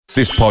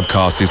This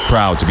podcast is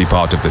proud to be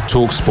part of the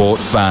TalkSport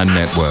Fan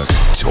Network.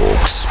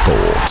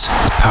 TalkSport.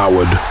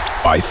 Powered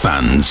by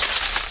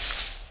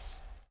fans.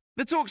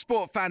 The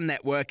TalkSport Fan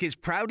Network is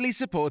proudly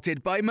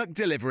supported by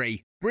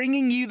McDelivery,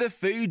 bringing you the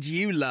food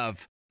you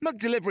love.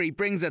 McDelivery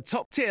brings a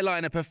top-tier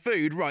lineup of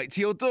food right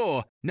to your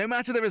door. No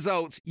matter the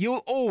result,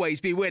 you'll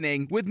always be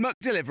winning with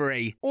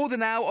McDelivery. Order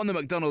now on the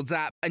McDonald's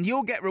app and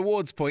you'll get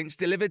rewards points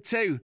delivered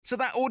too. So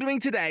that ordering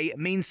today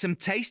means some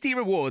tasty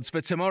rewards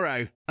for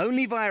tomorrow.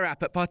 Only via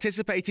app at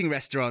participating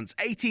restaurants.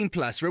 18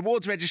 plus.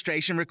 Rewards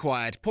registration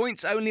required.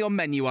 Points only on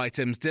menu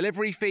items.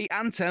 Delivery fee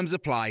and terms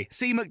apply.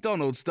 See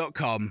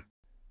mcdonalds.com.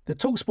 The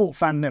TalkSport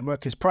Fan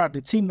Network is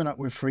proudly teaming up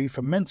with Free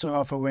for Mental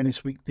Health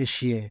Awareness Week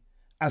this year.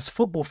 As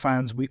football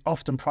fans, we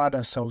often pride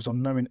ourselves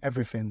on knowing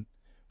everything,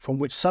 from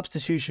which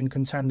substitution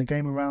can turn the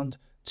game around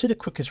to the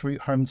quickest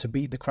route home to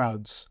beat the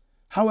crowds.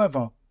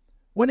 However,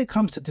 when it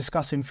comes to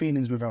discussing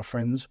feelings with our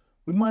friends,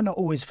 we might not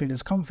always feel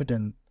as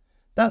confident.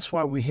 That's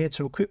why we're here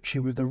to equip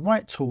you with the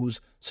right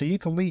tools so you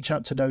can reach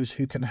out to those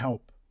who can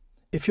help.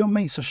 If your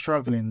mates are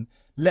struggling,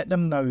 let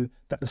them know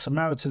that the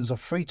Samaritans are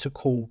free to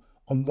call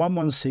on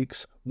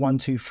 116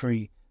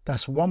 123.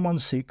 That's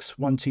 116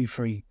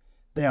 123.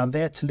 They are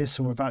there to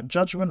listen without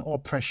judgment or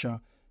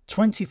pressure,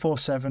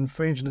 24/7,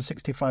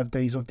 365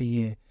 days of the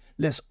year.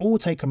 Let's all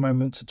take a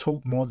moment to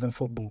talk more than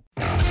football.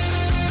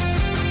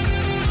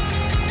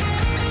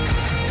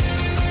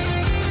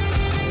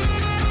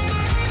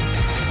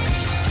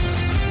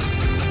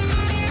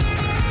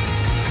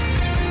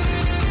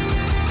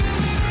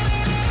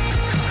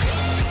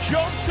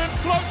 Johnson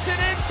floats it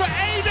in for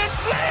Aidan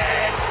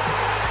Flint!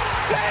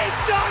 They've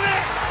done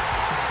it!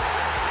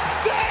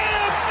 They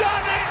have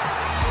done it!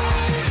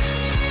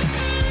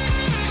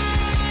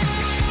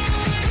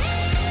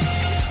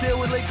 Still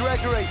with Lee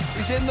Gregory,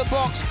 he's in the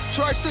box,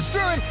 tries to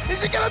screw it,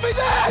 is it going to be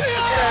there?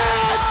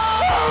 Yes!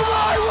 Oh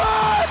my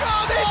word!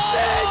 It's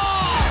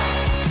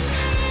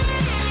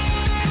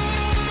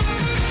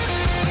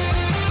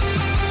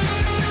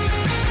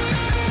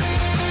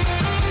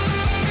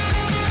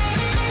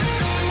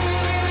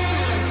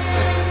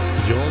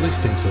in! You're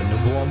listening to the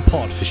number one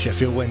pod for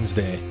Sheffield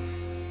Wednesday.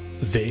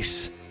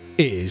 This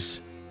is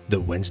the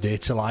Wednesday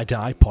Till I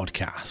Die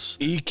podcast.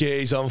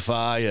 EK's on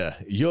fire.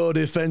 Your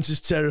defence is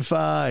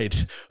terrified.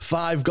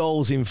 5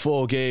 goals in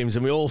 4 games,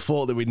 and we all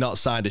thought that we'd not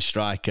signed a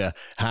striker.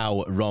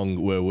 How wrong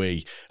were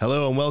we?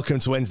 Hello and welcome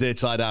to Wednesday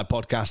Till I Die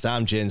podcast.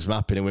 I'm James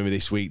Mappin, and with me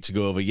this week to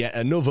go over yet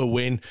another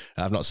win.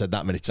 I've not said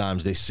that many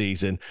times this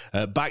season.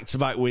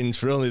 Back-to-back wins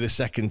for only the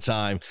second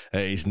time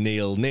is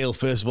Neil. Neil,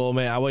 first of all,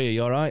 mate, how are you?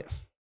 You all right?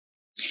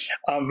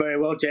 I'm very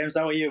well, James.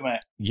 How are you,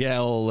 mate?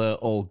 Yeah,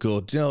 all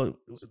good. You know,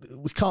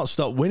 we can't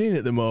stop winning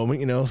at the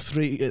moment. You know,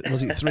 3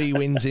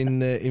 wins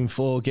in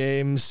 4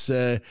 games?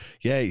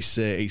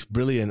 It's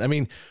brilliant. I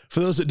mean,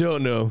 for those that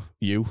don't know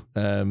you,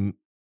 we're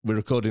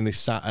recording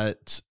this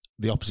at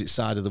the opposite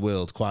side of the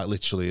world, quite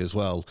literally as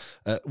well.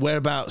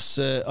 Whereabouts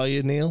are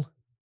you, Neil?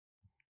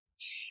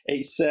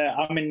 It's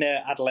I'm in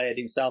Adelaide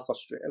in South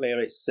Australia.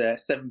 It's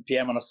 7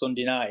 p.m. on a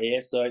Sunday night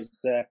here, so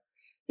it's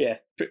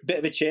bit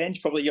of a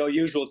change. Probably your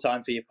usual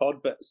time for your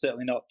pod, but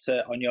certainly not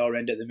on your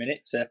end at the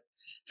minute.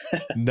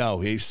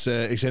 No, it's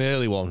an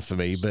early one for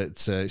me,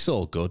 but it's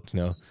all good. You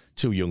know,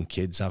 2 young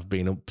kids. I've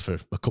been up for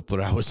a couple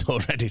of hours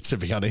already, to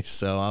be honest.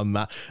 So I'm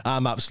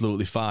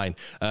absolutely fine.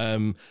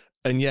 And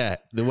yeah,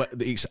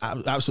 it's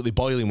absolutely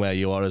boiling where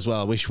you are as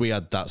well. I wish we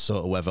had that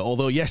sort of weather.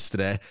 Although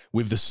yesterday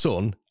with the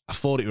sun, I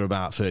thought it were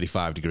about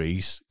 35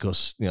 degrees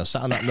because, you know,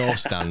 sat on that north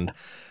stand.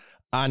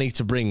 I need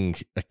to bring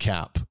a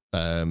cap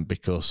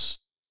because.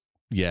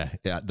 I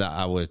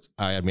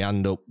had my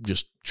hand up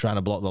just trying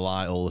to block the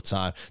light all the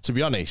time. To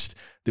be honest,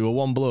 there were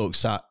one bloke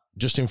sat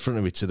just in front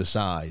of me to the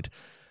side.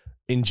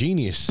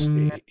 Ingenious.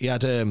 He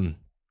had a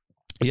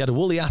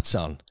woolly hat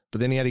on,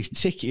 but then he had his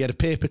ticket. He had a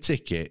paper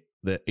ticket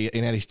that he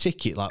had his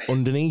ticket like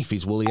underneath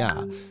his woolly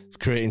hat,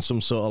 creating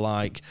some sort of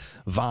like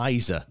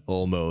visor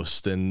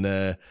almost. And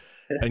I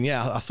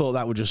thought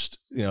that would just,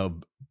 you know,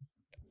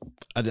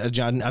 I'd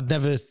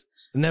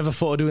never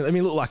thought of doing it. I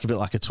mean, it looked like a bit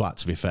like a twat,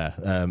 to be fair.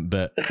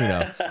 But, you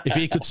know, if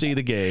he could see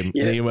the game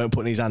and he weren't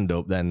putting his hand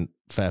up, then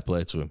fair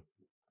play to him.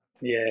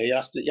 Yeah, you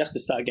have to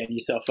start getting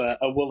yourself a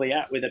woolly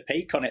hat with a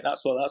peak on it.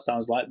 That's what that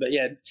sounds like. But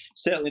yeah,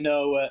 certainly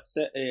no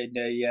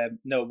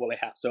woolly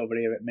hats over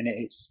here at the minute.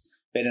 It's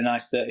been a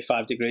nice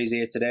 35 degrees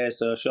here today,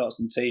 so shorts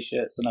and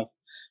t-shirts, and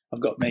I've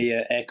got my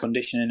air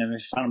conditioning and my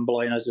fan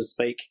blowing as I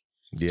speak.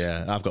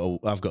 Yeah, I've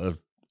got a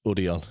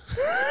hoodie on.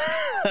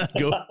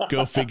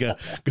 Go figure.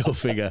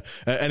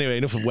 Anyway,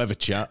 enough of weather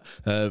chat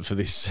for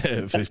this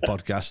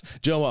podcast.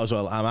 Do you know what as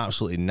well? I'm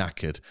absolutely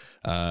knackered.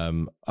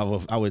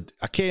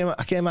 I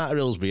came out of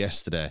Hillsborough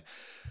yesterday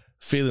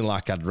feeling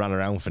like I'd ran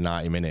around for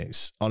 90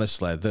 minutes.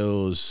 Honestly,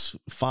 those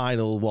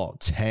final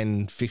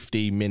 10,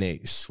 15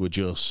 minutes were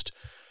just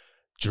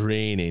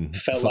draining.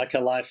 Felt like a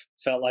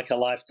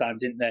lifetime,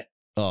 didn't they?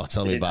 Oh,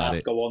 tell me about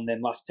it. Go on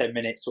then. Last 10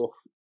 minutes. Oh.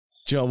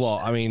 Do you know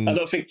what? I mean, I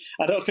don't think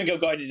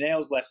I've got any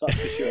nails left. That's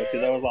for sure.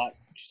 Because I was like,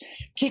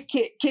 kick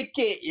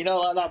it, you know,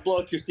 like that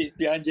bloke who sits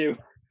behind you.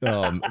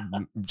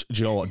 Do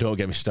you know what? Don't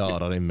get me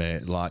started on him,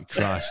 mate. Like,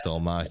 Christ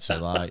almighty.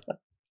 Like,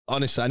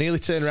 honestly, I nearly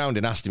turned around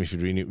and asked him if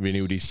he'd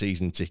renewed his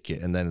season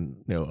ticket, and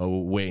then, I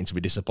was waiting to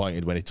be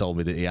disappointed when he told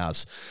me that he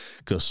has.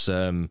 Because,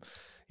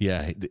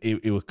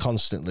 he was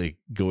constantly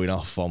going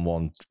off on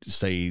one,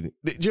 saying,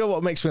 do you know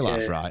what makes me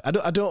laugh, right?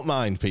 I don't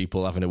mind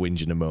people having a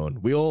whinge and a moan.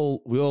 We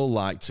all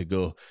like to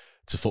go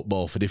to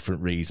football for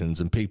different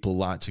reasons, and people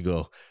like to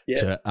go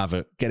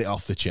to get it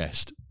off the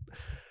chest.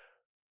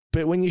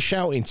 But when you're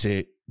shouting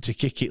to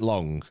kick it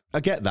long, I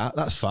get that.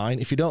 That's fine.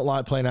 If you don't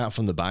like playing out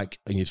from the back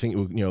and you think,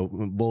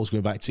 ball's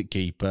going back to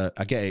keeper,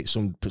 I get it.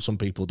 Some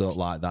people don't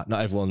like that.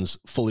 Not everyone's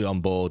fully on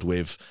board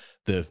with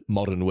the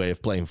modern way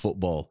of playing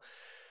football.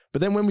 But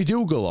then when we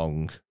do go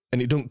long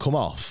and it doesn't come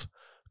off,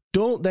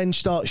 don't then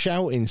start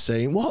shouting,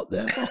 saying, "What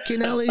the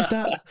fucking hell is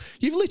that?"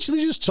 You've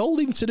literally just told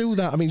him to do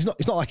that. I mean,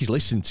 it's not like he's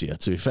listening to you,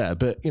 to be fair,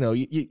 but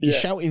you're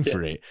shouting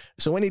for it.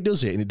 So when he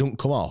does it and it doesn't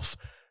come off,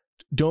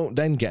 don't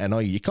then get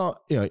annoyed. You can't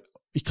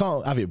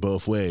have it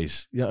both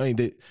ways. You know what I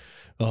mean?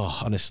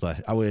 Honestly,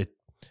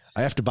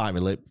 I have to bite my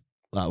lip.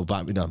 Like,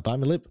 bite my lip,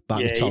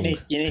 bite my tongue.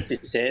 You need to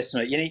say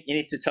something. You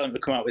need to tell him to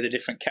come out with a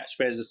different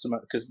catchphrase or something,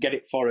 because get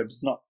it for him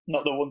is not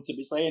the one to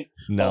be saying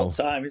all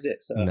the time, is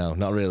it? So. No,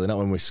 not really. Not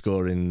when we're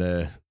scoring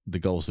the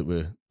goals that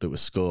we're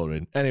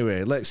scoring.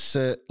 Anyway, let's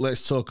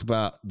talk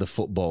about the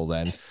football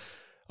then.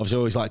 Obviously, I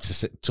always like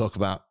to talk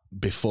about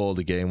before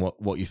the game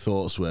what your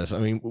thoughts were. I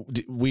mean,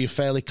 were you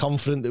fairly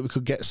confident that we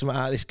could get something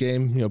out of this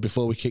game?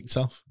 Before we kicked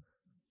off.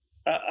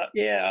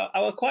 I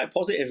was quite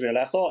positive, really.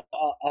 I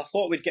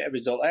thought we'd get a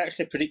result. I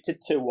actually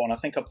predicted 2-1. I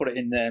think I put it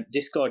in the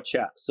Discord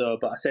chat.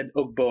 But I said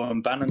Ugbo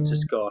and Bannon to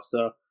score.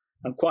 So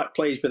I'm quite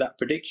pleased with that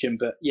prediction.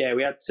 But yeah,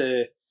 we had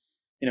to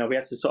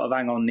sort of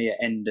hang on near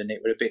end, and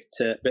it was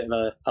a bit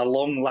of a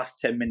long last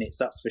 10 minutes,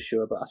 that's for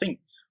sure. But I think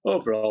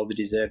overall they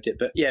deserved it.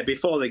 But yeah,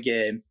 before the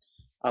game,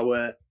 I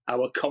were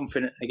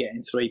confident of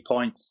getting 3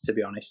 points, to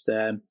be honest.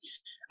 And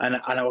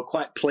I was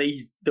quite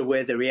pleased the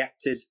way they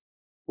reacted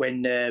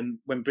when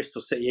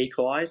Bristol City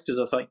equalised, because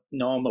I think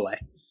normally,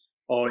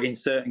 or in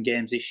certain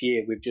games this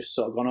year, we've just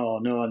sort of gone, oh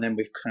no, and then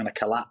we've kind of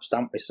collapsed,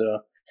 haven't we?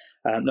 So,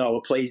 no,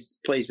 we're pleased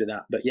with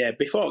that. But yeah,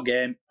 before the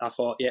game, I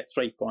thought,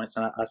 3 points,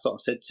 and I sort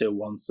of said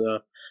 2-1. So,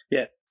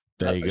 yeah,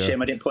 there you go.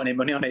 Shame I didn't put any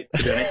money on it,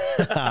 to be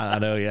honest. I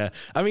know, yeah.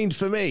 I mean,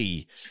 for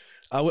me,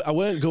 I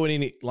weren't going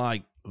in it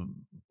like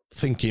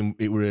thinking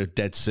it were a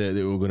dead cert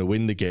that we were going to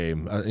win the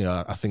game.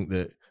 I think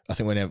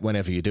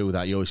whenever you do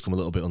that, you always come a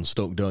little bit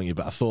unstuck, don't you?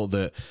 But I thought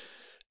that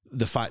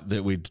the fact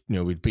that we'd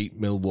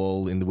beat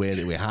Millwall in the way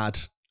that we had,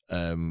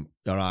 all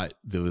right,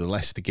 the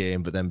Leicester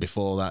game, but then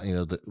before that,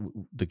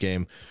 the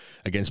game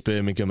against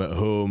Birmingham at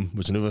home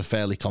was another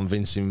fairly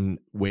convincing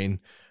win,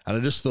 and I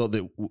just thought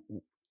that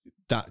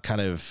that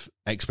kind of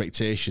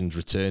expectations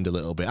returned a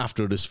little bit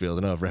after Huddersfield.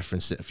 I know I've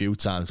referenced it a few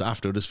times, but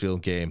after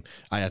Huddersfield game,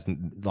 I had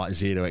like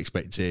zero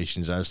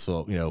expectations. I just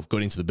thought,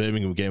 going into the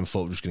Birmingham game, I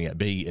thought we were just going to get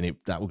beat, and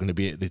that was going to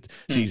be it. The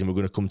season we're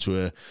going to come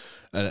to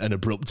an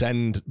abrupt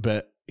end.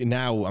 But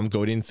now I'm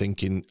going in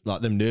thinking,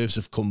 like, them nerves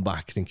have come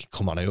back, thinking,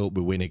 come on, I hope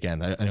we win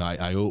again.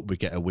 I hope we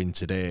get a win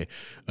today.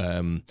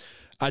 I'm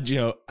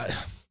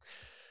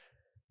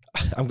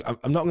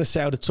not going to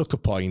say I'd have took a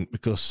point,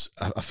 because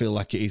I feel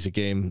like it is a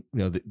game,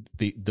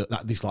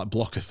 this like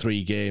block of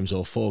 3 games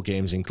or 4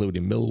 games,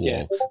 including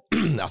Millwall,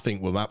 I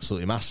think were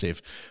absolutely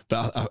massive.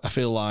 But I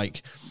feel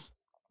like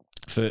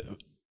for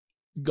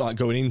like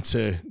going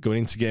into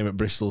game at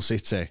Bristol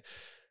City,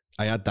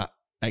 I had that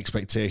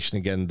expectation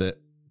again that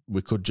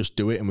we could just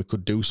do it and we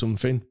could do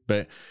something.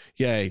 But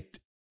yeah,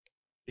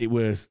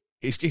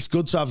 it's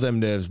good to have them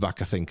nerves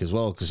back, I think, as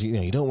well, because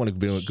you don't want to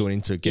be going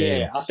into a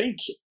game. Yeah, I think.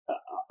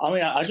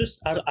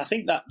 I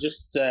think that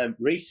just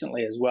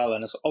recently as well,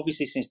 and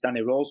obviously since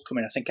Danny Rowe's come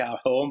in, I think our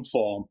home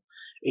form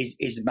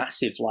is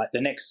massive. Like the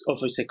next,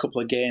 obviously,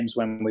 couple of games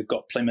when we've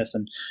got Plymouth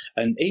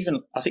and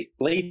even I think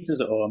Leeds is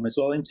at home as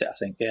well, isn't it? I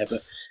think, yeah.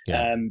 But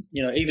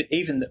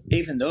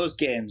even those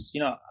games,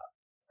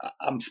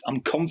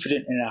 I'm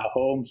confident in our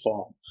home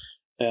form.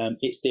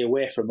 It's the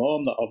away from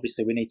home that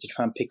obviously we need to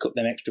try and pick up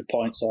them extra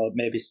points or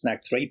maybe snag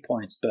 3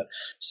 points. But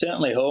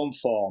certainly home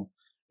form.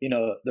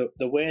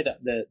 The way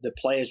that the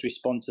players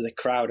respond to the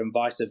crowd and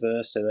vice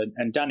versa,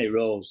 and Danny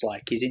Rose,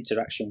 like his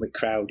interaction with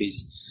crowd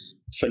is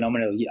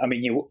phenomenal. I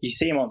mean, you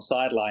see him on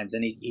sidelines,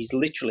 and he's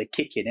literally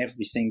kicking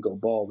every single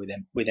ball with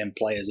them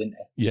players, isn't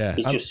he? Yeah,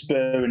 he's just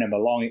spurring them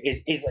along.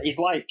 He's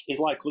like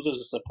us as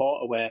a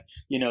supporter, where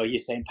you're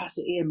saying pass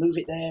it here, move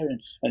it there,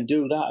 and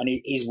do that, and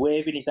he's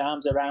waving his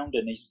arms around,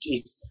 and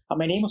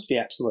he must be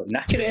absolutely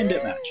knackered at the end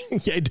of the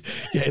match.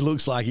 yeah, it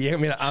looks like. Yeah, I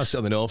mean, I sit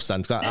on the north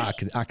stand.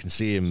 I can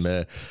see him,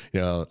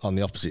 on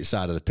the opposite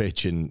side of the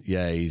pitch, and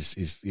yeah,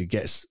 he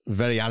gets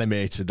very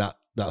animated.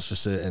 That's for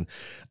certain.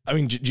 I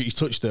mean, you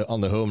touched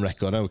on the home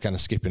record. I know we're kind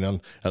of skipping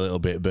on a little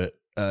bit, but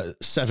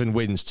 7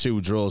 wins,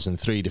 2 draws, and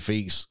 3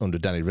 defeats under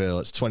Danny Rowe.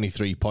 It's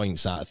 23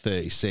 points out of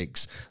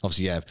 36.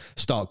 Obviously, yeah,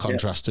 stark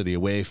contrast to the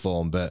away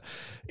form, but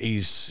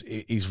he's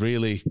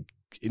really,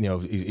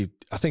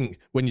 I think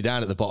when you're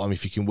down at the bottom,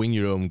 if you can win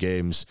your own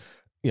games,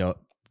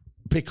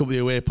 pick up the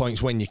away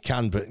points when you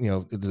can, but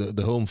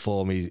the home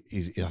form is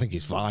I think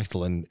is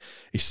vital, and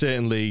he's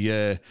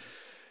certainly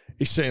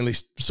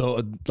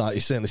sorted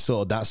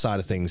that side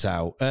of things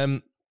out.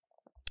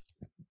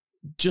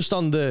 Just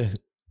on the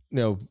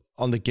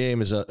on the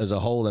game as a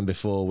whole, then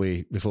before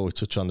we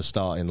touch on the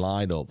starting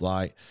lineup,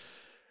 like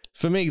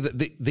for me,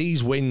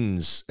 these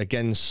wins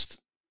against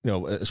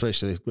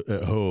especially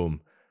at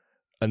home,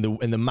 and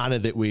the manner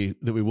that we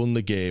won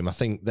the game, I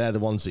think they're the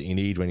ones that you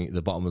need when you're at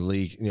the bottom of the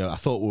league. I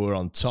thought we were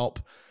on top.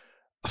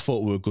 I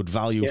thought we were good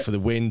value for the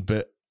win,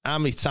 but how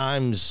many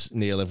times,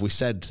 Neil, have we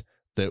said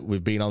that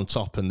we've been on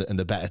top and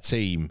the better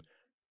team,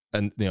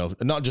 and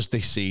not just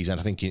this season?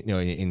 I think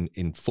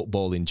in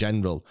football in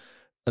general,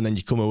 and then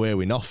you come away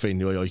with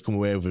nothing, or you come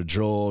away with a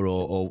draw,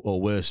 or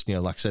worse,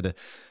 like I said,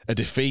 a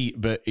defeat.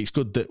 But it's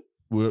good that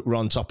we're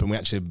on top and we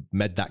actually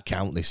made that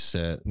count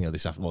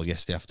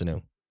yesterday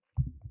afternoon.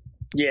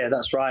 Yeah,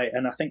 that's right.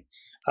 And I think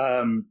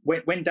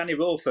when Danny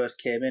Röhl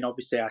first came in,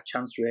 obviously our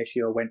chance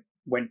ratio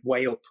went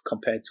way up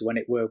compared to when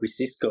it were with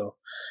Xisco,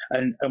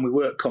 and we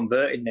weren't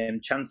converting them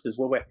chances,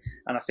 were we?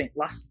 And I think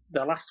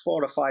the last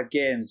 4 or 5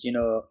 games,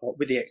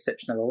 with the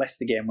exception of the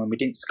Leicester game when we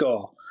didn't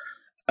score,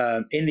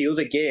 in the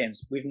other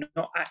games we've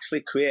not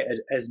actually created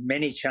as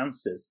many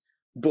chances,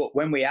 but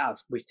when we have,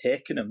 we've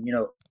taken them.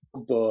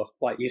 Ugbo,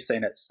 like you're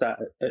saying at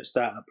the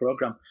start of the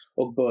programme,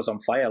 Ugbo's on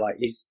fire. Like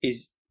he's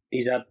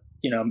had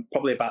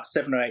probably about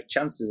 7 or 8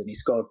 chances and he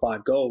scored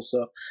 5 goals.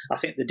 So I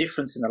think the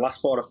difference in the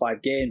last 4 or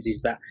 5 games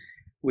is that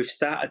we've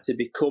started to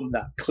become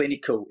that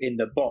clinical in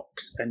the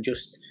box and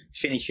just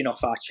finishing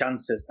off our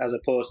chances, as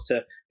opposed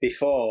to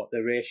before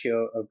the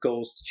ratio of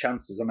goals to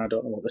chances, and I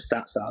don't know what the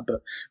stats are,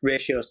 but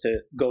ratios to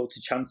goal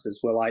to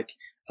chances were like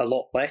a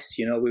lot less.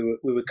 We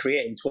were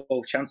creating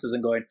 12 chances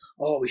and going,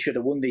 oh, we should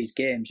have won these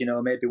games.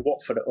 Maybe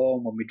Watford at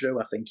home when we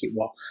drew, I think it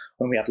was,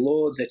 when we had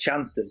loads of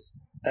chances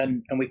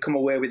and we come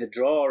away with a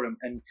draw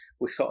and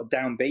we're sort of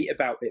downbeat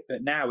about it.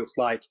 But now it's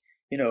like,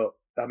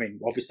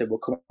 obviously we'll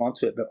come on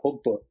to it, but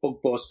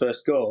Ugbo's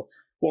first goal,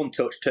 one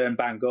touch, turn,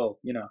 bang, goal,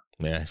 Yeah,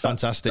 it's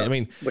fantastic.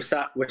 We're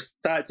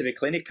starting to be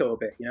clinical a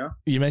bit,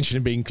 You mentioned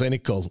him being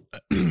clinical.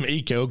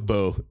 Ike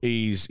Ugbo,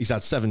 he's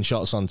had 7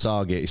 shots on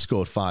target. He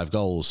scored 5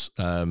 goals.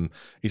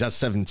 He's had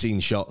 17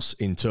 shots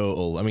in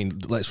total.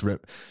 Let's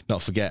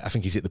not forget, I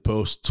think he's hit the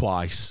post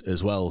twice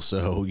as well.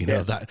 So,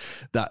 that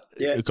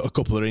a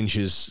couple of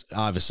inches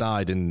either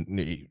side,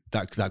 and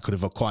that could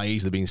have quite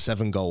easily been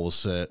 7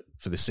 goals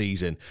for the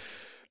season.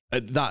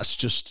 That's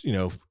just,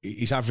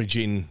 he's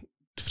averaging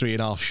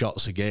 3.5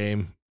 shots a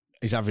game.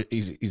 He's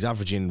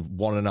averaging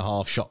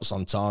 1.5 shots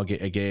on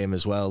target a game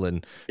as well,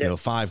 and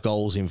 5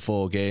 goals in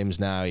 4 games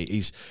now.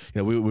 He's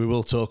we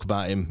will talk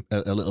about him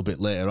a little bit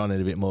later on in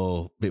a bit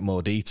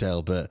more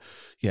detail, but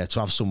to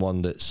have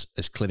someone that's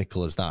as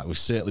clinical as that, we've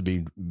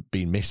certainly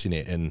been missing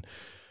it, and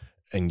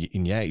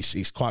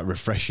it's quite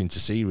refreshing to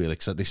see, really,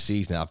 because this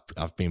season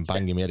I've been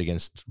banging my head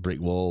against brick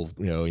wall,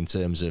 in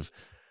terms of.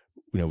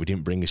 We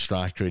didn't bring a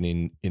striker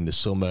in the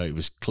summer. It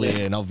was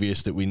clear and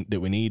obvious that we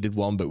needed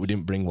one, but we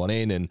didn't bring one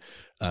in,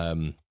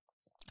 and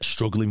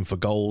struggling for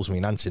goals.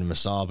 Anthony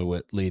Masaba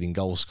were leading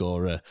goal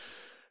scorer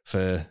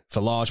for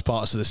large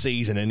parts of the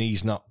season, and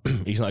he's not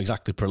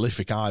exactly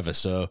prolific either.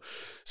 So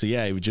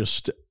it was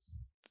just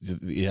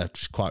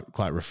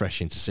quite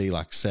refreshing to see.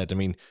 Like I said,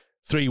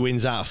 3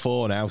 wins out of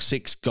 4 now,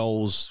 6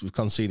 goals. We've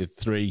conceded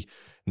 3,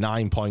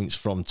 9 points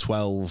from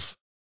 12.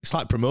 It's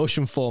like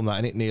promotion form,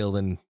 that, isn't it, Neil?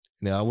 And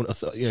I wouldn't have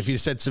thought, if you'd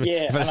said to me,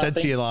 if I'd said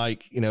to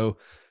you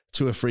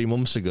 2 or 3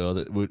 months ago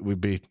that we'd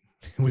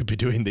be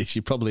doing this,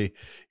 you probably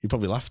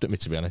laughed at me,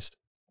 to be honest.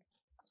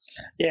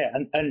 Yeah,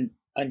 and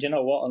you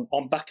know what?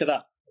 On back of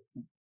that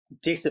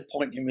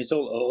disappointing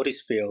result at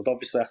Huddersfield,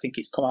 obviously I think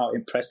it's come out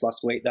in press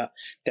last week that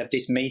they had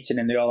this meeting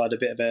and they all had a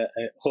bit of a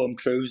home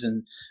cruise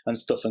and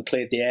stuff and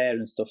cleared the air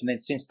and stuff. And then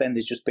since then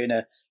there's just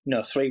been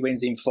 3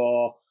 wins in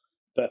 4.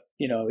 But,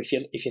 if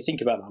you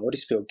think about that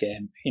Huddersfield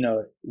game,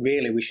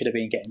 really we should have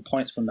been getting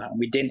points from that, and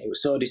we didn't. It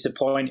was so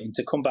disappointing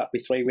to come back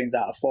with 3 wins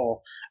out of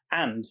 4.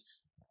 And,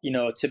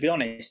 to be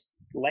honest,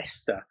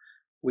 Leicester,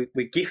 we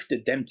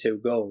gifted them 2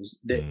 goals.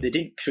 They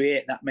didn't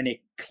create that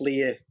many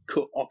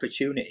clear-cut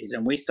opportunities,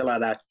 and we still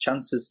had our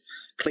chances.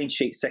 Clean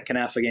sheet second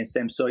half against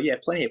them. So,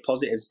 plenty of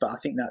positives, but I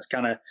think that's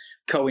kind of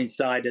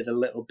coincided a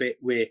little bit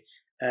with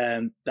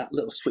that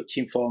little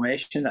switching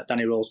formation that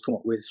Danny Röhl's come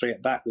up with, 3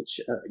 at back, which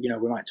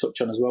we might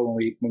touch on as well when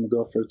we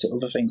go through to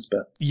other things.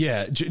 But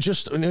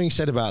just when you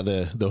said about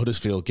the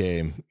Huddersfield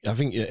game, I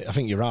think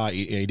you're right.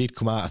 He did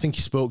come out. I think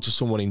he spoke to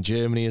someone in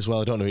Germany as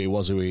well. I don't know who it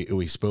was who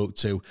he spoke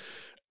to,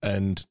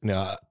 and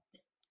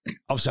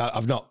obviously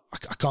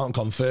I can't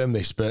confirm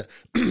this, but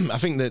I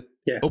think that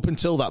up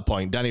until that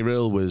point, Danny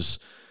Röhl was.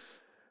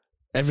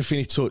 Everything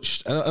he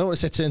touched, I don't want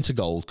to say turn to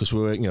gold, because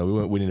we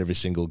weren't winning every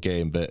single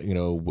game, but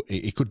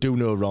he could do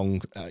no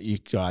wrong.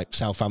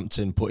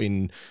 Southampton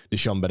putting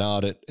Deshaun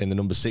Bernard in the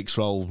number 6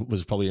 role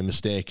was probably a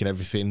mistake and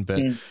everything,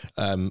 but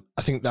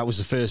I think that was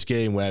the first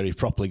game where he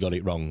properly got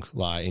it wrong,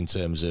 like in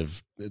terms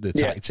of the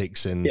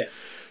tactics and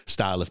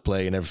style of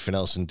play and everything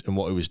else and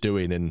what he was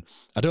doing. And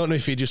I don't know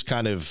if he just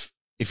kind of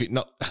if it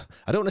not,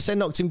 I don't want to say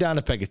knocked him down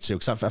a peg or two,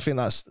 because I think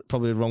that's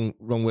probably the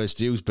wrong words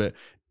to use, but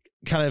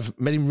kind of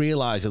made him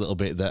realise a little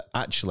bit that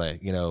actually,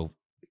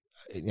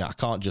 I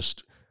can't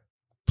just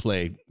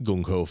play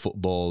gung ho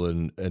football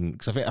and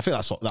because I think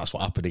that's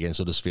what happened against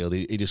Huddersfield.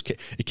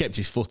 He kept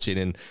his foot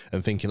in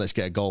and thinking, let's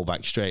get a goal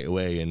back straight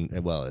away, and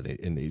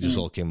it just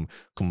all come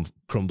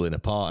crumbling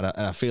apart.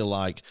 And I feel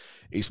like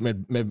it's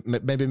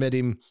maybe made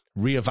him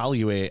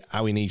reevaluate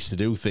how he needs to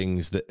do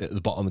things at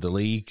the bottom of the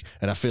league.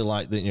 And I feel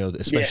like that,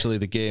 especially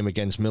the game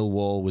against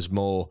Millwall was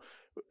more.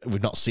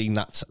 We've not seen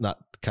that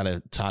kind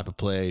of type of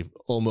play.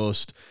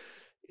 Almost,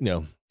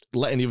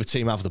 letting the other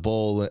team have the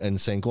ball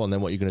and saying, go on, then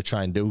what you're going to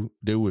try and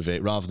do with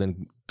it, rather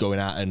than going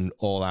out and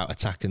all-out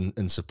attack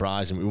and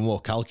surprise. And we were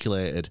more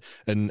calculated.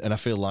 And I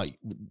feel like,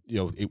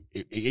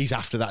 it is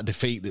after that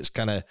defeat that's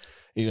kind of,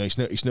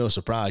 it's no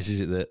surprise,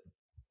 is it, that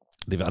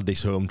they've had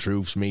this home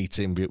truths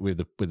meeting with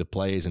the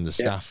players and the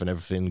staff and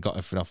everything, got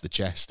everything off the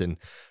chest, and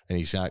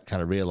he's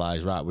kind of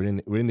realised, right,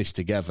 we're in this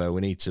together.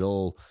 We need to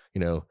all,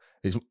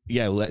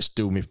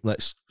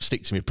 let's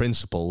stick to my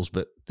principles,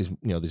 but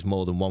there's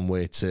more than one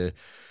way to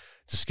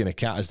skin a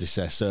cat, as they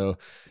say. So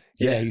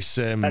he's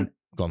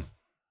gone.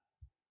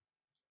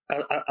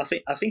 I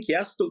think he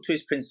has stuck to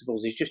his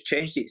principles. He's just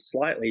changed it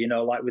slightly,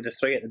 like with the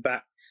three at the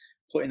back,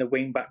 putting the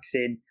wing backs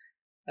in.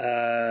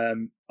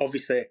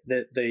 Obviously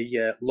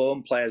the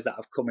loan players that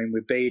have come in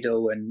with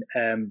Beadle and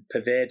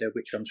Poveda,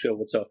 which I'm sure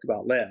we'll talk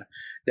about later,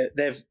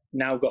 they've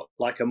now got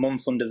like a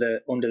month under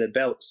the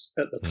belts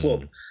at the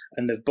club,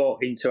 and they've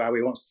bought into how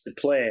he wants to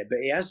play.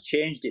 But he has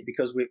changed it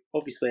because we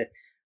obviously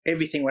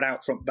everything went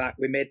out front back.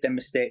 We made them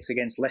mistakes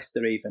against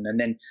Leicester even, and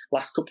then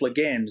last couple of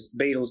games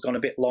Beadle's gone a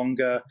bit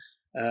longer.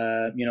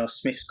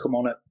 Smith's come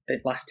on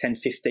at last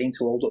 10-15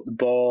 to hold up the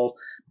ball,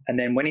 and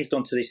then when he's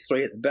gone to this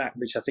three at the back,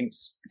 which I think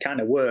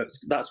kind of works,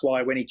 that's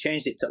why when he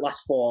changed it to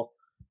last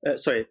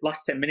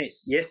 10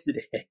 minutes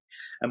yesterday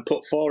and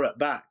put four at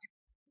back,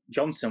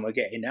 Johnson were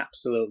getting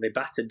absolutely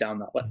battered down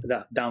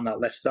that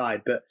left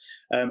side. But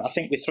I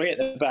think with three at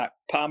the back,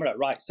 Palmer at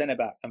right centre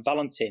back, and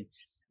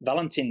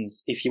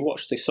Valentin's, if you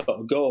watch the sort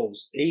of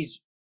goals,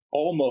 he's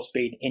almost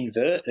been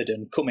inverted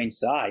and come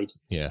inside,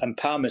 and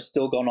Palmer's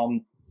still gone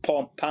on.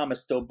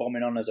 Palmer's still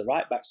bombing on as a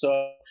right back,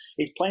 so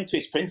he's playing to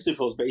his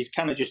principles, but he's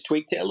kind of just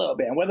tweaked it a little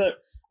bit. And whether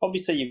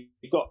obviously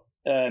you've got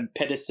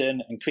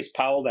Pedersen and Chris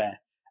Powell there,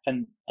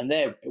 and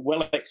they're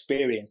well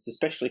experienced,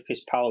 especially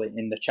Chris Powell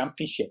in the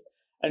Championship.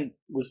 And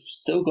we've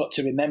still got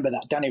to remember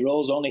that Danny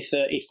Rowe's only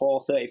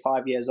 34,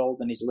 35 years old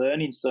and he's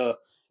learning. So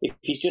if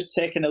he's just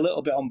taken a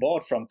little bit on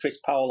board from Chris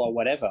Powell or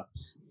whatever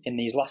in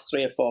these last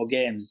 3 or 4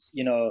 games,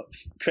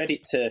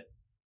 credit to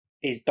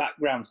his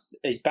background,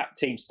 his back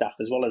team staff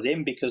as well as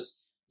him, because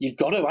you've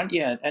got to, haven't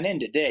you? And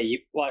end of the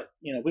day,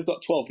 we've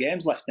got 12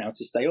 games left now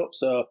to stay up.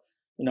 So,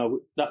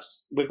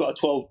 we've got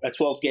a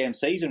 12 game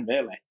season,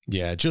 really.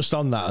 Yeah, just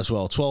on that as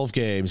well, 12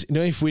 games.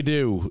 If we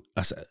do,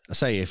 I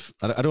say if,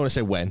 I don't want to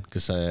say when,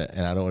 because I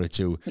don't want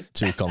to be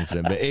too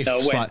confident, but if. No,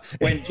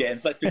 when,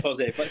 James, let's be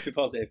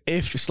positive.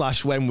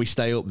 If/when we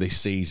stay up this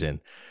season,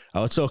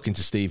 I was talking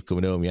to Steve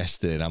coming home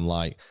yesterday, and I'm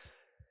like,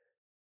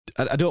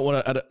 I don't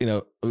want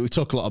to, we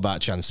talk a lot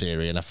about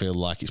Chansiri, and I feel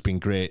like it's been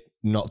great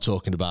not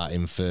talking about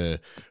him for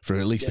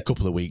at least a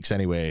couple of weeks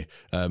anyway.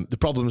 The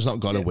problem's not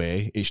gone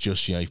away. It's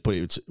just, we've put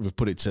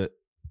it to,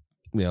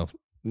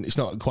 it's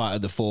not quite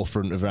at the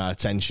forefront of our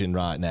attention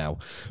right now.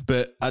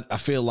 But I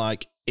feel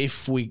like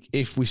if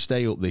we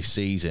stay up this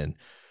season,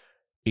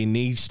 he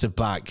needs to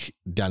back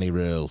Danny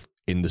Röhl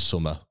in the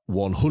summer,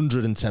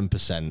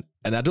 110%.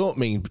 And I don't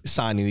mean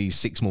signing these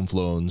 6-month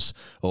loans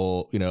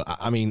or,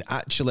 I mean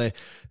actually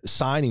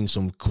signing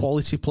some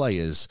quality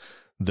players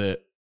that,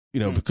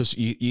 because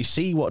you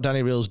see what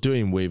Danny Röhl's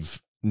doing with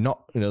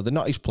they're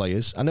not his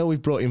players. I know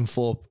we've brought in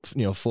 4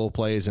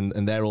 players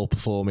and they're all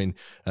performing,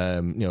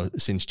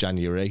 since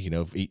January,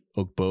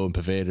 Ugbo and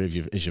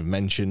Poveda, as you've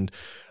mentioned.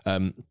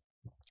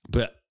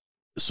 But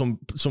some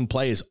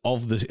players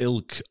of the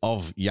ilk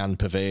of Jan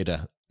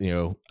Poveda,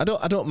 I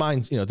don't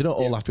mind, they don't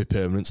all have to be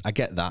permanents. I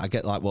get that. I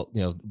get like what,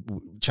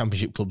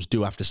 Championship clubs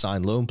do have to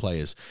sign loan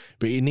players,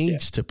 but he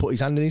needs to put his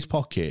hand in his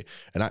pocket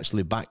and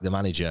actually back the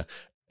manager.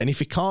 And if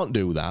he can't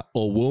do that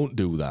or won't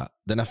do that,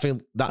 then I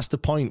feel that's the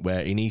point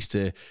where he needs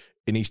to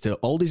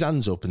hold his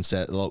hands up and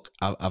say, look,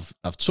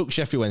 I've took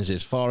Sheffield Wednesday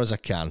as far as I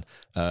can,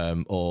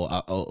 or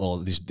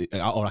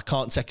I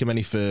can't take him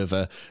any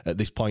further at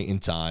this point in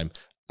time.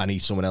 I need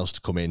someone else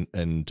to come in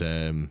and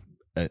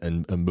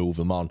move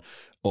them on.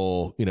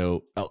 Or,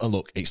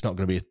 look, it's not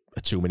going to be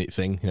a 2-minute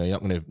thing. You're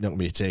not going to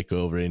be a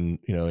takeover in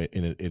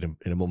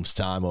a month's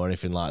time or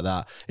anything like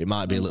that. It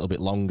might be a little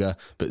bit longer,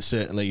 but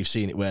certainly you've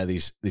seen it where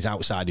there's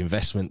outside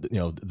investment.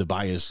 The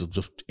buyers will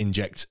just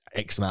inject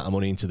X amount of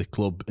money into the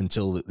club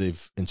until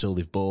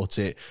they've bought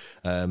it.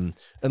 And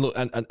look,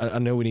 and I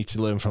know we need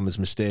to learn from his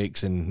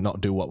mistakes and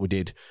not do what we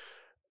did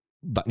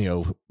back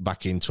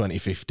in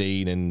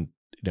 2015 and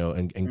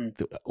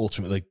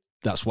ultimately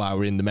that's why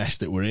we're in the mess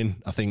that we're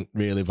in. I think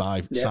really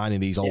by signing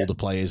these older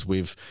players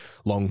with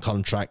long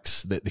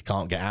contracts that they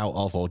can't get out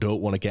of or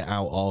don't want to get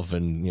out of,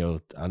 and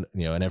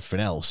everything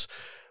else.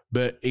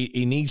 But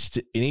he needs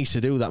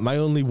to do that. My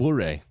only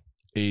worry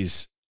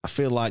is I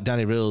feel like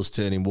Danny Röhl's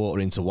turning water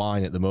into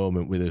wine at the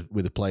moment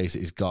with the players that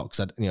he's got.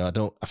 Because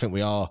I think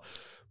we are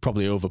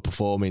probably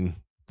overperforming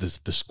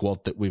the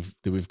squad that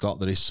we've got.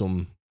 There is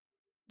some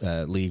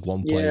League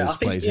One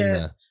players in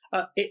there.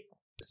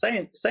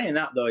 Saying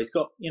that though, he's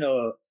got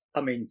I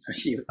mean,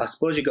 I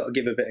suppose you've got to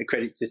give a bit of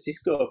credit to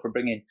Xisco for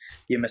bringing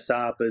your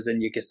Masabas and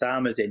your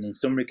Gasamas in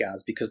some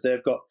regards, because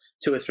they've got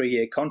 2 or 3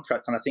 year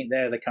contract, and I think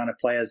they're the kind of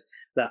players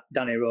that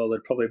Danny Röhl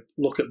would probably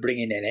look at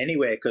bringing in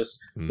anyway, because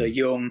they're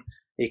young,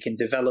 he can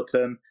develop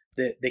them,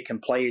 they can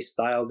play his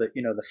style, that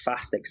the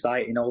fast,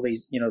 exciting, all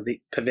these, the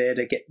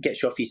Poveda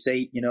gets you off your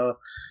seat,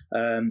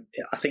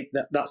 I think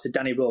that's a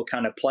Danny Röhl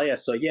kind of player.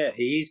 So yeah,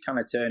 he's kind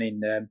of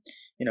turning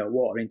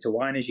water into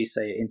wine, as you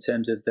say, in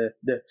terms of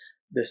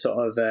the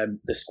sort of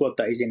the squad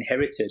that he's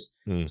inherited.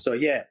 So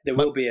yeah, there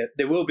will be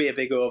a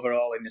big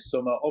overhaul in the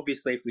summer.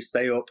 Obviously, if we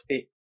stay up,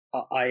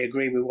 I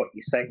agree with what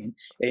you're saying.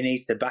 It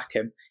needs to back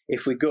him.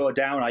 If we go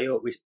down, I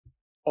hope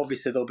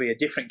obviously there'll be a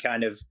different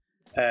kind of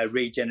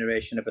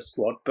regeneration of a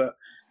squad. But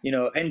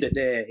end of the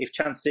day, if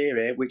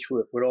Chansiri, which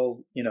we're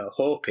all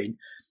hoping,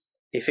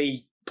 if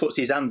he puts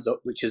his hands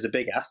up, which is a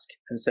big ask,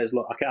 and says,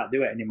 "Look, I can't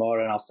do it anymore,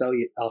 and I'll sell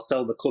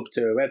the club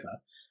to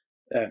whoever."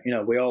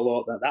 We all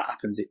hope that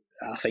happens,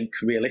 I think,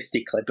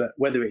 realistically. But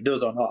whether it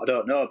does or not, I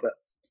don't know. But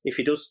if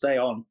he does stay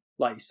on,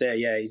 like you say,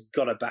 yeah, he's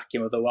got to back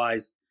him.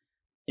 Otherwise,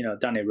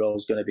 Danny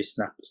Röhl's going to be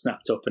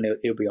snapped up and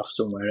he'll be off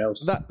somewhere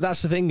else.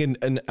 That's the thing.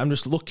 And I'm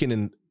just looking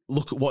and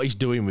look at what he's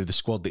doing with the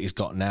squad that he's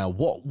got now.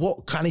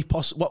 What can he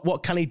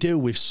what can he do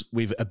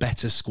with a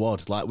better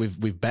squad, like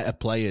with better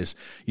players?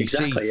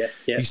 Exactly.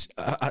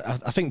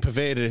 I think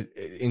Poveda,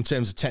 in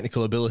terms of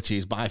technical ability,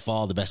 is by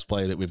far the best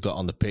player that we've got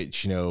on the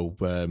pitch.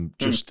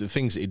 Just the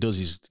things that he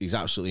does is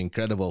absolutely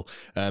incredible.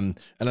 And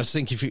I just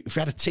think if we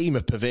had a team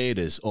of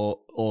Povedas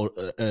or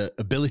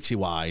ability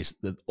wise,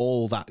 that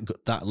all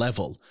that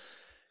level,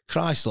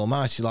 Christ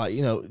Almighty,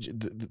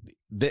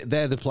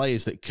 they're the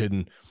players that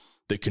can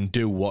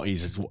do what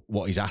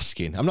he's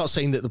asking. I'm not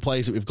saying that the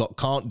players that we've got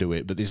can't do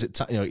it, but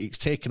it's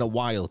taken a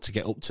while to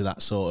get up to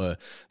that sort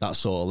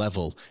of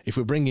level. If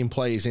we're bringing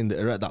players in that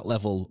are at that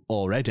level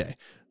already,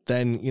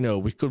 then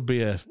we could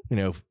be a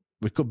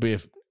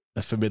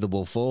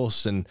formidable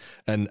force.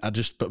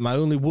 But my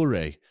only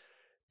worry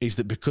is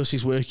that because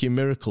he's working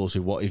miracles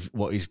with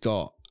what he's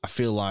got, I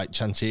feel like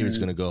Chansiri is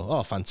going to go,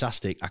 oh,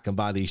 fantastic! I can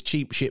buy these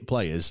cheap shit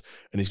players,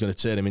 and he's going to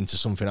turn them into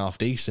something half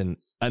decent.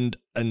 And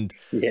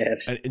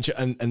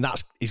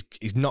that's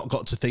he's not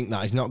got to think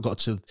that. He's not got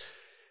to.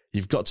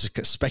 You've got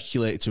to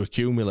speculate to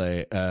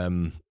accumulate.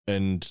 And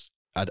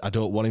I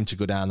don't want him to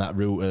go down that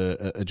route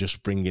of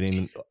just bringing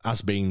in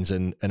has-beens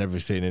and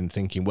everything and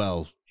thinking,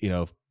 well,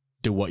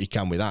 do what you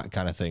can with that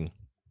kind of thing.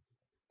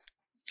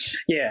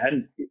 Yeah,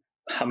 and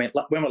I mean,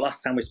 when was the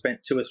last time we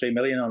spent 2 or 3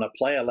 million on a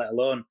player, let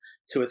alone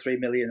 2 or 3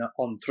 million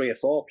on 3 or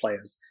 4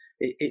 players?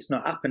 It's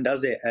not happened,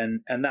 has it?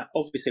 And that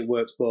obviously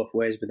works both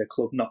ways, with the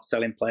club not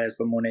selling players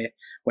for money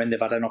when they've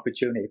had an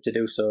opportunity to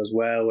do so as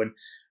well. And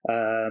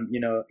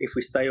if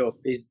we stay up,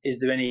 is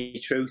there any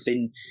truth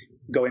in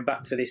going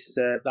back for this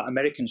that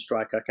American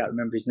striker? I can't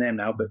remember his name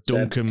now, but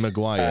Duncan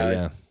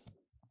Maguire.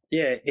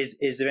 Yeah.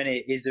 Is there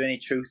any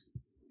truth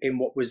in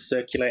what was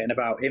circulating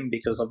about him?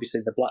 Because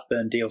obviously the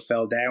Blackburn deal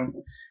fell down.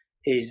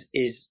 Is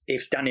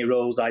if Danny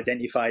Röhl's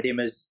identified him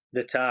as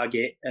the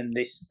target and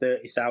this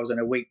 30,000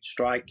 a week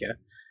striker,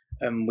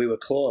 and we were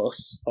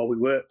close or we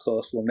weren't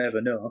close, we'll never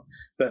know.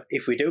 But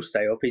if we do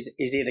stay up, is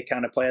he the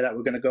kind of player that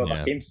we're going to go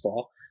back in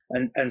for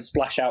and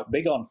splash out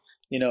big on?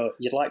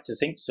 You'd like to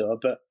think so,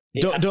 but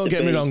don't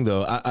get me wrong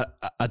though.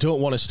 I don't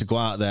want us to go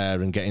out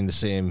there and get in the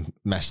same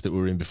mess that we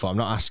were in before. I'm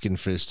not asking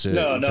for us to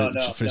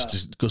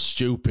to go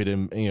stupid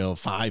and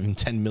 £5 and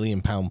 £10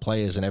 million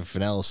players and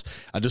everything else.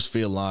 I just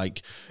feel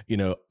like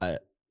I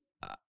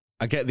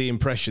get the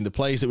impression the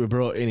players that were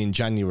brought in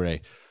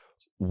January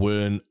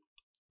weren't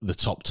the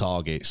top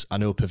targets. I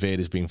know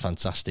Poveda's been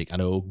fantastic. I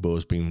know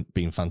Ogbo's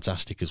been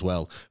fantastic as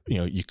well.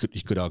 You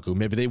could argue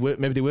maybe they were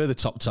the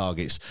top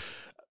targets.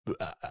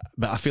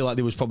 But I feel like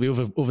there was probably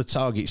other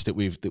targets that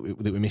we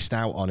missed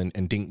out on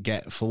and didn't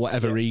get for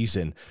whatever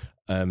reason.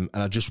 And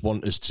I just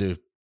want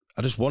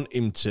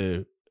him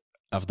to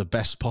have the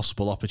best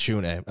possible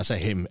opportunity. I say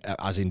him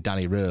as in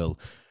Danny Röhl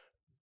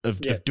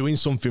of doing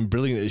something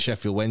brilliant at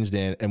Sheffield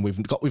Wednesday. And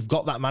we've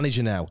got that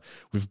manager now.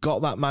 We've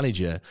got that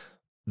manager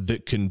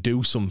that can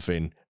do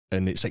something,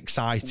 and it's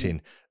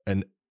exciting.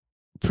 And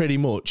pretty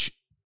much,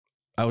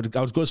 I would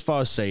go as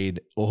far as saying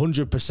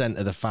 100%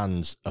 of the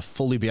fans are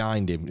fully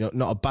behind him.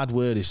 Not a bad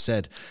word is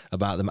said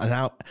about them.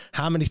 And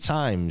how many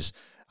times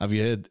have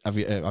you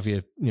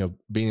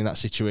been in that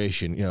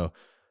situation?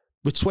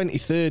 We're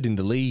 23rd in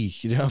the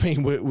league. You know what I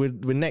mean?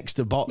 We're next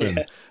to bottom.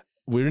 Yeah.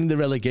 We're in the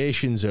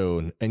relegation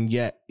zone, and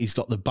yet he's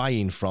got the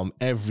buy-in from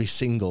every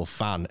single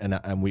fan.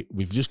 And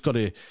we've just got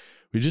to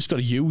we've just got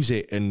to use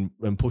it and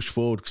push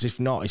forward, because if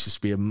not, it's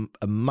just be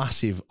a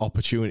massive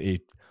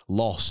opportunity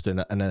lost.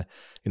 And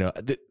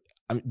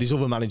there's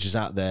other managers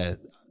out there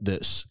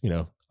that's,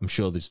 I'm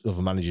sure there's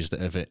other managers that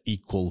have an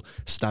equal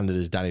standard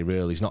as Danny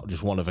Röhl. He's not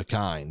just one of a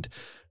kind,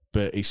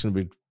 but it's going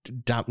to be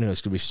it's going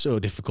to be so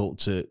difficult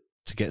to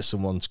get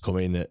someone to come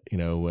in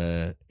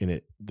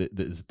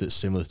that's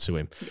similar to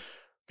him.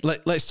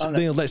 Let's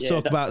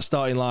talk about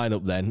starting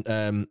lineup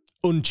then.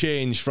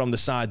 Unchanged from the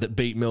side that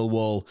beat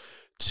Millwall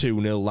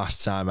 2-0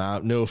 last time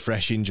out. No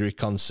fresh injury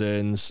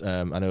concerns.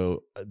 I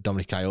know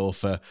Dominic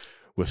Iorfa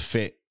were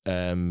fit,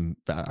 but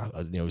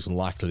it was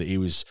unlikely that he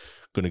was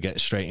going to get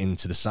straight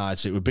into the side.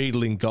 So it would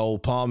Beadle in goal,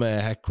 Palmer,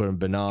 Heckler and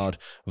Bernard,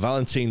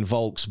 Valentin,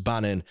 Volks,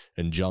 Bannon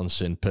and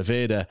Johnson,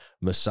 Poveda,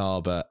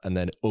 Masaba, and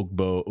then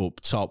Ugbo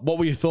up top. What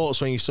were your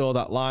thoughts when you saw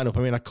that lineup?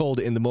 I mean, I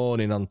called it in the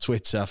morning on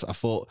Twitter. I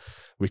thought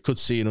we could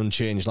see an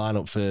unchanged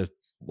lineup for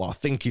what I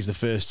think is the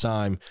first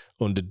time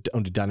under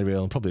Danny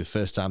Röhl, and probably the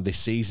first time this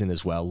season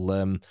as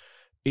well.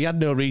 He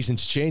had no reason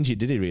to change it,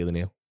 did he really,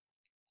 Neil?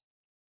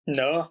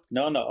 No,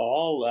 not at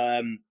all.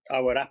 I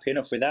were happy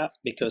enough with that,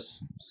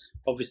 because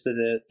obviously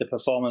the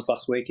performance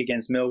last week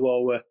against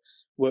Millwall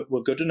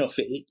were good enough.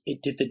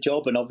 It did the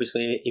job, and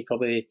obviously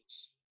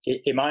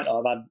he might not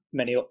have had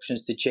many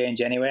options to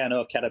change anyway. I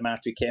know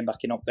Cadamarteri came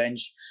back in on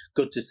bench.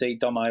 Good to see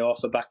Dom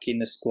Iorfa back in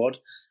the squad.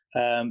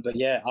 But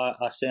yeah,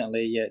 I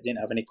certainly didn't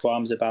have any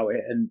qualms about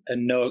it,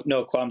 and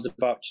no qualms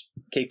about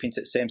keeping to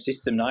the same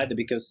system neither,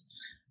 because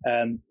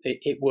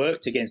it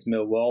worked against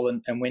Millwall,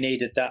 and we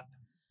needed that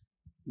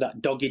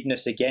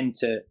doggedness again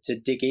to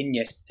dig in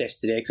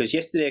yesterday, because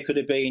yesterday could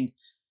have been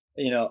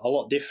a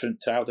lot different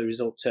to how the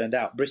result turned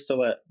out.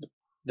 Bristol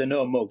they're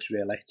no mugs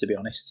really, to be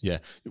honest. Yeah.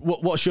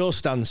 What's your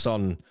stance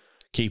on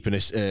keeping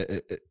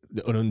an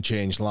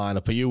unchanged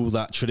lineup? Are you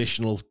that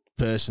traditional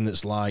person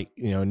that's like,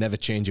 never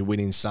change a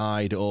winning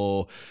side,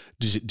 or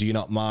do you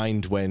not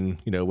mind when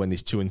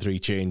there's 2 and 3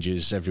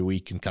 changes every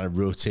week and kind of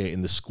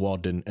rotating the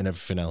squad and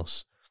everything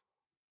else?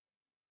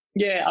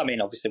 Yeah, I mean,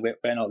 obviously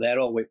we're not there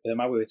all week with them,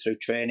 are we, through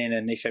training,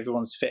 and if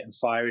everyone's fit and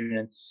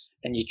firing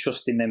and you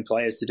trust in them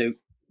players to do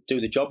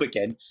the job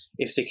again,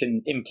 if they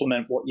can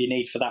implement what you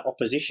need for that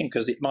opposition,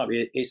 because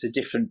it's a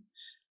different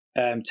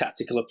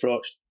tactical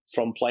approach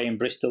from playing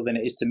Bristol than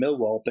it is to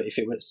Millwall, but if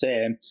it were the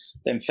same,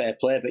 then fair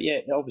play. But yeah,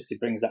 it obviously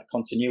brings that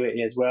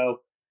continuity as well.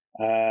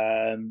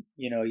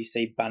 You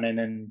see Bannon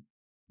and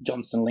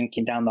Johnson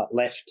linking down that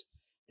left.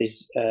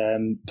 There's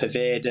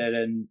Poveda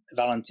and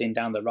Valentin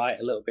down the right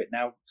a little bit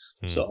now,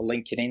 sort of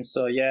linking in.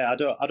 So yeah,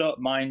 I don't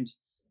mind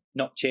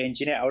not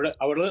changing it. I was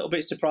a little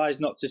bit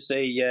surprised not to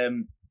see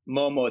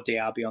Momo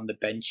Diaby on the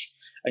bench,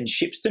 and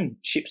Shipston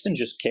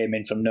just came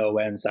in from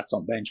nowhere and sat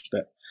on bench.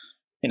 But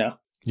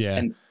yeah.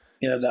 And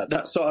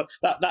that sort of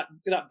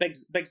that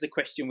begs the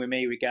question with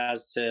me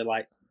regards to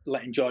like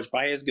letting George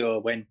Byers go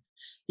when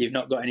you've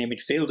not got any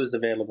midfielders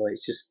available.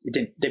 It's just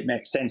it didn't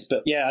make sense.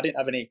 But yeah, I didn't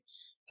have any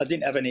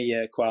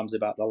qualms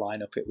about the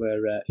lineup. It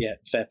were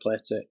fair play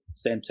to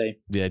same team.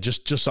 Yeah,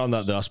 just on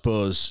that though, I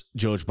suppose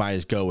George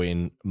Byers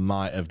going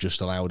might have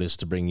just allowed us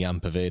to bring Jan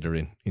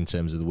Poveda in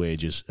terms of the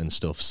wages and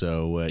stuff.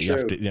 So you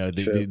have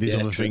to, there's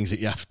other things that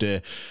you have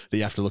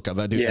to look at.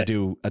 But I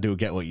do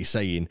get what you're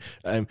saying.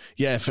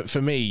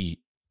 For me,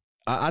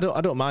 I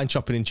don't mind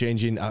chopping and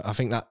changing. I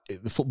think that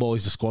the football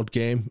is a squad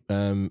game,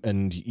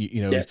 and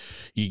you're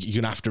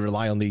gonna have to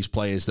rely on these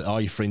players that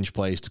are your fringe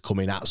players to come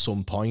in at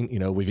some point.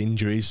 With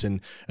injuries and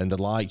the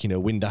like.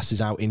 Windass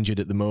is out injured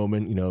at the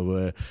moment.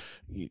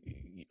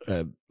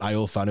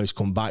 Iorfa, I know he's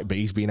come back, but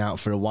he's been out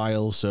for a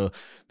while. So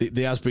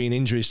there has been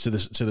injuries to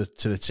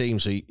the team.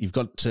 So you've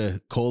got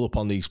to call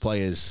upon these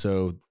players.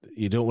 So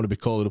you don't want to be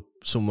calling up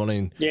someone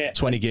in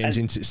 20 games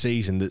into the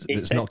season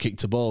that's not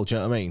kicked a ball. Do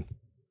you know what I mean?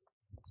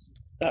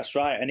 That's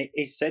right, and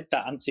he said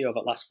that, Ante, over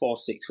the last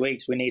 4-6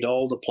 weeks. We need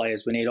all the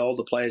players. We need all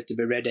the players to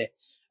be ready.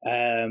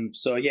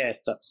 So yeah,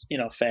 that's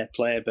fair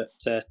play. But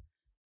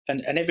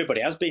and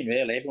everybody has been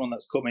really. Everyone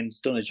that's come in's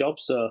done a job.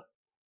 So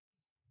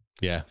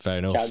yeah, fair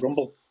enough. Can't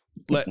grumble.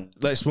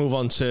 Let's move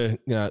on to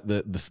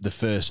the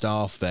first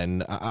half.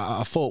 Then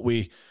I thought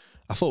we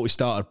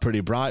started pretty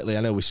brightly.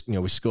 I know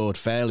we scored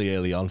fairly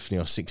early on,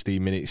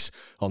 16 minutes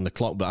on the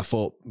clock, but I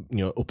thought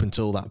up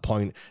until that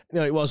point,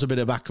 it was a bit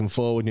of back and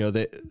forward.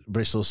 That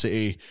Bristol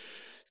City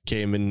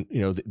came and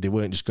they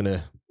weren't just going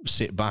to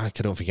sit back.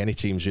 I don't think any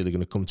team's really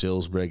going to come to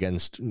Hillsborough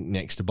against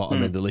next to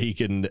bottom in the league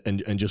and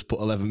just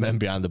put 11 men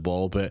behind the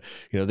ball. But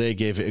they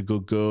gave it a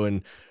good go,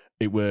 and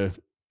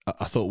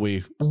I thought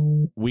we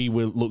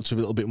looked a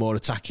little bit more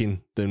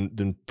attacking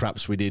than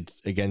perhaps we did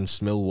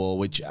against Millwall,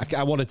 which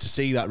I wanted to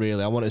see that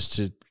really. I want us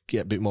to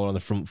get a bit more on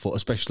the front foot,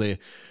 especially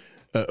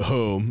at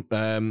home.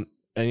 And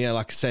yeah,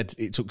 like I said,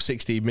 it took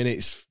 16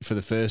 minutes for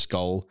the first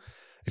goal.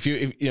 If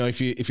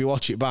you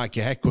watch it back,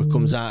 Heckler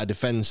comes out of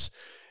defence.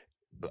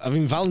 I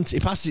mean, he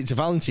passes it to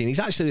Valentin. He's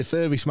actually the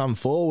furthest man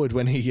forward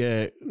when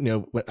he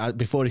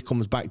before he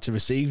comes back to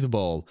receive the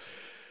ball.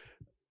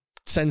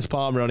 Sends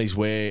Palmer on his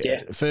way.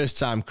 Yeah. First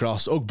time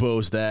cross.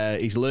 Ugbo's there.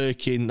 He's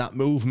lurking. That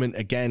movement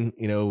again,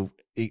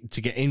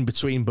 to get in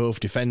between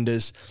both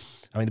defenders.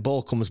 I mean, the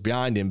ball comes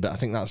behind him, but I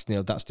think that's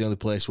the only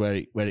place where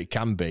it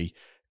can be.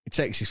 It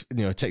takes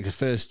the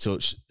first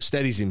touch,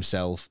 steadies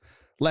himself,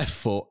 left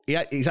foot.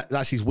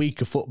 That's his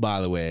weaker foot,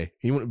 by the way.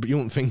 You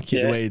wouldn't think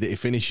it the way that he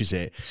finishes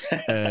it.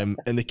 And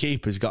the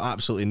keeper's got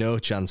absolutely no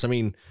chance. I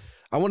mean,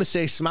 I want to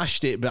say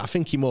smashed it, but I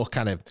think he more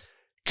kind of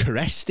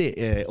caressed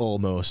it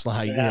almost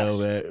like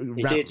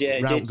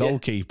round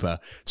goalkeeper.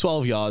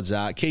 12 yards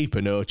out,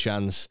 keeper no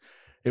chance.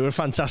 It was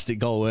a fantastic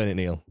goal, weren't it,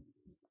 Neil?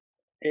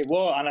 It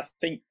was, and I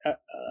think,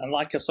 and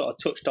like I sort of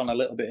touched on a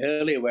little bit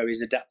earlier, where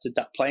he's adapted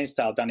that playing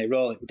style, Danny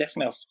Rowell, it was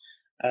definitely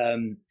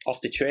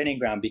off the training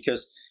ground,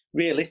 because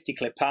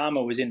realistically,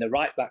 Palmer was in the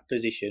right back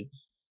position,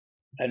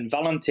 and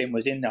Valentin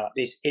was in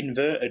this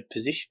inverted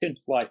position,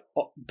 like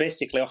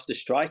basically off the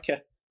striker,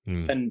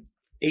 and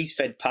he's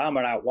fed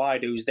Palmer out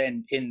wide, who's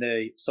then in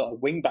the sort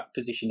of wing back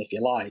position, if you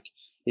like.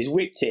 He's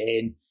whipped it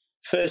in,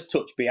 first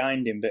touch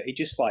behind him, but he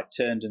just like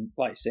turned and,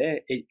 like I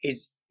say,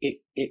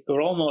 it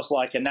were almost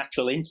like a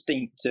natural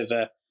instinct of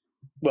a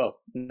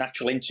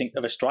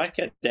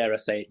striker, dare I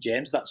say it,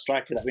 James, that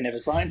striker that we never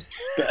signed.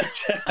 But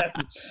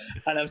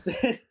and I'm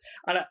saying,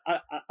 and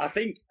I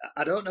think,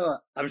 I don't know,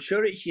 I'm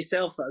sure it's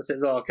yourself that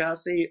says, I can't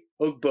see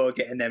Ugbo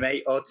getting them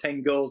 8 or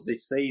 10 goals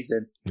this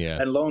season.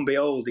 Yeah. And lo and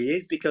behold, he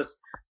is,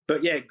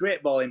 but yeah,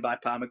 great ball in by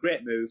Palmer, great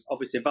move.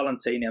 Obviously,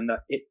 Valentini on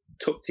that, it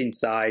tucked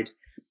inside,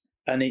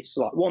 and it's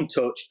like one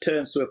touch,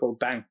 turn, swivel,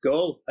 bang,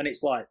 goal, and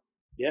it's like,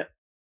 yeah,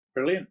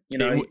 brilliant.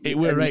 It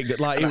were right.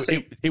 Like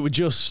it would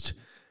just.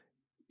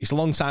 It's a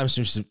long time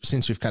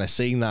since we've kind of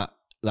seen that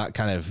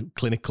kind of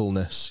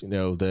clinicalness,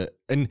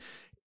 and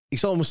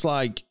it's almost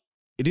like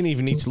he didn't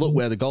even need to look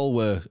where the goal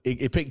were.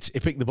 He picked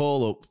the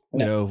ball up,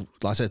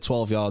 like I said,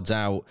 12 yards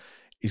out.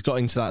 He's got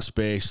into that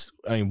space.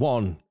 I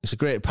mean, it's a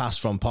great pass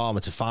from Palmer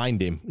to find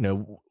him.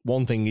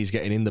 One thing he's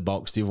getting in the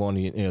box, the other one,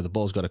 the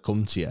ball's got to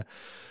come to you.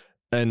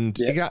 And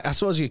I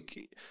suppose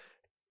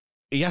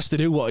he has to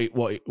do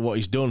what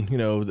he's done.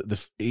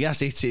 He has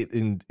to hit it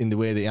in the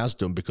way that he has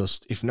done,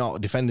 because if not, a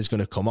defender's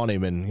going to come on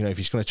him, and if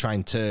he's going to try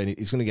and turn,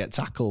 he's going to get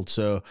tackled.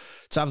 So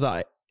to have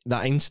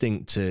that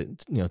instinct to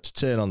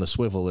turn on the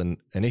swivel and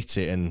hit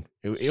it, and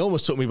it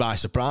almost took me by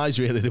surprise,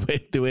 really,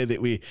 the way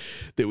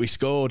that we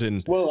scored.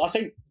 And well, I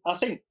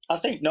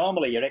think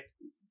normally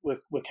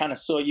we're kind of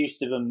so used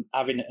to them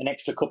having an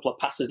extra couple of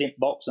passes in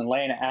box and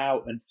laying it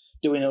out and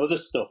doing other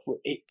stuff.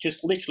 It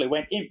just literally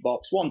went in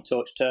box, one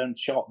touch, turn,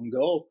 shot, and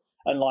goal.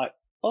 And like,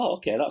 oh,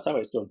 okay, that's how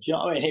it's done. Do you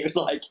know what I mean? It was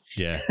like,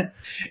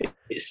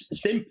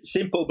 it's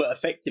simple but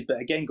effective.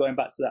 But again, going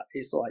back to that,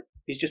 it's like,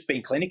 he's just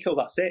being clinical.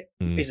 That's it.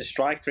 He's a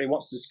striker. He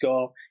wants to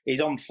score.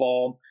 He's on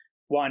form.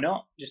 Why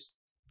not? Just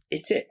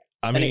hit it.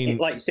 I mean,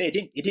 like you say,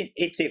 he didn't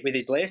hit it with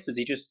his laces.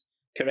 He just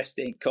caressed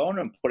it in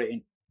corner and put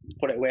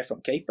it away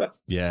from keeper.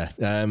 Yeah.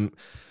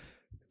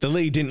 The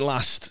lead didn't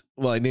last.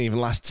 Well, it didn't even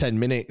last 10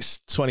 minutes.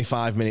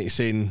 25 minutes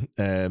in,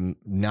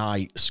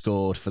 Knight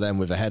scored for them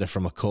with a header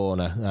from a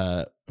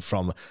corner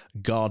from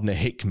Gardner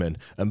Hickman.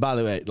 And by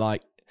the way,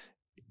 like,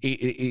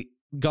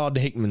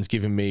 Gardner Hickman's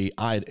giving me.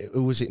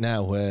 Who was it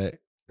now? No,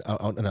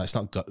 it's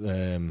not.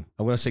 I'm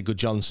going to say Good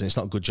Johnson. It's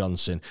not Good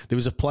Johnson. There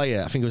was a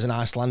player. I think it was an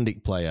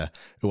Icelandic player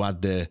who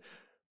had a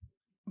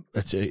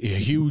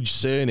huge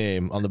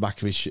surname on the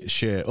back of his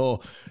shirt.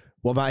 Oh.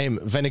 What about him?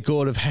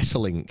 Venegor of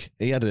Hesselink.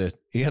 He had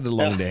a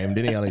long name,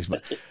 didn't he? On his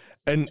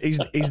and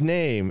his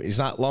name is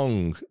that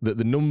long that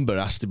the number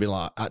had to be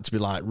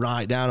like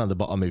right down on the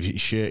bottom of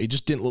his shirt. It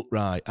just didn't look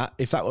right.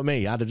 If that were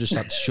me, I'd have just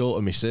had to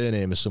shorten my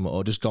surname or something,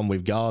 or just gone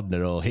with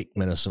Gardner or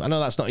Hickman or something. I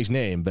know that's not his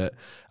name, but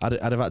I'd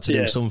have had to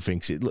do something,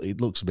 because it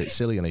looks a bit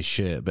silly on his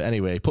shirt. But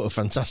anyway, he put a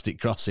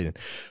fantastic cross in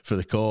for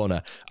the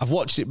corner. I've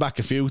watched it back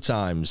a few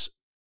times.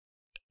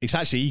 It's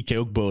actually Ike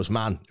Ugbo's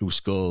man who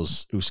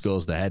scores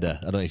the header.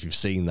 I don't know if you've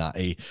seen that.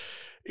 Do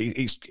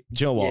you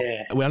know what?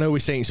 Yeah. I know we're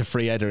saying it's a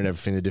free header and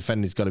everything. The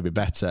defender's got to be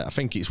better. I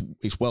think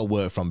it's well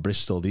worked from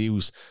Bristol. They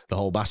use the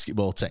whole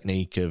basketball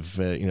technique of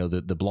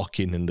the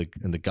blocking and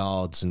the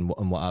guards and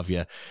what have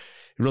you.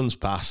 He runs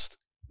past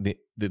the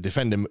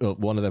defender.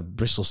 One of the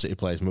Bristol City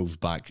players moves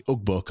back.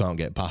 Ugbo can't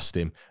get past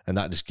him, and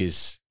that just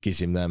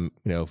gives him them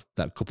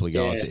that couple of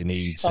yards that he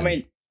needs. I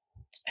mean,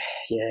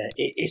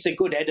 it's a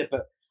good header,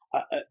 but.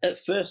 At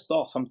first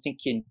off, I'm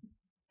thinking,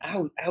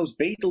 how's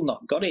Beadle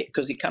not got it?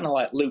 Because he kind of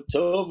like looped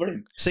over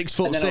him.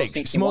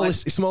 6'6",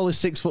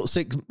 smallest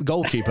 6'6"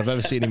 goalkeeper I've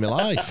ever seen in my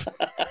life.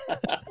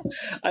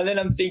 And then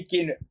I'm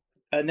thinking,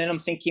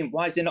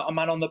 why is there not a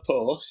man on the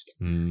post?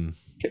 To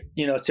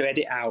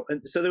edit out.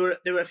 And so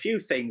there were a few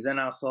things, and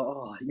I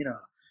thought,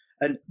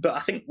 but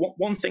I think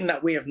one thing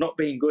that we have not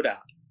been good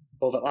at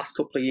over the last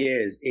couple of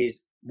years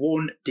is,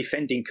 one,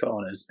 defending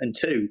corners, and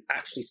two,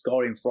 actually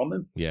scoring from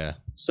them. Yeah.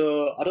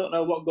 So I don't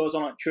know what goes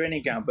on at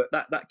training ground, but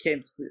that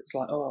came to, it's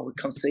like, we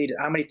conceded.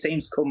 How many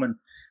teams come and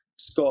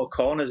score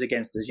corners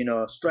against us,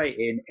 straight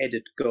in,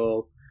 headed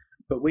goal,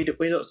 but we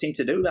don't seem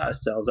to do that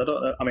ourselves. I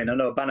don't know. I mean, I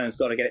know Bannon's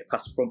got to get it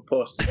past front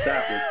post to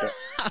start with,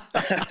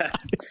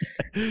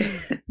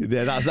 but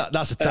yeah,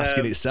 that's a task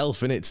in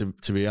itself, isn't it,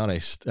 to be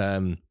honest. So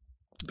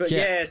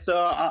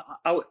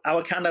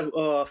I kind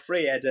of,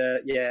 free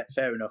header,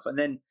 fair enough. And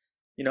then,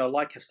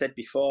 like I've said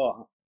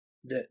before,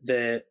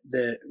 the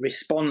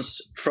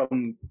response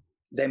from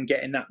them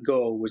getting that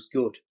goal was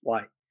good.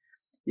 Like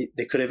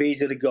they could have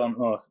easily gone,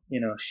 oh,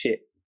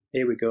 shit,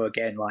 here we go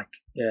again. Like,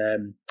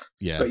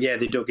 but yeah,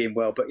 they dug in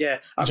well. But yeah,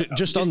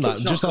 just on that,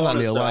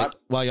 Neil.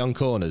 While you're on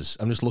corners,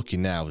 I'm just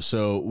looking now.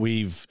 So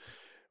we've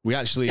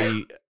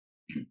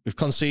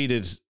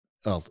conceded.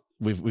 Well,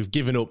 we've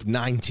given up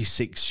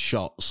 96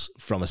 shots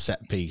from a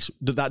set piece.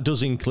 That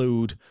does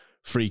include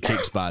free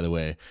kicks, by the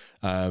way,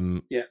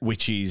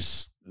 which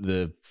is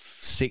the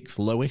 6th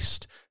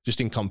lowest. Just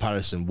in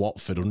comparison,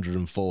 Watford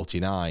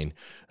 149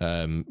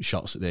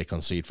 shots that they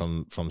concede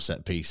from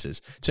set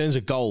pieces. In terms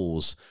of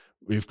goals,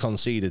 we've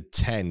conceded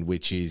 10,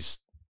 which is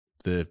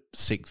the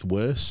 6th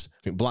worst.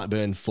 I think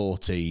Blackburn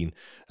 14,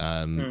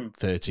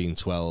 13,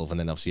 12, and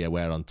then obviously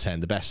we're on 10.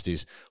 The best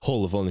is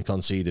Hull have only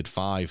conceded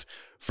 5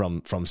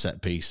 from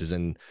set pieces,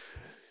 and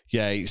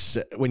it's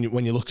when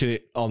you look at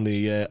it on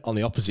the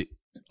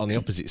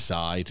opposite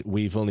side,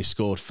 we've only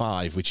scored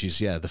 5, which is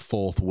the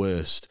 4th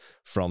worst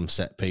from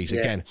set piece.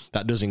 Again,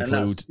 that does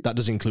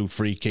include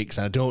free kicks.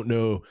 And I don't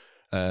know,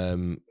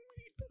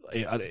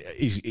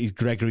 is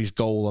Gregory's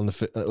goal on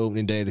the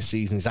opening day of the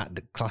season, is that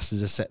classed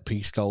as a set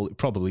piece goal? It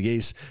probably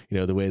is.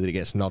 The way that it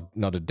gets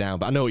nodded down.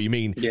 But I know what you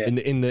mean. Yeah.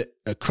 In the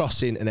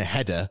crossing and a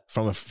header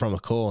from a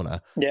corner.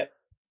 Yeah,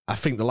 I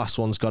think the last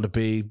one's got to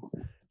be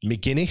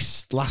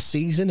McGuinness last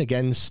season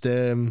against.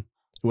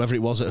 Whoever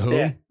it was at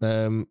home,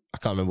 I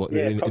can't remember what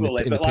in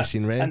the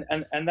pissing rain.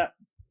 And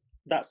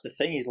that's the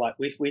thing is like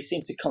we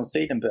seem to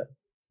concede them, but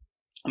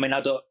I mean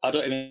I don't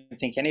even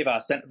think any of our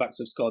centre backs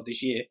have scored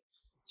this year,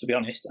 to be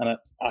honest, and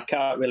I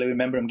can't really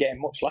remember them getting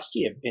much last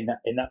year in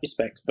that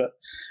respect. But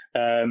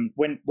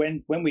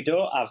when we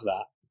don't have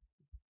that,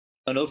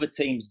 and other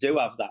teams do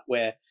have that,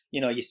 where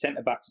your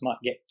centre backs might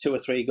get 2 or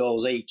 3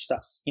 goals each,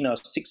 that's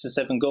 6 or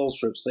 7 goals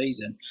for a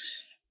season.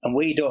 And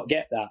we don't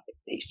get that.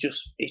 It's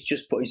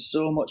just putting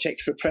so much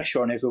extra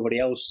pressure on everybody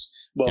else.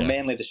 Well,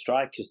 mainly the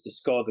strikers to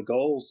score the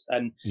goals.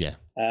 And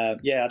I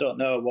don't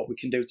know what we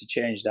can do to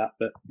change that,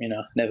 but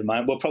never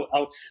mind. We'll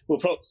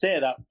probably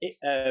say that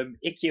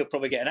Icky will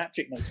probably get an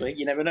hat-trick next week.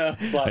 You never know.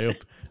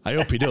 I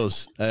hope he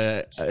does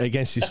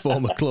against his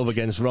former club,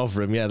 against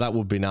Rotherham. Yeah, that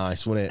would be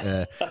nice, wouldn't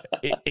it?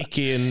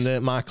 Icky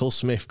and Michael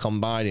Smith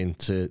combining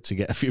to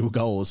get a few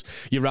goals.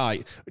 You're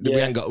right. Yeah.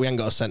 We ain't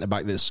got a centre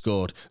back that's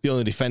scored. The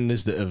only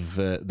defenders that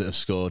have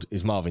scored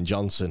is Marvin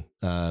Johnson.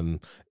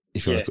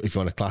 If you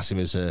want to class him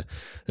as a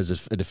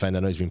defender,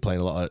 I know he's been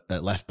playing a lot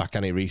at left back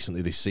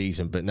recently this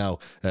season. But now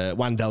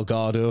Juan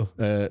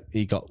Delgado,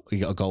 he got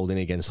a goal in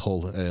against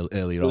Hull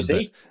earlier on.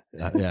 He?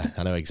 Yeah,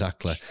 I know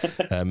exactly.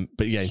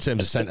 But yeah, in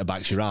terms of centre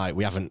backs, you're right.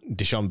 We haven't.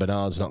 Deshaun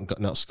Bernard's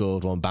not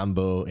scored one.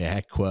 Bambo,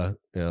 Hekwa,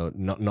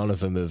 none of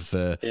them have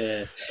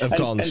got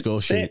on the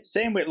score sheet.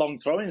 Same with long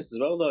throw-ins as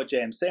well, though,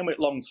 James. Same with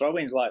long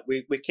throw-ins. Like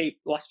we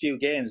keep last few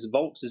games,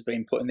 Volks has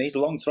been putting these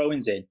long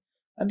throw-ins in.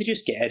 And they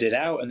just get headed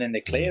out, and then they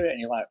clear it, and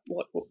you're like,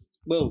 "What?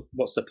 Well,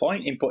 what's the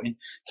point in putting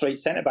 3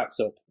 centre backs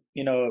up?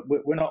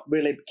 We're not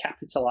really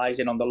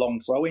capitalising on the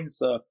long throw-ins,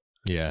 so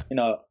I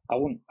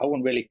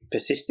wouldn't really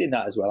persist in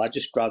that as well. I'd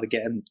just rather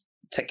get him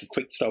take a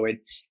quick throw in,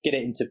 get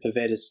it into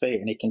Perveda's feet,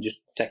 and he can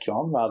just take it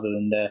on rather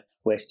than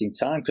wasting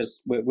time,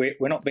 because we're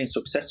not being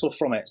successful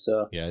from it.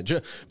 So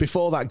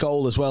before that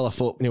goal as well, I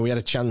thought we had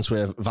a chance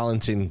where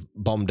Valentin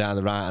bombed down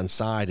the right hand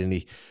side, and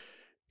he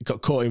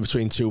got caught in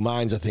between 2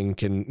 minds, I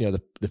think, and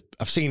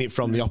I've seen it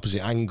from the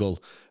opposite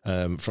angle,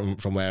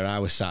 from where I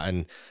was sat,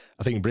 and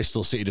I think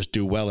Bristol City just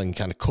do well in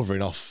kind of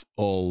covering off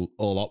all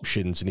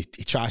options, and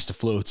he tries to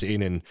float it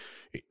in, and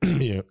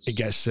it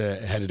gets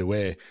headed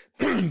away.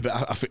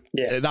 But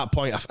at that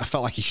point, I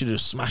felt like he should have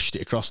just smashed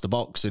it across the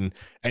box, and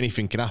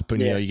anything can happen.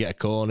 You get a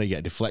corner, you get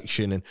a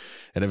deflection, and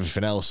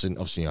everything else. And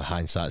obviously,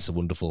 hindsight's a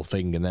wonderful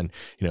thing. And then,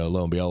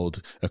 lo and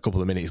behold, a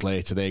couple of minutes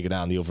later, they go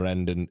down the other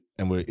end, and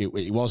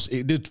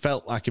it did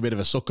felt like a bit of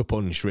a sucker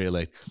punch,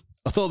 really.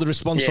 I thought the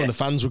response from the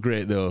fans were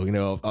great, though.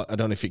 I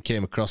don't know if it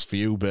came across for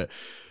you, but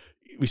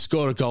we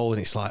score a goal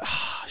and it's like,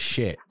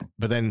 shit.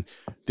 But then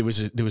there was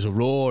a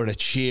roar and a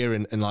cheer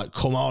and like,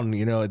 come on,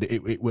 there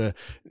were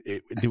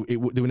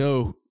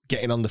no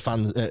getting on the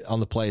fans,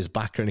 on the players'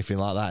 back or anything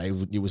like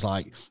that. It was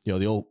like, we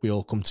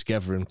all come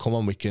together and come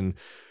on, we can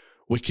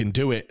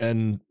do it.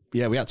 And we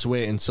had to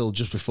wait until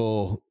just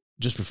before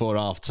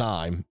half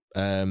time.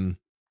 I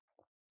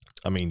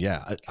mean,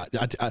 at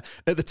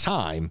the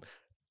time,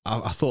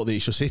 I thought that he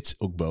just hit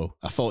Ugbo.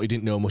 I thought he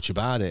didn't know much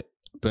about it,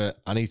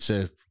 but I've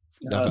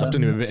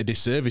done him a bit of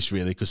disservice,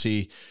 really, because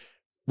he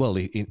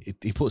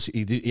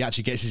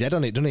actually gets his head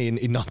on it, doesn't he? And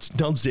he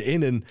nods it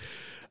in, and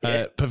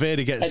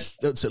Perveda gets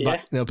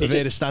back.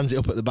 Perveda stands it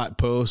up at the back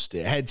post.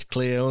 It heads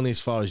clear only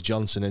as far as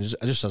Johnson, and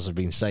just as I've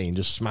been saying,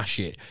 just smash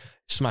it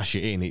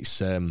in.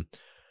 It's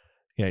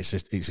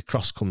it's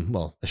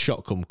a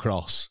shot come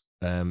cross,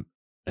 and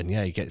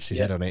he gets his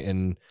head on it,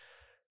 and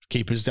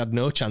keeper's had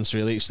no chance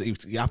really.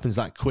 It happens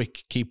that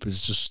quick.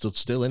 Keeper's just stood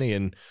still, innit?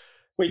 And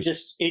he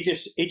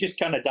just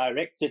kind of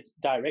directed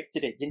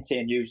it, didn't he?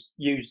 And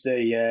used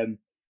the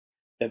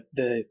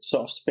the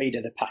sort of speed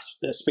of the pass,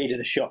 the speed of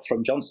the shot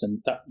from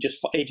Johnson.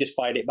 He just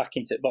fired it back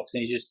into the box,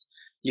 and he just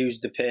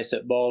used the pace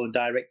at ball and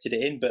directed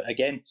it in. But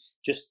again,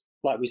 just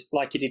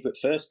like he did with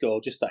first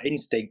goal, just that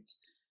instinct.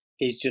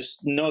 He just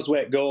knows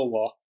where goal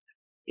was.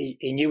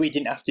 He knew he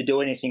didn't have to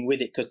do anything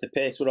with it because the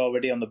pace were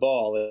already on the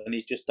ball, and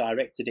he's just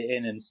directed it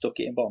in and stuck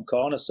it in bottom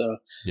corner. So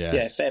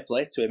yeah, fair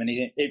play to him, and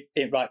he's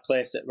in right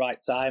place at right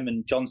time.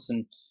 And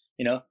Johnson,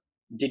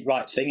 did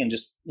right thing and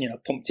just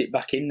pumped it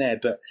back in there.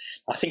 But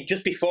I think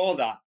just before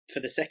that, for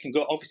the second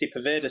goal, obviously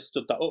Poveda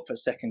stood that up for the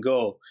second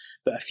goal,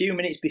 but a few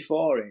minutes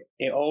before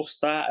it all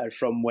started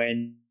from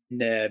when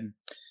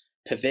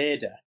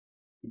Poveda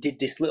did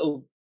this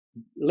little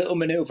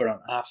manoeuvre on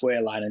halfway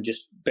line and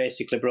just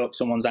basically broke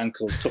someone's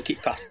ankles, took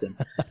it past him,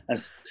 and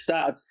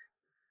started.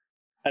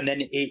 And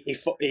then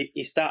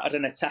he started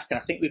an attack, and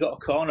I think we got a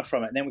corner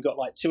from it. And then we got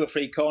like 2 or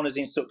 3 corners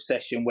in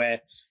succession where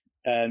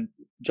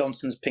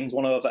Johnson's pinged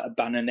one over at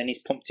Bannon, and then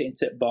he's pumped it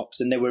into the box,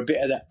 and there were a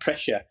bit of that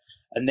pressure.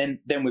 And then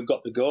we've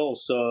got the goal.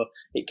 So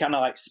it kind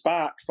of like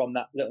sparked from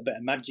that little bit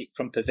of magic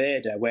from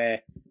Poveda,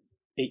 where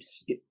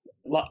it's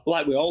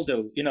like we all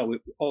do,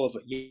 all of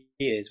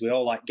years, we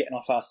all like getting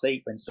off our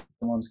seat when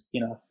someone's,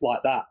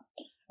 like that.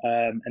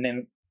 And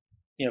then,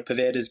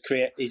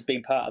 he's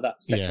been part of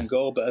that second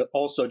goal, but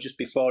also just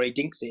before he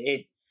dinks it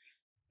in,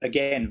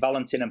 again,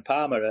 Valentin and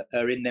Palmer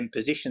are in them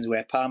positions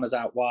where Palmer's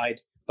out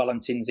wide,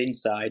 Valentin's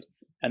inside,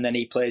 and then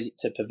he plays it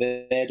to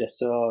Poveda.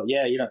 So,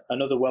 yeah,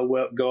 another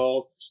well-worked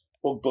goal.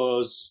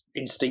 Ugbo's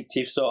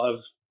instinctive sort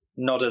of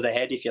nod of the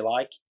head, if you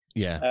like.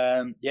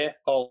 Yeah.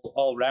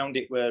 All round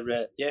it were,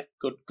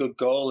 good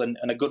goal and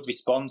a good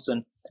response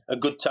and a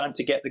good time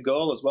to get the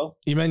goal as well.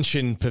 You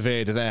mentioned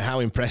Poveda there. How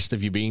impressed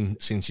have you been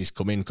since he's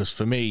come in? Because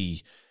for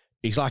me,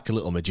 he's like a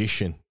little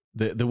magician.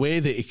 The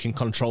way that he can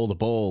control the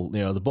ball,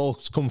 the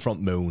ball's come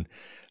from Moon,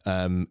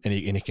 and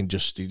he can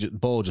the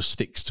ball just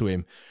sticks to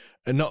him.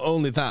 And not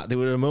only that, there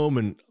were a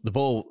moment the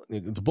ball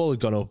had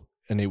gone up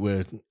and it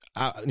were,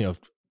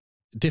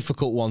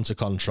 difficult one to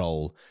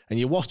control, and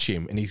you watch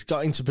him and he's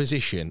got into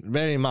position.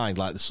 Bear in mind,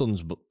 like the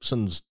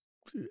sun's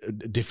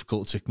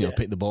difficult to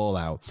pick the ball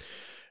out,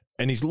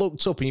 and he's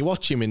looked up and you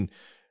watch him and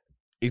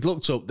he's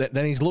looked up.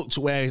 Then he's looked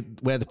where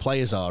the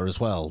players are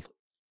as well,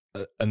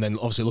 and then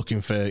obviously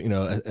looking for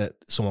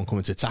someone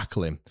coming to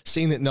tackle him,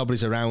 seeing that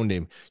nobody's around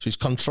him, so he's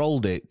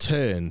controlled it,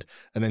 turned,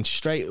 and then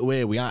straight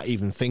away we aren't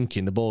even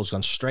thinking, the ball's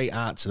gone straight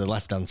out to the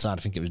left hand side.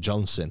 I think it was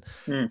Johnson,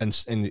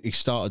 and he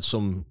started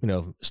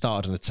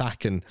an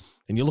attack and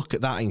you look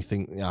at that and you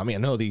think, I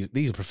know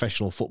these are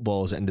professional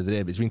footballers at the end of the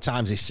day, but there's been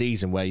times this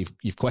season where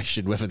you've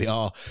questioned whether they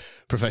are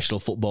professional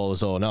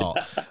footballers or not.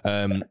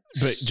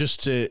 But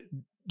just to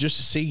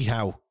see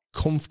how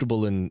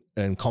comfortable and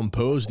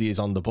composed he is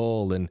on the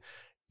ball, and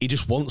he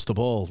just wants the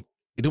ball.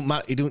 It don't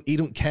matter. He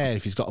don't care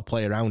if he's got a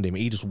player around him.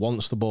 He just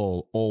wants the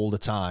ball all the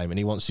time, and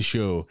he wants to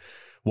show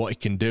what he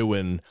can do.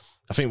 And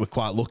I think we're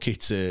quite lucky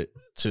to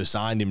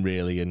assign him,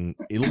 really, and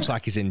it looks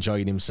like he's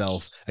enjoying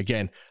himself.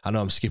 Again, I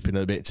know I'm skipping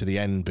a bit to the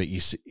end, but you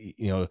see,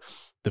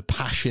 the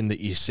passion that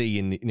you see,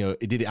 and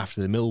he did it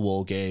after the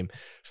Millwall game,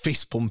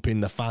 fist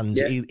pumping the fans.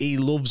 Yeah. He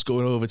loves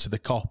going over to the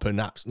Kop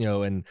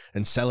and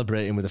and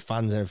celebrating with the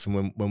fans and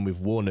everything when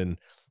we've won. And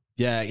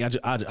yeah,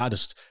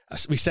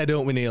 we said,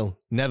 don't we, Neil?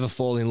 Never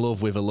fall in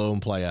love with a lone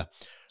player.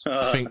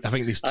 I think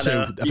there's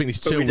two. I think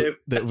there's two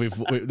that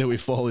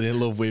we've fallen in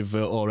love with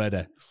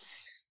already.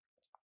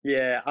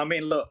 Yeah,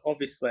 look,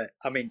 obviously,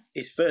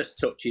 his first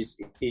touch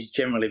is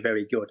generally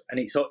very good, and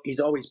he's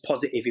always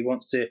positive. He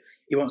wants to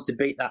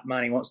beat that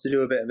man. He wants to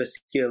do a bit of a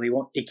skill.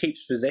 He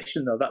keeps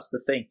possession though. That's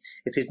the thing.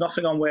 If there's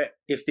nothing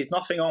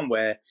on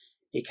where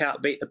he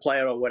can't beat the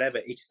player or whatever,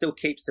 he still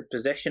keeps the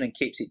possession and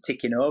keeps it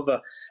ticking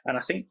over. And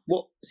I think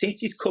since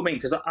he's come in,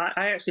 because I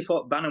actually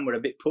thought Bannon were a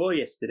bit poor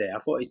yesterday. I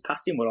thought his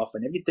passing were off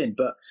and everything,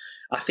 but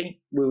I think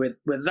we're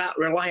that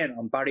reliant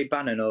on Barry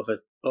Bannon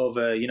over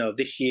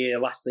this year,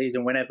 last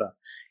season, whenever,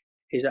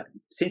 is that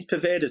since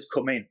Poveda's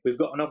come in, we've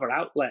got another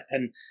outlet,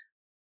 and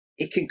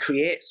he can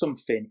create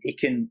something. He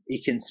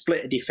can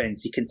split a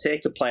defence. He can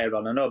take a player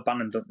on. I know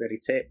Bannon don't really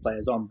take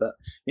players on, but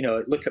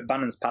look at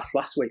Bannon's pass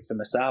last week for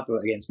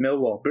Masaba against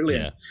Millwall,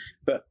 brilliant. Yeah.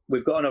 But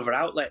we've got another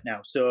outlet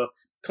now. So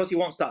because he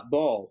wants that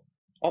ball,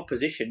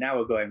 opposition now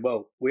are going,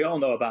 well, we all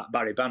know about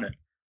Barry Bannon,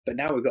 but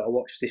now we've got to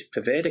watch this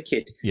Poveda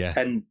kid. Yeah.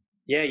 And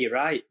yeah, you're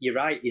right.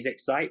 He's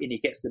exciting. He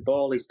gets the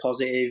ball. He's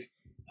positive.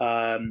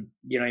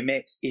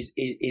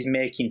 He's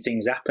making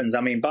things happen.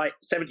 By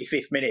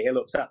 75th minute, he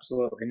looks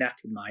absolutely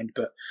knackered, mind,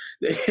 but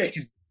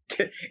he's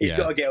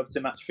got to get up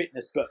to match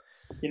fitness. But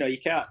you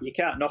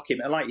can't knock him.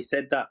 And like you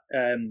said, that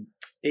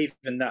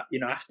even that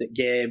after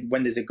game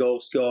when there's a goal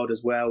scored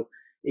as well,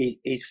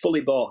 he's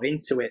fully bought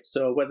into it.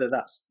 So whether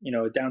that's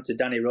down to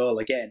Danny Rowell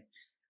again,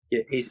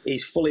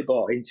 he's fully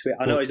bought into it.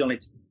 I know he's only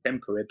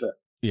temporary, but.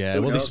 Yeah,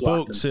 well, they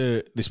spoke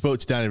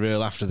to Danny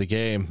Rowell after the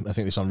game. I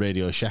think this on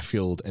Radio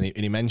Sheffield, and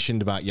he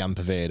mentioned about Jan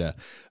Poveda,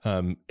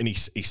 and he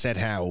said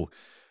how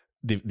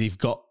they've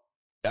got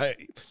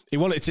he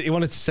wanted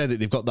to say that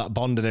they've got that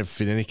bond and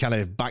everything, and he kind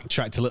of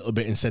backtracked a little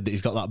bit and said that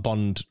he's got that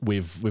bond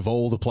with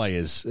all the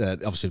players.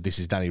 Obviously, this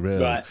is Danny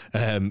Röhl,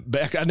 right.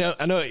 But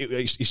I know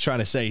he's trying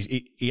to say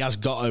he has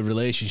got a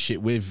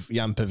relationship with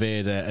Jan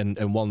Poveda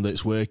and one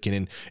that's working.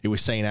 And he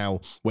was saying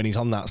how when he's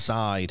on that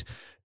side,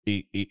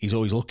 he's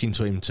always looking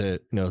to him to, you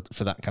know,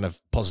 for that kind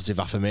of positive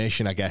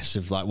affirmation, I guess,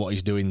 of like what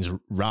he's doing is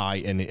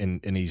right,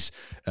 and he's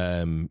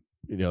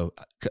you know,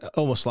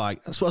 almost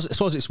like I suppose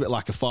it's a bit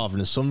like a father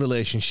and a son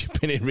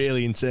relationship in it,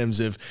 really, in terms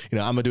of, you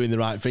know, am I doing the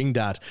right thing,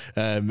 Dad,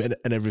 and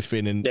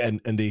everything, and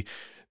the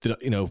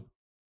you know,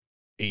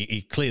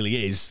 he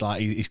clearly is,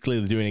 like, he's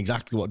clearly doing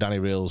exactly what Danny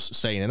Röhl's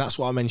saying, and that's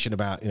what I mentioned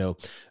about, you know,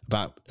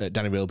 about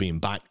Danny Röhl being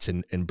backed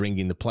and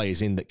bringing the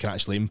players in that can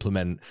actually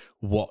implement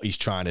what he's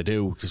trying to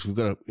do, because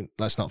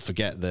let's not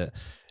forget that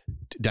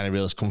Danny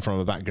Röhl's come from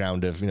a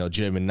background of, you know,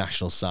 German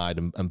national side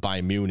and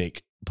Bayern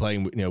Munich,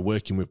 playing, you know,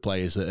 working with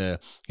players that are,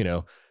 you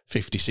know,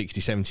 50, 60,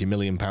 70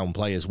 million pound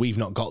players. We've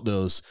not got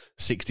those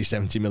 60,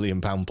 70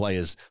 million pound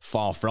players,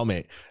 far from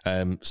it.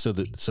 I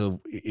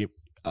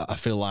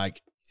feel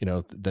like, you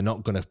know, they're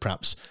not going to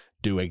perhaps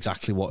do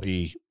exactly what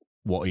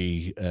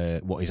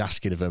he's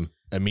asking of them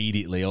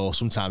immediately, or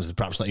sometimes they're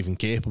perhaps not even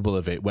capable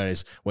of it.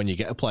 Whereas when you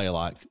get a player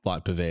like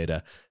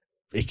Poveda,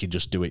 he can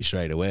just do it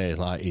straight away.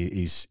 Like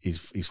he's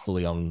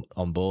fully on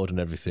board and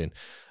everything.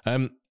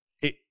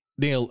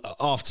 Neil,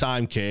 half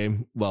time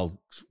came,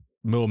 well,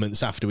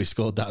 moments after we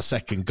scored that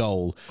second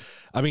goal.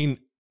 I mean,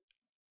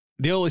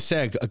 they always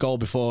say a goal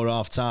before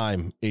half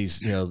time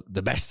is, you know,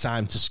 the best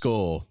time to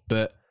score,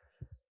 but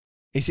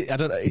is it? I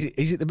don't know.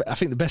 Is it? I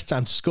think the best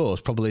time to score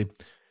is probably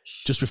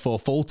just before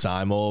full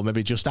time, or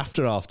maybe just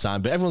after half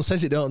time. But everyone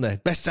says it, don't they?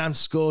 Best time to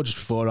score just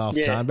before half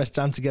time. Best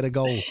time to get a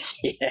goal.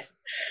 Yeah.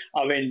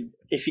 I mean,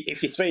 if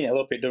you're 3-0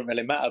 up, it doesn't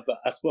really matter. But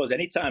I suppose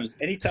anytime's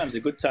a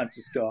good time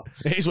to score.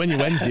 It is when you're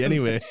Wednesday,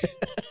 anyway.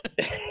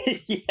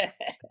 Yeah,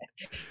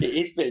 it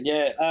has been.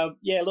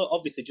 Yeah, look,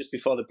 obviously, just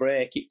before the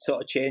break, it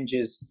sort of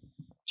changes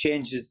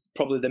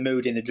probably the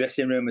mood in the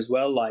dressing room as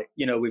well. Like,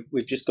 you know,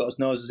 we've just got our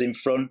noses in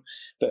front,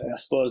 but I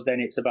suppose then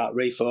it's about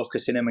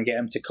refocusing them and get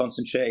them to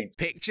concentrate.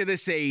 Picture the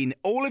scene.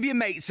 All of your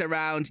mates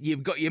around,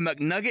 you've got your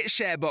McNugget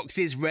share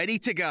boxes ready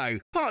to go.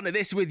 Partner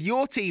this with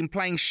your team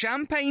playing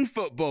champagne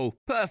football.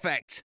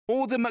 Perfect.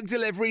 Order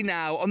McDelivery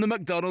now on the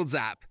McDonald's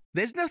app.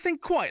 There's nothing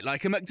quite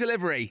like a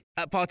McDelivery.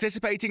 At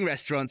participating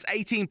restaurants,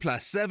 18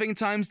 plus, serving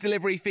times,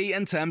 delivery fee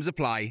and terms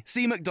apply.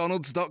 See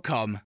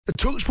mcdonalds.com. The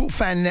TalkSport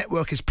Fan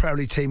Network is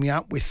proudly teaming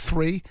up with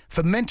 3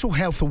 for Mental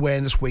Health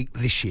Awareness Week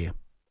this year.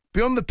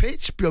 Beyond the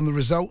pitch, beyond the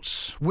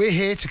results, we're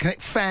here to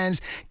connect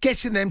fans,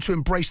 getting them to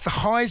embrace the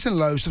highs and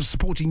lows of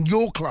supporting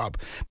your club,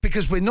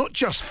 because we're not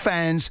just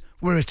fans,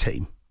 we're a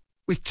team.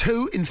 With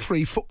 2 in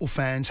 3 football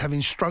fans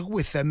having struggled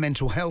with their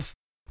mental health,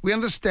 we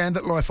understand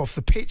that life off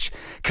the pitch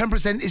can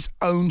present its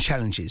own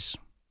challenges.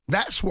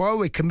 That's why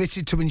we're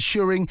committed to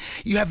ensuring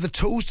you have the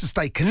tools to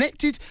stay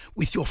connected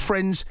with your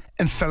friends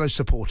and fellow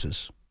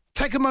supporters.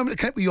 Take a moment to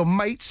connect with your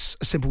mates.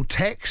 A simple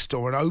text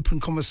or an open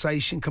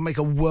conversation can make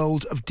a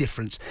world of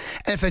difference.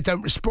 And if they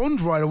don't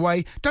respond right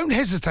away, don't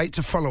hesitate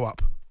to follow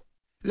up.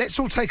 Let's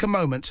all take a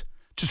moment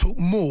to talk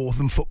more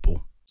than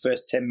football.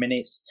 First 10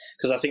 minutes,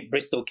 because I think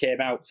Bristol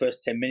came out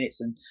first 10 minutes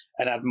and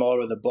had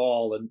more of the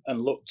ball and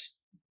looked,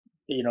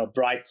 you know,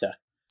 brighter.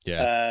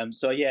 Yeah.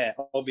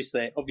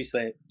 Obviously,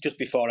 just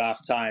before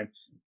half time,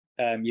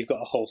 you've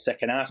got a whole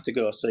second half to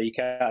go, so you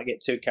can't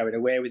get too carried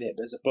away with it.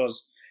 But I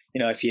suppose,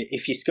 you know, if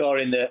you score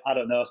in the, I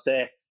don't know,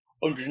 say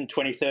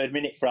 123rd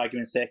minute, for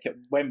argument's sake, at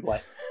Wembley,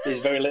 there's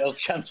very little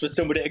chance for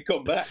somebody to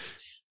come back.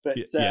 But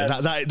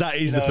that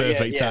is the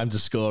perfect time to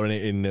score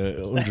in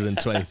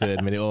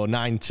 123rd minute, or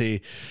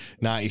 90,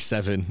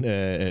 97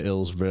 at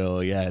Hillsborough.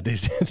 Yeah,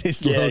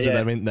 there's loads of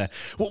them, isn't there?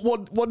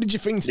 What did you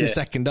think to the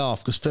second half?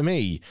 Because for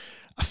me,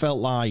 I felt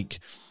like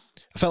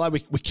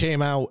we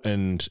came out,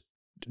 and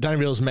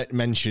Danny Röhl's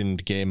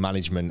mentioned game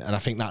management, and I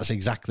think that's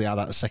exactly how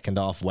that second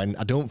half went.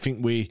 I don't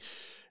think we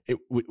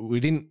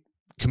didn't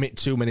commit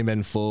too many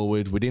men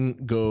forward. We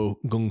didn't go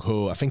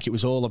gung-ho. I think it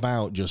was all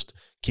about just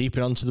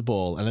keeping onto the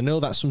ball. And I know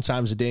that's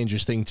sometimes a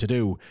dangerous thing to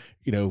do,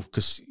 you know,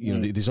 because, you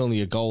know, there's only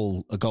a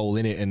goal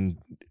in it, and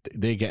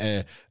they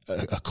get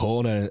a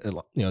corner.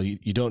 You know,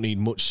 you don't need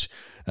much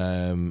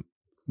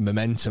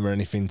momentum or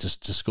anything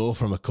to score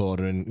from a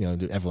corner. And, you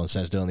know, everyone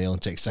says they only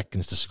take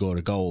seconds to score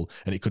a goal,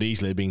 and it could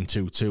easily have been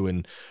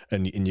 2-2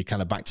 and you're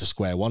kind of back to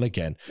square one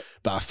again.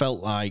 But I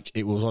felt like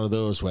it was one of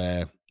those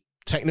where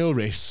take no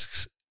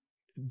risks,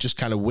 just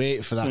kind of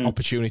wait for that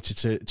opportunity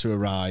to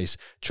arise,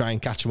 try and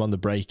catch them on the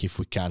break if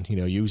we can, you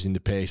know, using the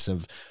pace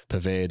of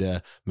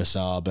Poveda,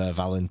 Masaba,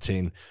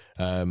 Valentin,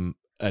 and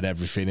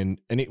everything.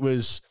 And it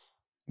was,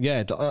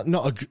 not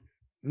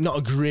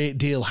a great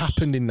deal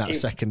happened in that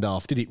second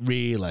half, did it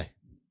really?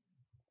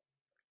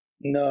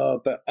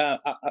 No, but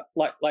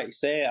like you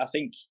say, I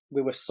think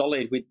we were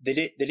solid. They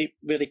didn't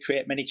really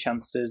create many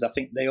chances. I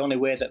think the only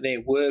way that they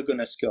were going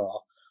to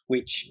score,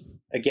 which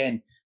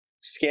again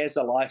scares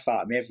the life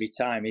out of me every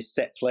time, is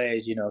set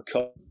plays. You know,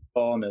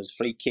 corners,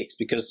 free kicks,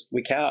 because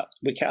we can't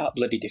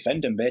bloody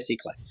defend them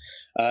basically.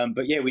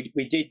 But yeah,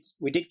 we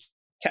did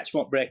catch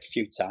them up break a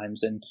few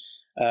times, and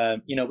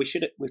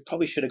we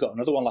probably should have got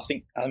another one.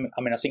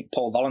 I think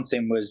Paul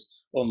Valentin was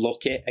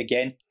unlucky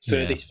again.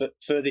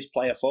 Furthest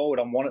player forward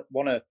on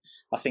one.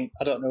 I think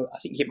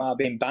it might have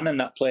been Bannon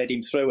that played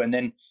him through, and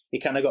then he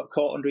kind of got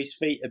caught under his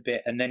feet a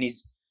bit, and then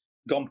he's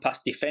gone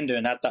past defender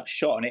and had that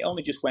shot, and it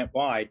only just went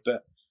wide.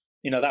 But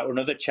that were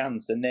another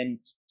chance, and then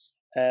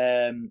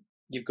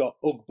you've got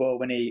Ugbo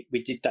when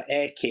we did that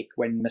air kick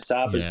when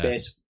Masaba's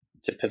base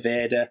to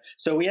Poveda.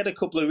 So we had a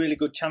couple of really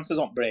good chances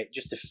on break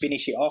just to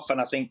finish it off,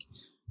 and I think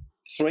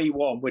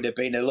 3-1 would have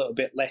been a little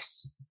bit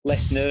less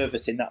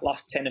nervous in that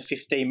last 10 or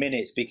 15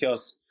 minutes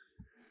because,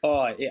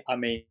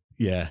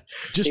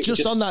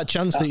 just on that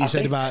chance that you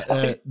said about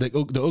the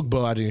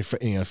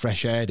Ugbo had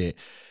fresh aired it.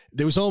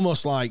 There was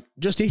almost like,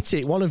 just hit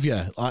it, one of you.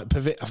 Like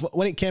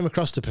when it came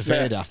across to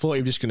Poveda, I thought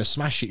he was just going to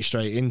smash it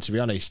straight in, to be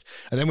honest.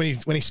 And then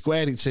when he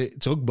squared it to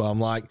Ugbo, I'm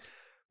like,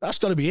 that's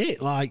got to be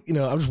it. Like,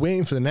 I was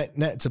waiting for the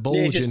net to bulge.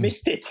 Yeah, he just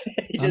missed it.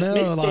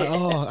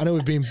 I know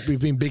we've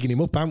been bigging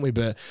him up, haven't we?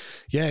 But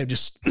yeah, I'm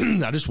just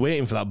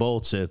waiting for that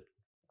ball to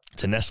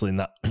nestle in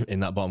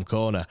that bottom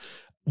corner.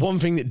 One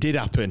thing that did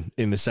happen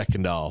in the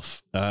second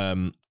half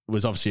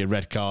was obviously a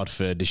red card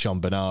for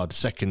Deshaun Bernard,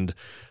 second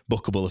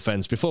bookable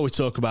offence. Before we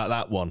talk about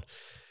that one,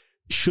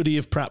 should he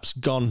have perhaps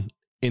gone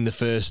in the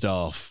first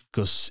half?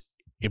 Because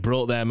he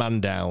brought their man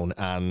down,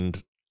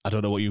 and I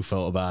don't know what you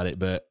felt about it,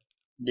 but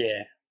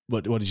yeah.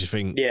 What did you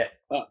think? Yeah.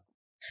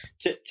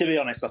 To be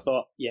honest, I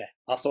thought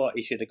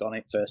he should have gone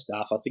in first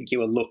half. I think he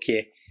were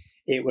lucky.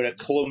 It were a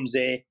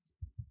clumsy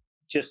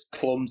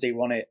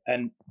one,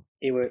 and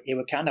he were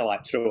kind of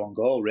like through on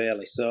goal,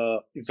 really.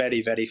 So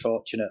very, very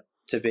fortunate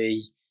to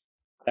be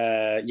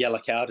yellow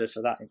carded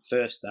for that in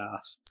first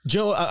half. Do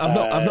you know,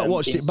 I've not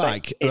watched it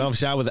back.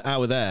 Obviously, I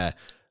were there.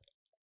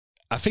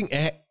 I think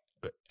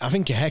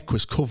Ehek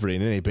was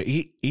covering, isn't he? But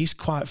he's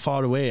quite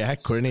far away,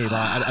 Ehek, isn't he?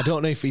 Like, I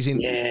don't know if he's in.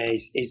 Yeah,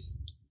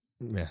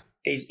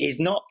 he's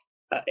not.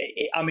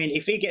 I mean,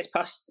 if he gets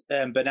past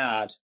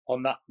Bernard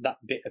on that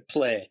bit of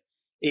play,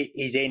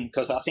 he's in,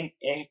 because I think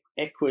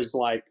Ehek was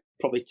like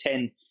probably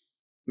 10,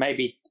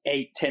 maybe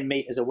 8-10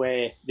 metres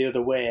away the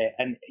other way,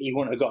 and he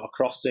wouldn't have got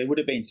across, so he would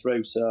have been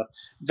through. So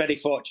very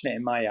fortunate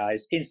in my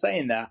eyes. In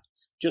saying that,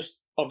 just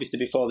obviously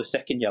before the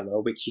second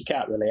yellow, which you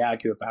can't really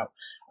argue about,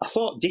 I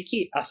thought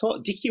Dickey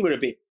were a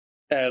bit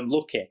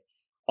lucky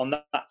on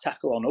that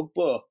tackle on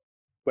Ugbo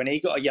when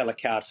he got a yellow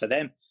card for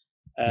them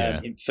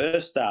in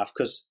first half,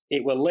 because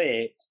it were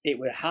late, it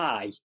were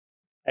high,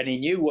 and he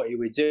knew what he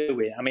was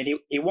doing. I mean,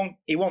 he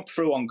won't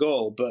through on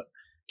goal, but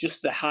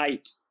just the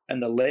height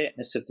and the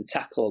lateness of the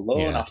tackle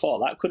alone, I thought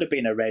that could have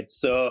been a red.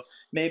 So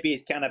maybe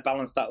he's kind of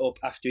balanced that up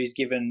after he's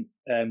given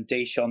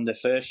Deshaun the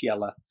first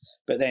yellow.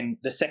 But then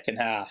the second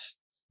half,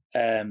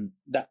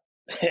 that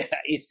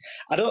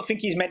I don't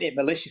think he's meant it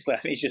maliciously. I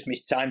think he's just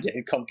mistimed it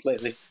and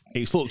completely.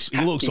 He looks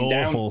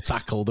awful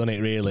tackled, doesn't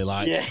it? Really,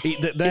 like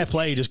their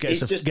play just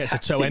gets a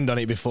toe end on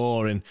it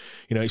before, and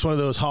it's one of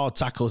those hard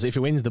tackles. If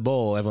he wins the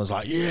ball, everyone's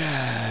like,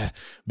 yeah.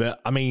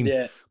 But I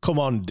mean, come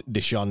on,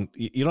 Deshaun,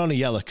 you're on a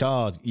yellow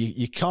card.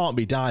 You can't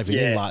be diving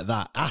in like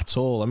that at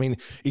all. I mean,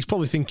 he's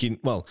probably thinking,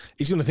 well,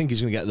 he's going to think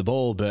he's going to get the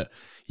ball, but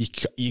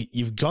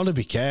you've got to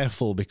be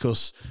careful,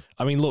 because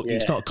I mean, look,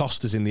 it's not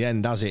cost us in the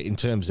end, has it, in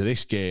terms of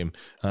this game,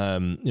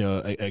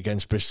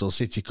 against Bristol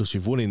City, because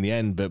we've won in the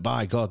end. But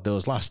by God,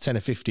 those last 10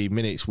 or 15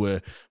 minutes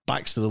were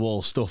backs to the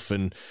wall stuff,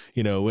 and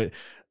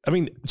I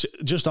mean,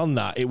 just on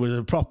that, it was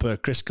a proper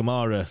Chris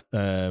Kamara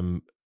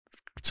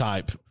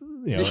type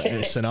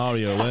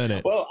scenario, weren't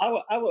it? Well,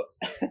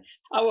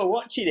 I were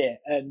watching it,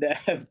 and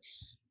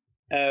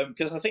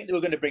because I think they were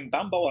going to bring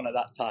Bambo on at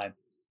that time,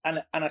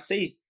 and I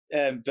see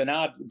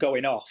Bernard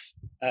going off,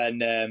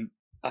 and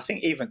I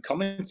think even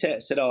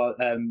commentators said,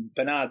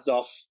 Bernard's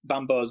off,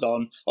 Bambo's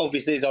on.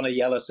 Obviously he's on a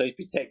yellow, so he's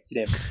protected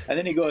him. And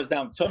then he goes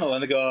down tunnel,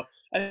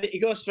 and he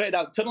goes straight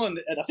down tunnel, and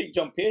I think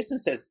John Pearson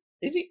says,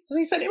 does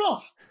he send him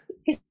off?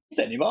 He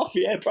sent him off,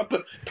 yeah,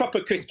 proper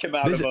Chris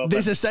Kamara moment.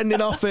 There's a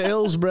sending off at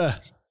Hillsborough.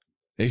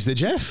 Is there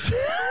Jeff?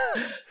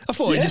 I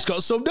thought he just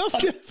got subbed off,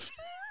 Jeff.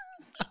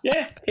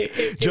 Yeah,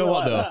 it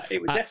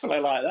was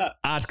definitely like that.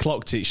 I'd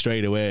clocked it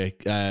straight away.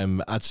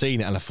 I'd seen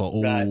it and I thought,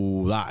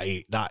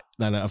 that.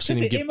 Then I've seen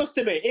him give. It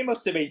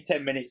must have been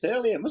 10 minutes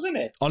earlier, wasn't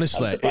it?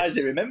 Honestly, I'm surprised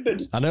he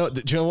remembered. I know.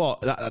 Do you know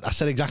what? I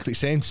said exactly the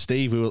same to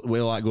Steve. We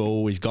were like,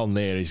 "Oh, he's gone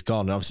there. He's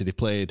gone." And obviously, they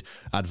played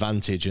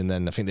advantage, and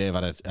then I think they've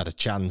had a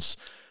chance.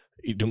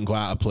 It doesn't go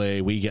out of play.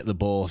 We get the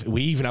ball.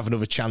 We even have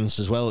another chance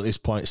as well at this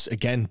point.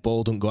 Again,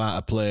 ball doesn't go out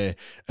of play,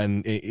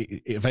 and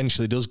it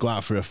eventually does go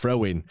out for a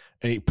throw-in.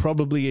 And it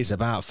probably is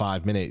about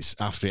 5 minutes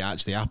after it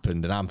actually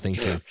happened. And I'm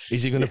thinking,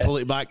 is he going to pull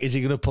it back? Is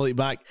he going to pull it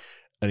back?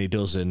 And he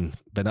doesn't.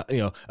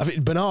 I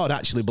think Bernard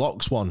actually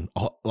blocks one.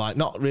 Like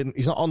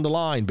he's not on the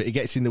line, but he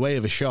gets in the way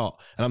of a shot.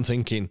 And I'm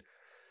thinking,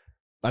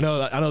 I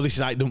know this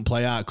is how it doesn't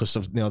play out, because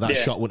that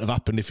shot wouldn't have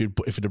happened if he'd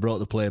have brought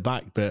the play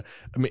back. But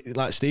I mean,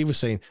 like Steve was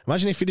saying,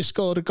 imagine if he'd have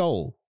scored a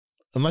goal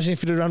Imagine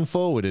if he'd have ran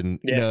forward and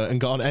you know and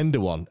got on end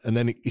of one, and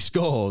then he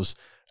scores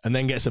and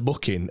then gets a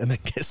booking and then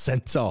gets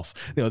sent off.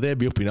 You know, they'd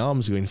be up in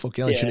arms going,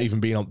 "Fucking hell, he shouldn't even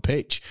been on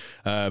pitch."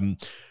 But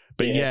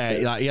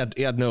like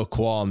he had no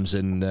qualms,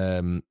 and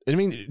I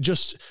mean,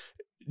 just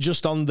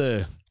on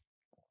the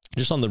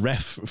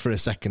ref for a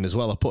second as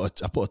well. I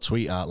put a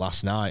tweet out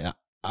last night.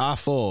 I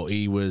thought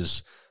he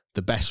was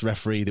the best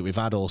referee that we've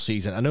had all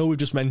season. I know we've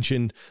just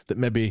mentioned that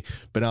maybe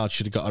Bernard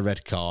should have got a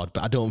red card,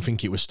 but I don't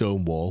think it was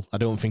Stonewall. I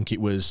don't think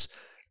it was,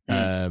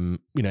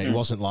 it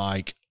wasn't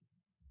like,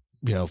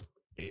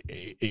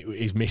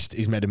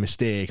 he's made a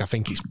mistake. I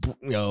think it's,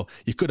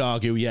 you could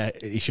argue,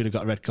 he should have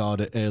got a red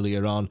card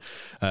earlier on.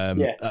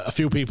 A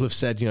few people have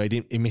said,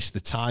 he missed the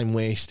time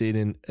wasted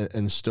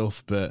and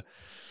stuff, but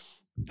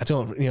I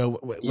don't,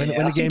 when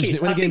the game's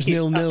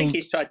 0-0. I think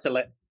he's tried to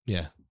let.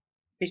 Yeah.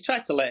 He's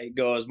tried to let it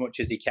go as much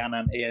as he can,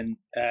 and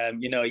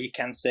you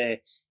can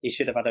say he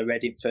should have had a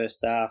red in first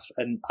half,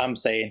 and I'm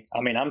saying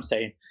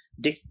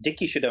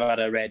Dickie should have had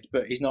a red,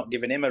 but he's not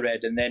given him a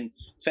red, and then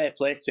fair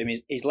play to him,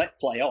 he's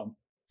let play on,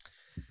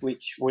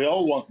 which we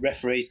all want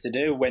referees to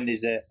do when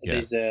there's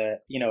a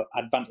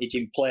advantage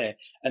in play,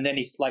 and then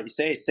he's, like you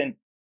say, sent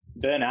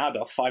Bernard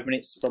off 5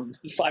 minutes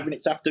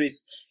after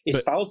he's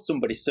fouled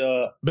somebody.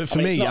 So, but for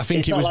me, I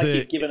think it was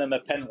he's given him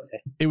a penalty.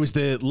 It was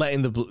the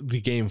letting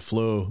the game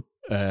flow.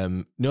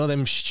 Them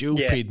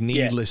stupid,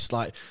 needless,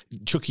 like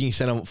chucking your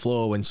head on the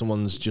floor when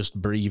someone's just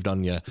breathed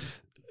on you.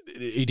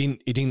 He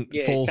didn't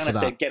fall for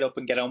that. Get up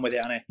and get on with it,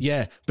 hasn't he?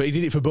 Yeah, but he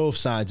did it for both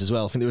sides as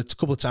well. I think there were a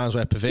couple of times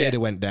where Poveda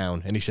went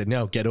down and he said,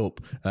 "No, get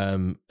up."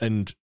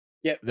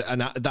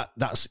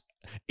 That's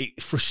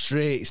it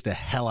frustrates the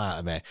hell out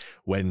of me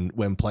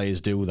when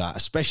players do that,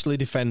 especially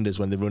defenders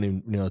when they're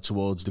running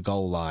towards the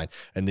goal line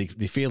and they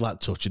feel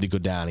that touch and they go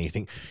down and you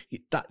think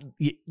that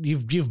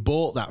you've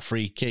bought that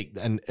free kick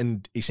and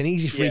it's an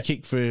easy free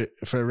kick for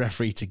a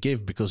referee to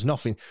give because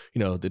nothing,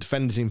 the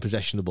defender's in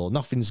possession of the ball,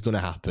 nothing's going to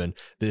happen.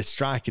 The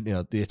striker,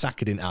 the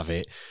attacker didn't have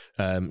it.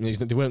 They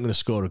weren't going to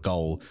score a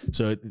goal,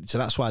 so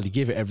that's why they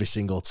give it every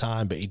single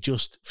time. But it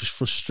just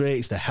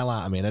frustrates the hell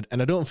out of me,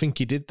 and I don't think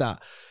he did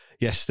that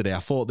yesterday. I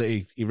thought that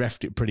he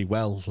reffed it pretty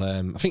well.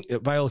 I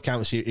think by all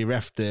accounts he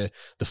reffed the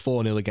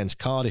 4-0 against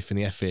Cardiff in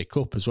the FA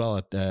Cup as well,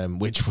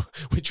 which were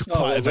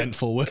quite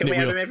eventful, weren't it? Can we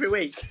have him every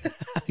week?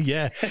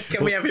 Yeah.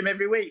 We have him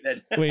every week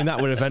then? I mean, that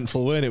were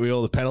eventful, weren't it, with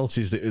all the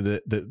penalties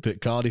that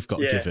Cardiff got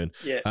given.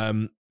 Yeah.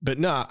 But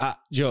no,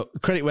 Joe,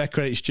 credit where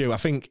credit's due. I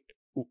think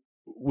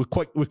we're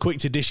quick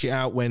to dish it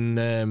out when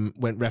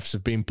refs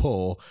have been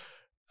poor.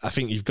 I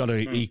think you've got to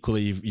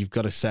equally, you've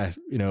got to say,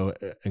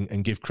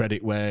 and give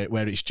credit where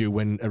it's due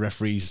when a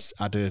referee's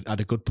had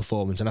a good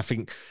performance. And I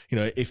think,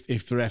 if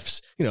the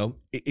refs,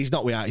 he's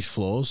not without his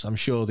flaws. I'm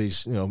sure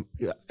there's,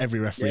 every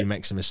referee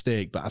makes a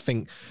mistake. But I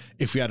think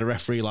if we had a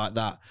referee like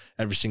that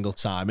every single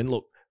time, and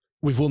look,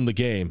 we've won the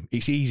game.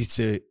 It's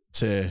easy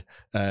to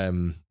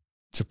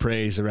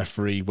praise a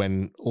referee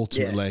when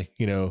ultimately,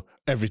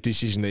 every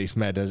decision that he's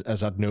made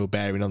has had no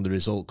bearing on the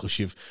result because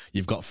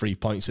you've got 3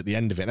 points at the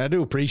end of it. And I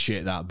do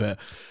appreciate that, but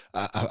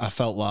I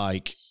felt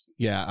like,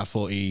 I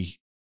thought he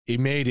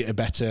made it a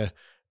better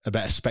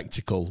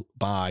spectacle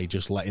by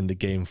just letting the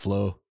game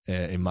flow,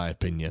 in my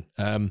opinion.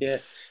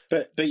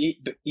 But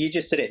you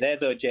just said it there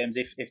though, James.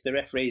 If the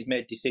referee's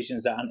made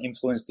decisions that haven't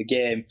influenced the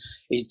game,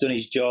 he's done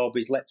his job.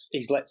 He's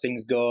let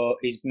things go.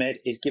 He's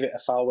give it a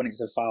foul when it's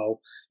a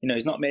foul.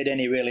 He's not made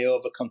any really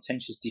over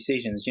contentious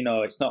decisions.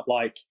 It's not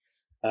like.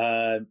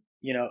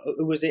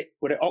 Was it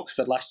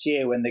Oxford last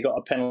year when they got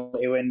a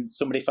penalty when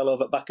somebody fell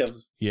over the back of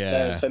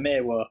for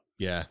Mayweather?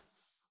 Yeah.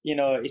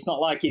 It's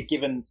not like he's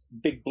given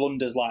big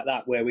blunders like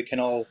that where we can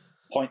all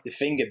point the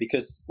finger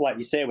because, like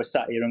you say, we're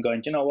sat here and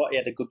going, do you know what? He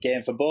had a good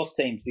game for both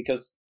teams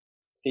because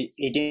he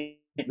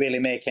didn't really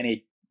make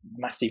any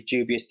massive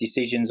dubious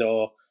decisions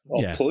or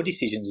poor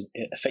decisions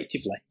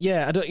effectively.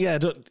 I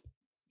don't.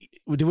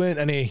 There weren't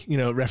any,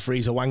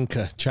 referees a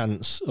wanker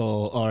chance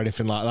or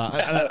anything like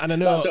that. And I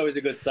know that's always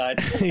a good sign.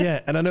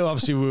 Yeah, and I know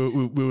obviously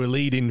we were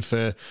leading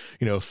for,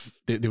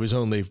 there was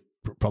only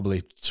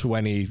probably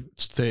 20,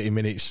 30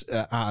 minutes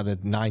out of the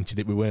 90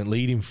 that we weren't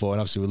leading for,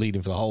 and obviously we're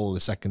leading for the whole of the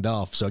second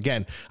half. So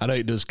again, I know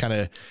it does kind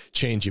of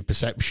change your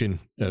perception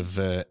of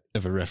a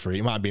referee.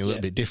 It might be a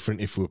little bit different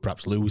if we were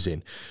perhaps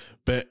losing,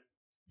 but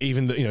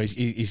even though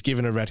he's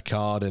given a red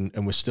card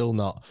and we're still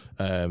not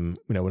we're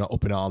not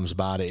up in arms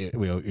about it.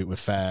 It was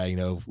fair.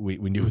 We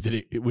knew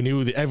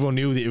that everyone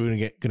knew that we were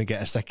going to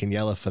get a second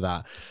yellow for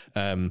that.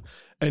 And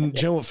do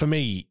you know what? For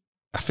me,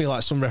 I feel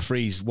like some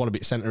referees want to be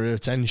the centre of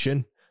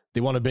attention. They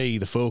want to be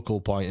the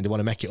focal point and they want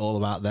to make it all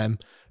about them.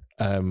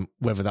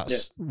 Whether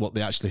that's what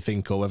they actually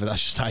think or whether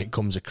that's just how it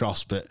comes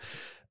across. But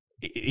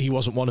he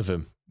wasn't one of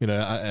them.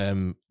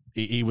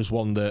 He was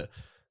one that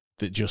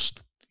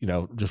just.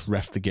 Just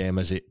ref the game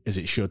as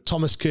it should.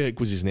 Thomas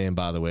Kirk was his name,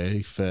 by the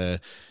way. For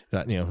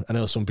that, I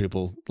know some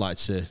people like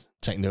to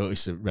take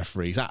notice of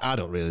referees. I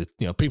don't really.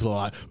 People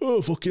are like,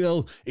 "Oh fucking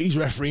hell, he's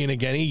refereeing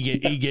again.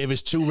 He gave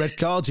us 2 red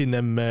cards in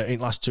them in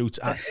last 2."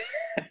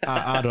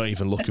 I don't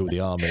even look who they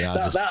are, mate.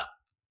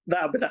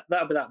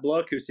 That'll be that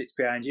bloke who sits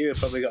behind you. I've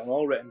probably got them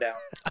all written down.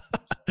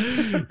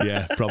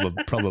 Yeah,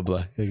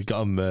 probably. You've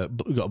got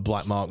got a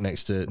black mark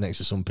next to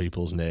some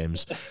people's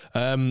names.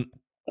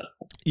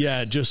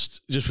 Yeah,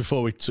 just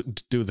before we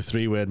do the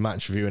 3-word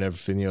match review and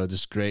everything,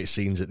 just great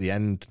scenes at the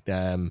end.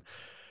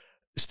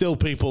 Still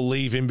people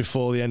leaving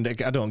before the end.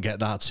 I don't get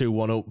that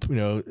 2-1 up.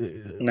 No.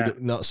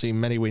 Not seen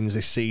many wins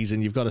this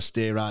season. You've got to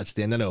steer right to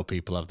the end. I know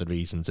people have the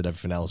reasons and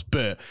everything else,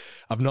 but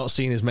I've not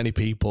seen as many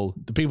people.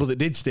 The people that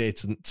did stay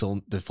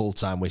until the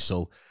full-time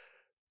whistle,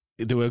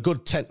 there were a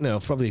good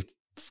probably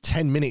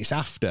 10 minutes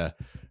after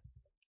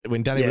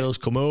when Danny Rose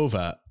come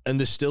over, and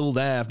they're still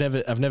there.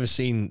 I've never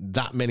seen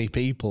that many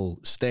people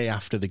stay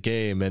after the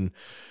game and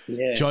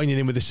joining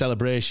in with the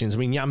celebrations. I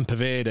mean, Jan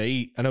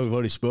Poveda, I know we've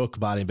already spoke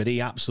about him, but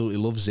he absolutely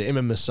loves it. Him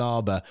and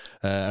Masaba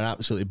are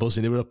absolutely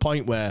buzzing. There were a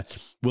point where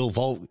Will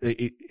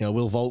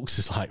Volks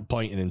is like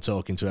pointing and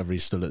talking to everybody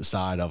stood at the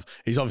side of.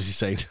 He's obviously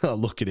saying, oh,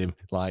 "Look at him,"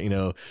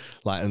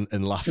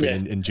 and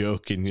laughing and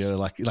joking,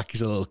 like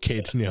he's a little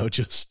kid,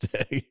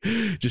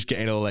 just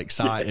getting all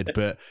excited,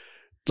 but.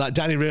 Like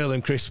Danny Röhl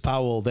and Chris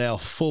Powell, they are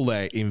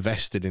fully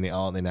invested in it,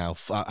 aren't they now?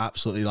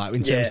 Absolutely, like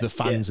in terms of the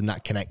fans and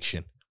that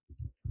connection.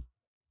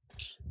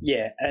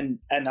 Yeah, and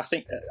I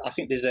think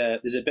there's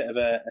a bit of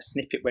a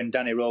snippet when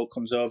Danny Röhl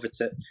comes over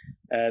to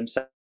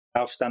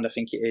South Stand, I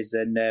think it is,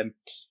 and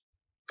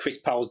Chris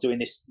Powell's doing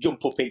this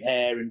jump up in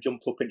air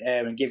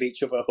and give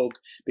each other a hug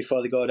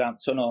before they go down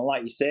the tunnel. And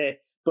like you say,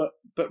 but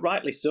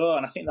rightly so,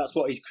 and I think that's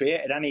what he's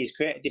created. And he's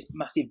created this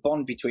massive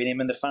bond between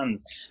him and the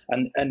fans,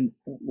 and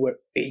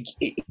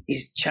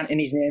he's chanting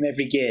his name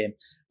every game.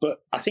 But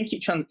I think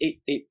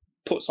it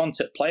puts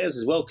onto players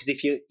as well, because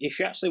if you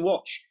actually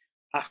watch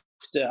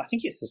after, I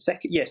think it's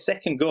the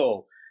second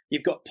goal,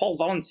 you've got Paul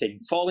Valentin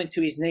falling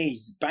to his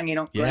knees, banging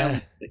on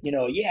ground.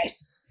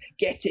 Yes,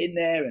 get in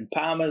there, and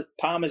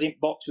Palmer's in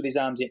box with his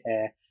arms in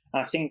air.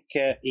 And I think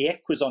he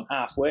echoes on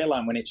halfway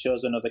line when it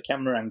shows another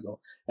camera angle.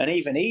 And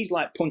even he's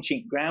like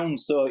punching ground.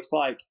 So it's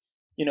like,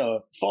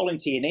 falling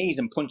to your knees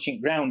and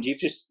punching ground.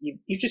 You've just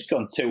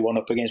gone 2-1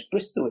 up against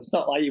Bristol. It's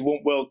not like you won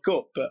World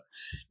Cup, but,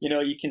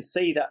 you can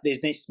see that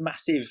there's this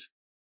massive,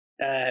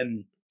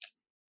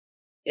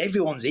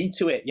 everyone's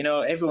into it,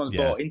 everyone's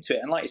bought into it.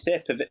 And like you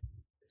say,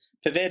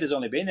 Poveda's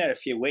only been there a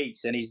few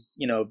weeks, and he's,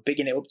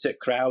 bigging it up to a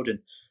crowd, and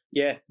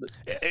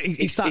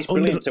it's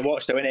brilliant to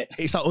watch, though, isn't it?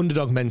 It's that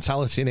underdog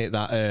mentality, isn't it?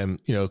 That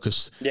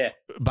because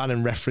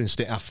Bannon referenced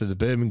it after the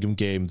Birmingham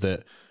game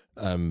that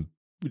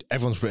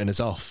everyone's written us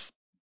off.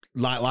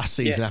 Like last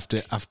season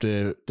after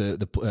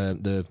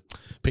the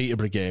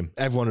Peterborough game,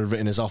 everyone had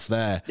written us off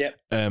there. Yep.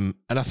 And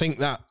I think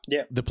that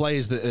the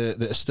players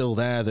that are still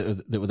there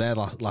that were there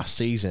last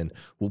season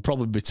will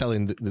probably be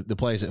telling the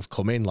players that have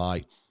come in,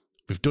 like,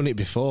 we've done it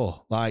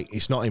before. Like,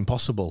 it's not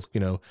impossible.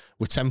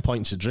 We're 10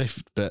 points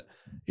adrift, but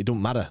it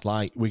don't matter.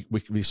 Like,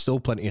 we've still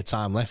plenty of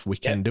time left. We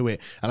can do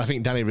it. And I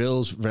think Danny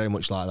Röhl's very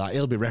much like that.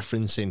 He'll be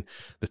referencing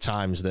the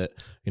times that,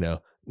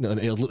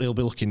 he'll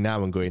be looking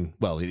now and going,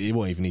 well, he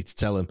won't even need to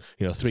tell him,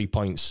 3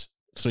 points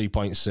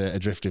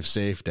adrift of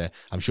safety.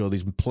 I'm sure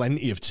there's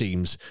plenty of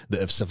teams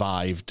that have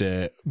survived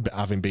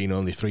having been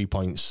only 3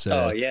 points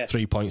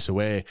 3 points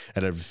away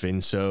and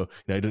everything. So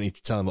you don't need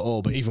to tell them at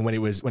all. But even when it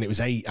was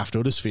 8 after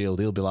Huddersfield,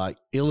 he'll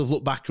have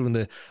looked back on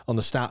the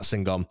stats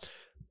and gone,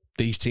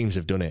 these teams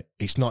have done it.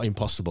 It's not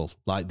impossible.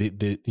 Like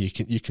you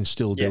can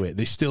still do it.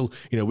 There's still,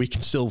 we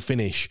can still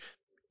finish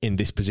in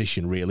this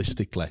position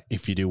realistically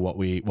if you do what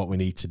we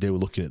need to do,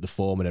 looking at the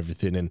form and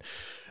everything. And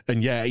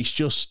it's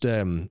just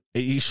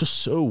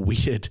so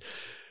weird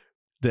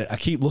that I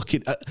keep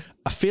looking.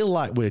 I feel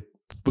like we're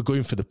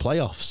going for the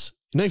playoffs.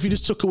 If you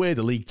just took away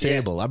the league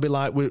table, I'd be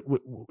like,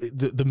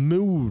 the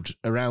mood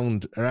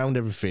around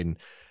everything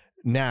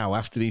now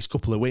after these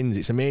couple of wins.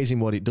 It's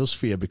amazing what it does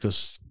for you,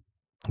 because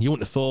you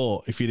wouldn't have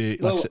thought that we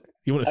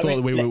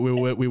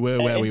were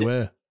where we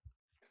were.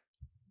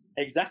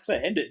 Exactly.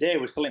 End of the day,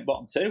 we're still in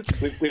bottom two.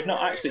 We've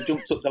not actually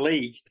jumped up the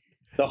league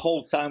the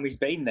whole time he's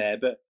been there,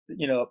 but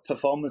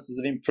performances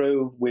have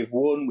improved. We've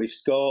won, we've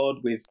scored,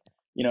 we've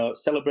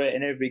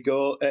celebrating every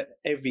goal,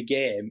 every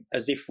game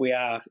as if we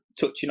are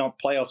touching on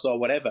playoffs or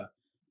whatever.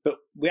 But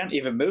we haven't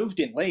even moved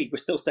in league. We're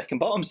still second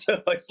bottom,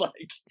 so it's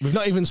like we've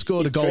not even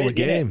scored a goal a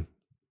game.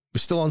 We're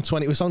still on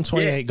 20. We're on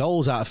 28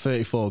 goals out of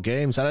 34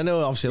 games, and I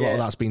know obviously a lot of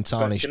that's been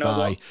tarnished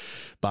by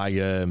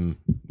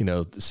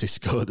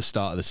Cisco at the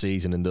start of the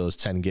season and those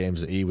 10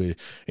 games that he was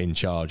in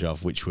charge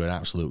of, which were an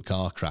absolute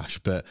car crash.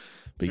 But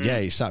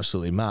it's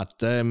absolutely mad.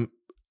 But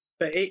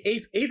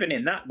even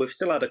in that, we've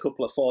still had a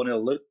couple of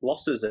 4-0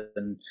 losses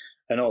and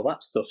all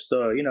that stuff.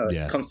 So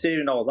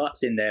considering all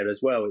that's in there as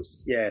well,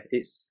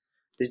 there's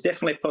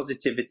definitely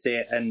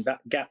positivity, and that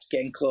gap's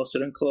getting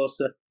closer and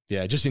closer.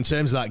 Yeah, just in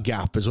terms of that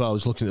gap as well, I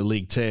was looking at the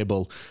league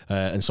table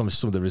and some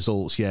of the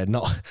results. Yeah,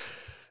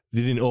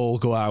 they didn't all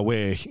go our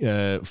way,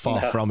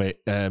 far from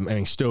it. I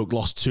mean, Stoke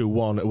lost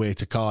 2-1 away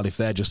to Cardiff.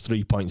 They're just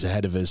 3 points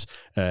ahead of us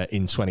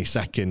in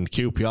 22nd.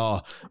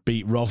 QPR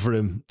beat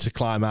Rotherham to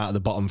climb out of the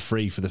bottom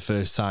three for the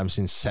first time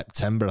since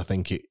September, I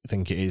think it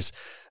is.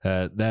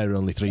 They're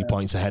only 3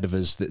 points ahead of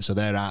us, so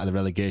they're out of the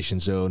relegation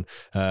zone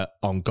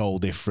on goal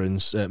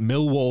difference.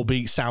 Millwall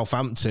beat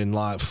Southampton,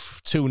 like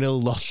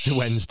 2-0 loss to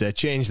Wednesday,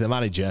 changed the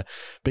manager,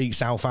 beat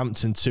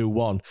Southampton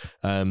 2-1.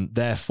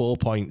 They're 4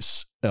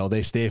 points,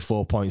 they stay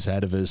 4 points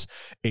ahead of us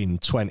in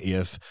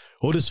 20th.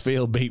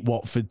 Huddersfield beat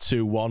Watford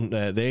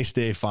 2-1. They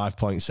stay 5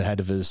 points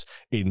ahead of us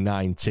in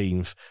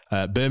 19th.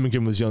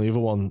 Birmingham was the only other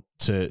one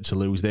to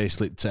lose. They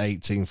slipped to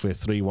 18th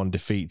with a 3-1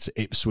 defeat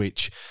to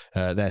Ipswich.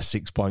 They're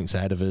 6 points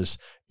ahead of us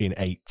in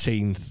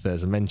 18th,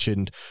 as I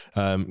mentioned.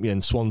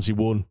 And Swansea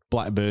won.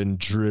 Blackburn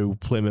drew.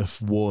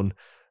 Plymouth won.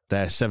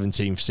 They're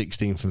 17th,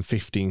 16th and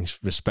 15th,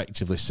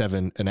 respectively,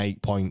 7 and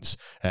 8 points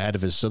ahead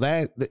of us. So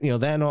they're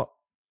not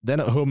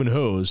home and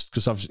hosed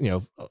because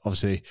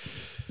obviously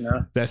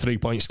they're 3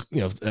 points.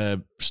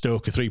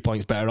 Stoke are 3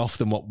 points better off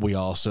than what we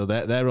are. So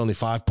they're only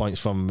 5 points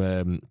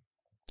from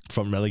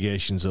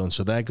relegation zone.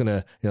 So they're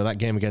gonna that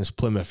game against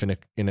Plymouth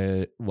in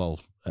a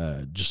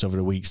just over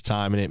a week's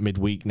time, and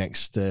midweek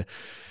next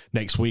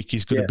week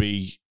is going to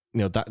be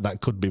that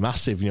could be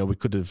massive. We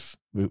could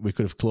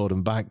have clawed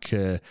them back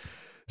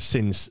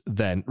since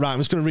then. Right, I'm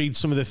just going to read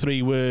some of the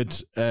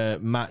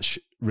 3-word match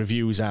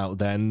reviews out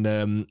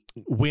then.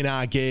 Win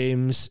our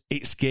games.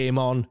 It's game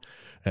on.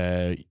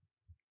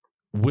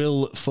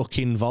 Will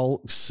fucking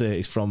Volks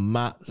is from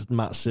Matt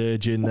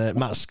Surgeon.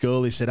 Matt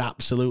Scully said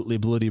absolutely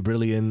bloody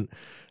brilliant.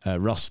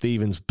 Ross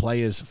Stevens,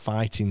 players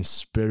fighting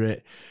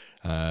spirit.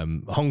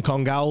 Hong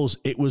Kong Owls,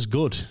 it was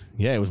good.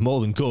 Yeah, it was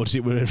more than good.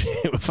 It was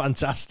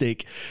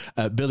fantastic.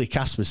 Billy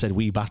Casper said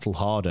we battle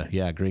harder.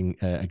 Yeah,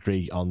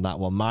 agree on that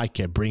one.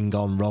 Micah, bring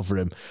on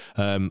Rotherham.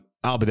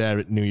 I'll be there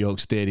at New York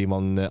Stadium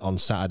on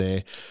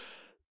Saturday.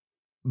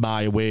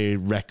 My away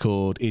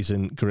record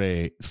isn't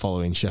great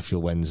following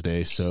Sheffield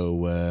Wednesday.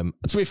 So,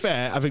 to be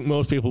fair, I think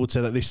most people would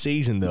say that this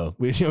season, though,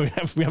 we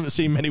haven't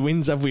seen many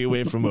wins, have we,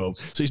 away from home?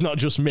 So it's not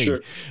just me. Sure.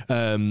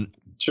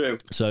 True.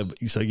 So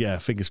yeah,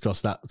 fingers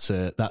crossed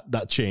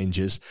that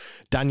changes.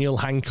 Daniel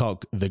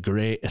Hancock, the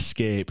great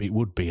escape. It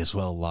would be as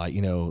well. Like,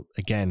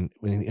 again,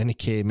 when he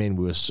came in,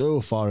 we were so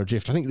far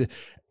adrift. I think the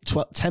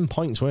 10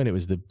 points, weren't it?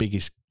 Was the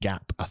biggest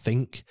gap, I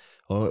think.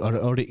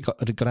 Or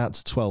it got out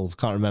to 12.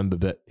 Can't remember,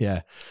 but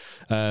yeah.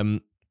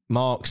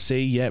 Mark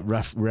C, yeah,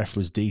 ref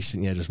was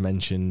decent. Yeah, just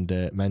mentioned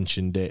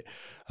it.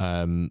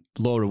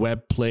 Laura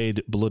Webb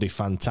played bloody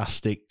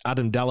fantastic.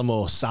 Adam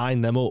Delamore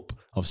signed them up,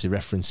 obviously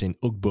referencing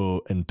Ugbo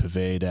and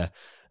Pervader.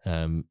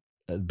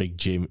 Big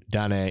Jim,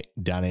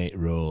 Danny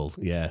Roll,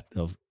 yeah.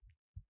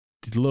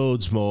 Did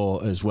loads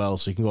more as well,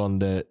 so you can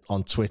go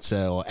on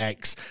Twitter or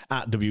X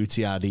at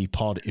WTRD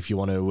Pod if you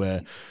want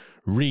to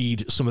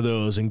read some of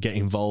those and get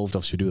involved.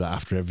 Obviously, we do that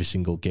after every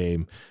single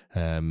game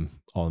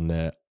on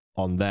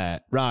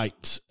there.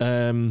 Right.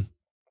 Some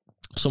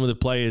of the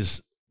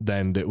players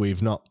then that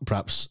we've not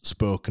perhaps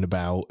spoken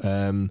about.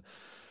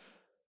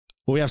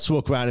 We have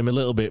spoken about him a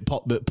little bit,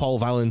 but Paul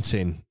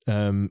Valentin,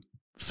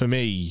 for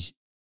me,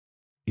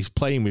 he's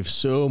playing with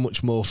so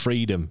much more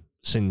freedom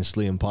since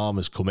Liam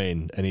Palmer's come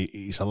in, and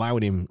he's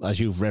allowing him, as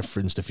you've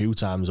referenced a few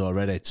times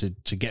already,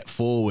 to get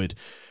forward.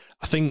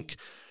 I think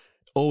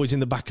always in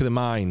the back of the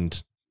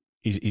mind,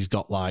 he's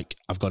got like,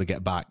 I've got to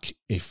get back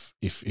if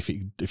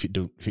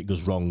it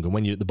goes wrong. And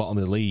when you're at the bottom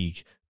of the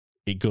league,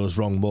 it goes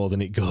wrong more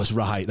than it goes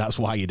right. That's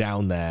why you're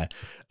down there.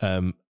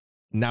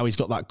 Now he's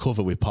got that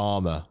cover with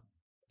Palmer,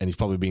 and he's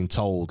probably being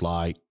told,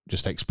 like,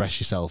 just express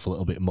yourself a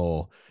little bit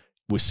more.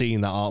 We're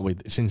seeing that, aren't we?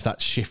 Since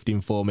that shift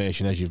in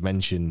formation, as you've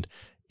mentioned,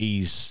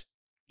 he's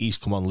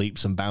come on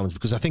leaps and bounds.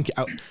 Because I think,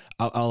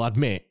 I'll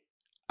admit,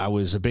 I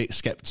was a bit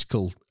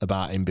sceptical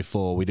about him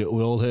before. We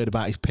all heard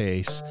about his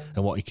pace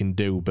and what he can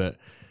do, but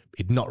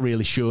he'd not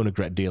really shown a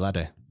great deal, had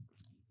he?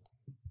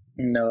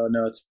 No.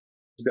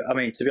 I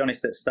mean, to be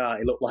honest, at the start,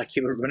 he looked like he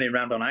was running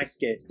around on ice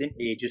skates, didn't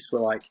he? He just were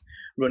like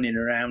running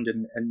around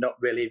and not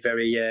really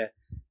very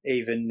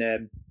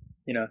even.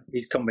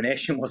 His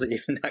combination wasn't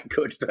even that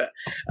good. But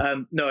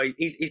no,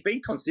 he's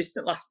been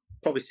consistent last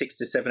probably 6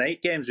 to 7,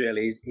 8 games.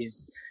 Really,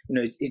 he's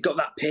got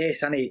that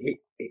pace, and he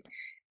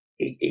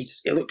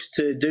looks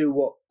to do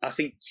what I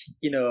think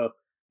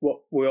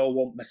what we all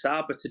want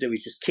Masaba to do,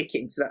 is just kick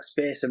it into that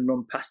space and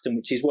run past him,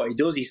 which is what he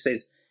does. He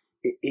says,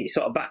 he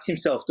sort of backs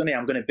himself, doesn't he?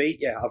 I'm going to beat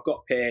you. I've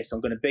got pace.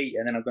 I'm going to beat you,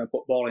 and then I'm going to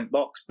put ball in the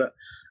box. But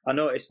I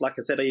noticed, like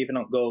I said, even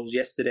on goals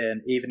yesterday,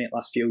 and even in the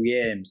last few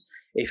games,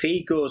 if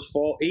he goes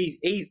for, he's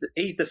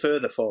the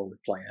further forward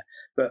player.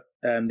 But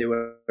there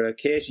were an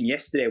occasion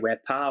yesterday where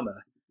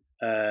Palmer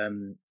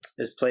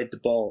has played the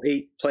ball.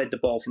 He played the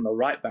ball from the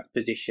right back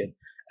position,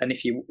 and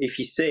if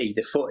you see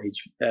the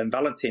footage,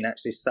 Valentin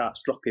actually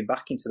starts dropping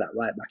back into that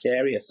right back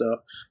area. So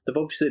they've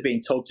obviously been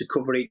told to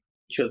cover each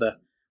other.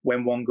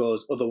 When one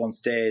goes, other one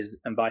stays,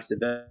 and vice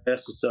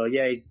versa. So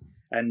yeah,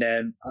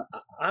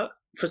 I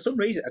for some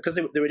reason, because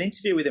there was an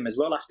interview with him as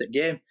well after the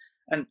game,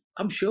 And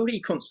I'm sure he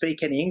couldn't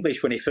speak any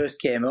English when he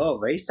first came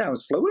over. He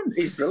sounds fluent.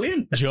 He's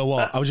brilliant. Do you know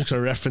what? I was just going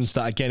to reference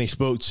that again. He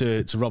spoke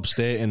to Rob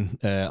Staten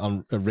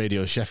on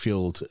Radio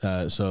Sheffield.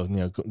 So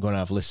go and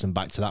have a listen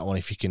back to that one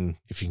if you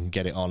can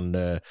get it on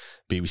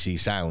BBC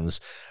Sounds.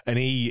 And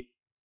he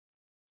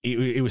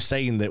was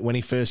saying that when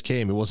he first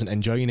came, he wasn't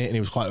enjoying it, and he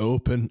was quite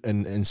open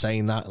and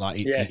saying that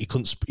he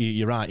couldn't.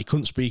 You're right. He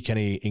couldn't speak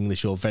any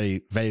English, or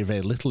very, very,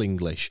 very little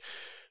English.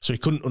 So he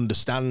couldn't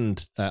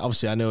understand.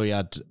 Obviously, I know he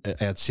had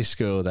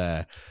Cisco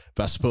there,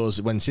 but I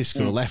suppose when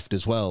Cisco left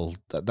as well,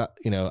 that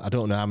I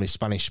don't know how many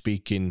Spanish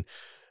speaking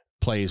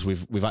players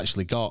we've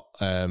actually got.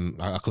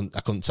 I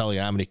couldn't tell you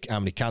how many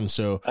can.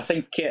 So I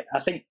think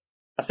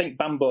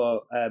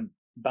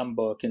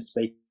Bambo can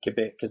speak a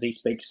bit because he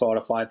speaks 4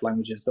 or 5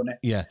 languages, doesn't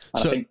he? Yeah.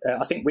 And so,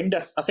 I think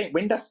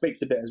Windass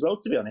speaks a bit as well,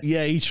 to be honest.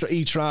 Yeah,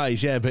 he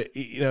tries. Yeah, but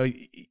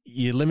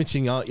you're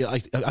limiting. I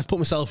put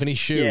myself in his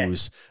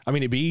shoes. Yeah. I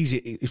mean, it'd be easy.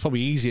 It's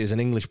probably easier as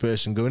an English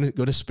person going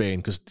to Spain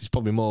because there's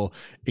probably more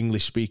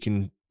English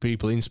speaking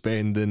people in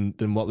Spain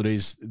than what there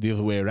is the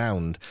other way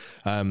around.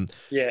 So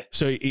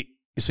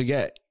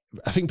yeah,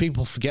 I think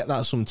people forget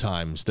that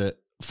sometimes, that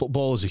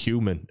footballers are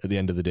human at the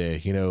end of the day.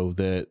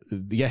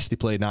 Yes, they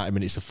play 90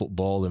 minutes of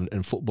football,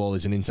 and football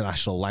is an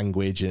international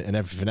language and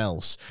everything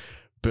else.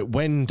 But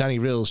when Danny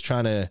Rill's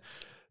trying to,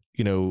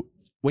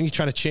 when you're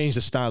trying to change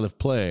the style of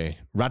play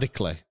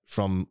radically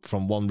from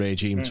one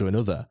regime to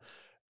another,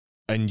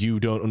 and you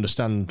don't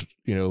understand,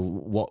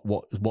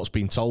 what's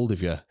being told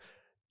of you,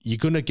 you're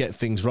going to get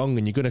things wrong,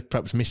 and you're going to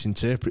perhaps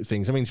misinterpret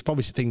things. I mean, it's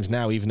probably things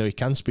now, even though he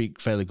can speak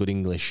fairly good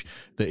English,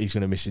 that he's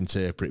going to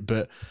misinterpret.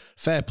 But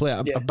fair play.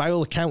 Yeah. By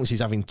all accounts, he's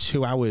having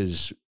 2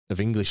 hours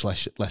of English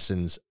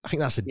lessons. I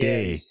think that's a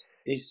day.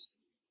 He's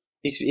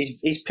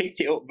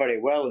picked it up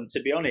very well. And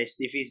to be honest,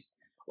 if his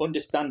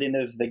understanding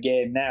of the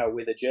game now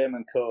with a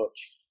German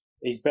coach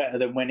is better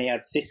than when he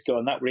had Cisco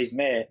and that were his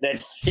mate, then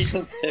he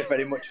doesn't say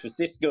very much for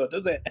Cisco,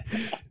 does it?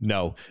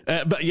 No.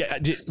 But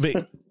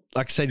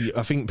like I said,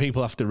 I think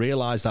people have to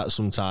realise that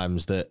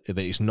sometimes that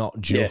it's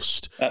not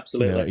just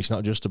absolutely. It's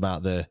not just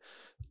about the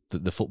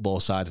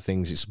football side of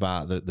things. It's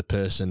about the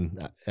person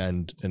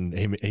and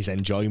his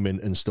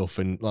enjoyment and stuff.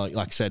 And like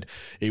I said,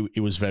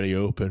 he was very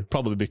open,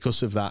 probably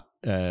because of that.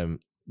 I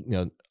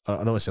don't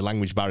want to say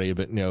language barrier,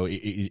 but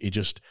he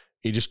just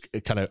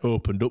kind of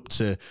opened up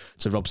to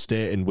Rob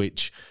Staten,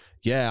 which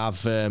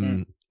I've.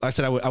 Like I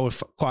said, I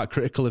was quite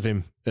critical of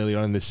him earlier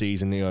on in the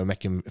season,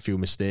 making a few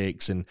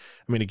mistakes. And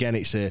I mean, again,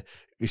 it's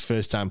his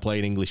first time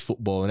playing English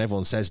football, and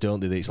everyone says, don't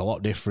they, that it's a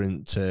lot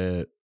different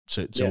to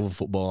other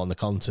football on the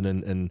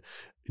continent and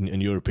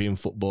European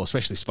football,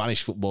 especially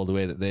Spanish football, the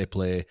way that they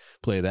play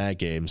their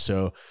game.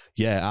 So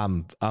yeah,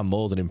 I'm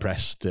more than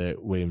impressed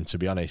with him, to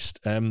be honest.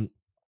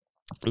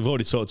 We've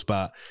already talked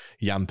about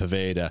Jan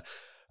Poveda.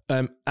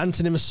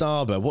 Anthony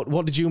Masaba,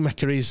 what did you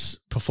make of his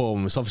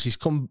performance? Obviously, he's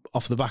come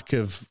off the back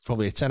of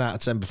probably a 10 out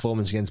of 10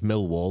 performance against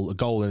Millwall, a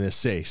goal and an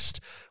assist.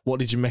 What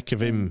did you make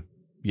of him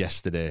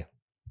yesterday?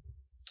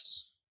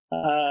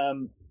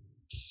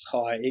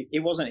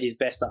 It wasn't his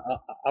best.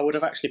 I would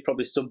have actually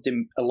probably subbed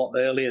him a lot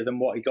earlier than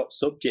what he got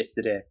subbed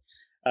yesterday.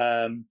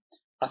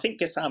 I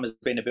think Gassama's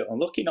been a bit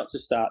unlucky not to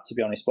start, to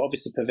be honest, but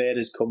obviously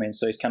Poveda's come in,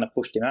 so he's kind of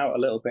pushed him out a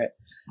little bit.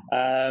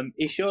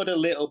 He showed a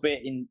little bit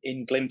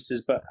in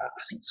glimpses, but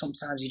I think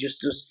sometimes he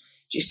just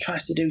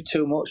tries to do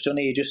too much, doesn't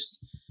he? He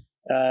just,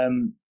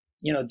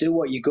 do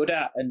what you're good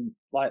at. And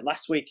like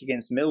last week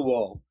against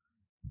Millwall,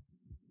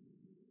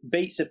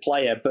 beats a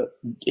player, but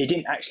he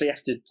didn't actually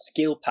have to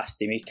skill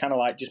past him. He kind of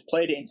just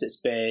played it into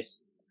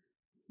space,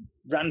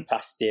 ran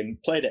past him,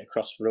 played it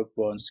across for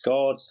Ugbo and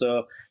scored.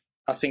 So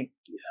I think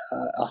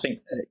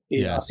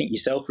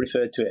yourself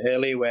referred to it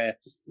earlier, where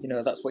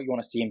that's what you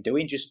want to see him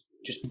doing. Just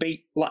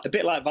beat a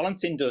bit like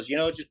Valentin does.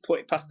 Just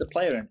put it past the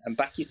player and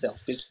back yourself,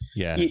 because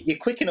you're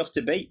quick enough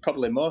to beat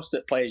probably most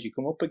of the players you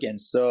come up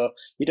against. So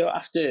you don't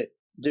have to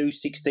do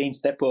 16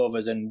 step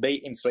overs and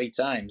beat him 3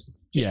 times.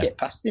 Just get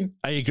past him.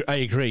 I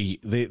agree.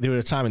 There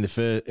was a time in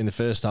the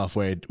first half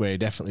where he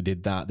definitely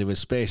did that. There was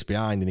space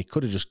behind, and he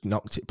could have just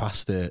knocked it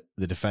past the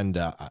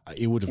defender.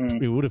 He would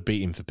have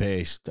beat him for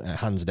pace,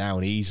 hands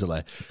down,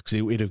 easily, because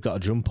he'd have got a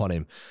jump on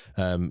him.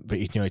 But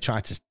he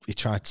tried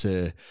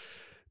to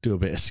do a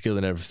bit of skill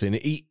and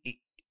everything.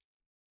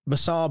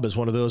 Masaba's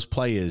one of those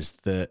players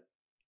that,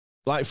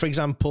 like for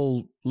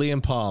example,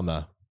 Liam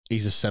Palmer,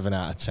 he's a 7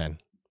 out of 10.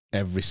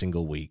 Every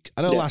single week.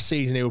 I know last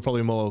season he was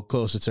probably more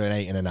closer to an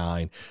 8 and a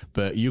 9,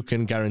 but you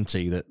can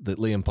guarantee that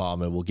Liam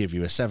Palmer will give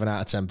you a 7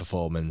 out of 10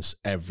 performance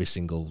every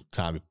single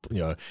time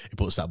he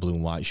puts that blue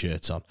and white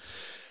shirt on.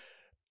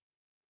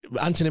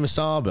 Anthony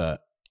Masaba,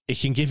 he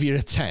can give you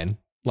a 10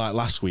 like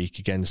last week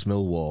against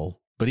Millwall,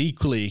 but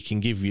equally he can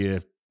give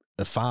you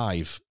a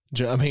 5.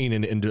 Do you know what I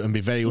mean? And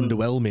be very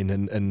underwhelming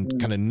and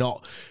kind of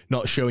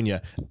not showing you.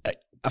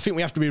 I think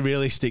we have to be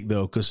realistic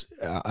though, because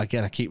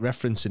again, I keep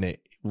referencing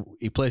it.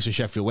 He plays for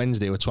Sheffield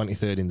Wednesday, we're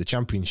 23rd in the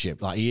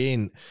Championship. Like he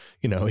ain't,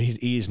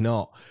 he is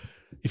not.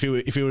 If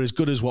he were as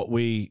good as what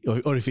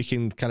or if he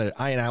can kind of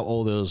iron out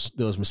all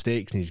those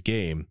mistakes in his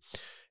game,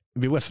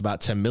 be worth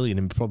about 10 million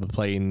and probably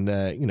playing,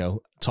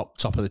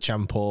 top of the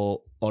champ or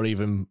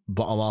even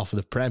bottom half of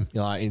the Prem.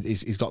 Like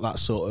he's got that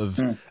sort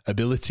of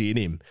ability in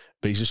him,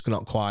 but he's just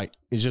not quite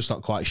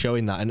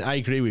showing that. And I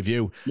agree with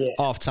you. Yeah.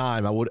 Half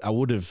time, I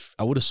would have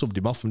subbed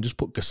him off and just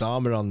put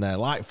Gassama on there,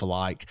 like for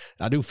like.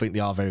 I do think they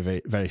are very,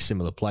 very, very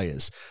similar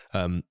players.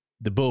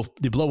 They blow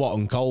hot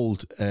and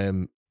cold.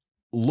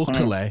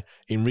 Luckily,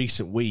 in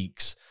recent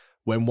weeks,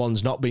 when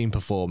one's not been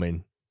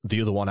performing,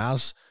 the other one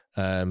has.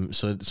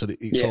 So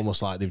it's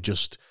almost like they've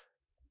just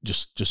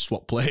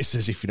swap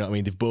places, if you know what I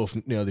mean. They've both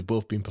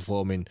been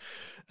performing,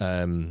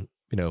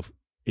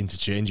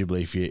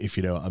 interchangeably, if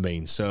you know what I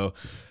mean. So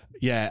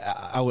yeah,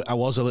 I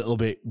was a little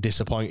bit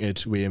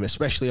disappointed with him,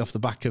 especially off the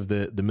back of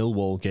the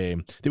Millwall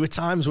game. There were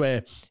times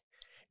where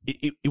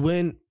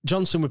when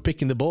Johnson were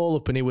picking the ball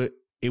up and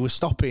he was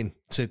stopping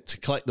to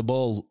collect the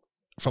ball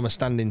from a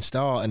standing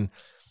start and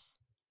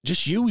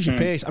just use your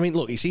pace. I mean,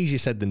 look, it's easier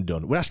said than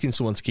done. We're asking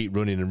someone to keep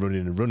running and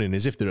running and running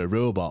as if they're a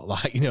robot.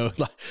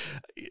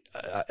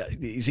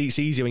 It's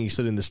easier when you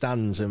stood in the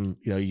stands and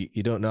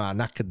you don't know how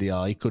knackered they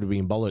are. He could have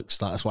been bollocks.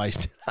 That's why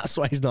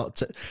he's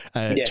not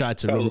tried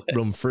to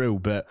run through.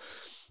 But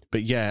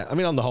yeah, I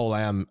mean, on the whole,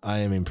 I am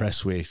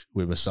impressed with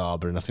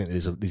Musaba, and I think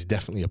there's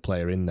definitely a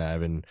player in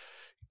there, and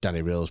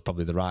Danny Rill's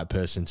probably the right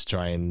person to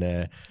try and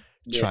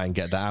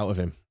get that out of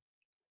him.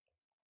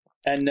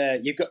 And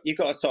you've got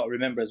to sort of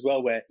remember as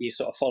well, where you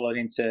sort of followed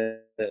into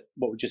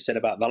what we just said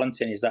about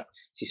Valentin, is that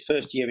it's his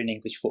first year in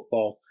English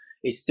football.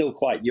 He's still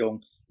quite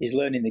young. He's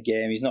learning the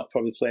game. He's not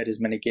probably played as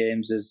many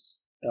games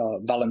as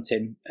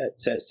Valentin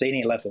at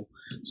senior level.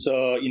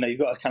 So, you've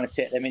got to kind of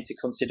take them into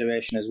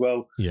consideration as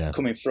well. Yeah.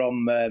 Coming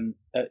from,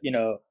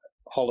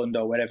 Holland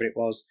or wherever it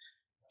was,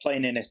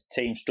 playing in a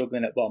team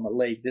struggling at bottom of the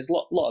league. There's a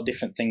lot of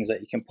different things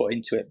that you can put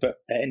into it. But at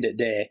the end of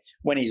the day,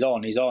 when he's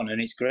on, and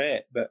it's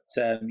great. But,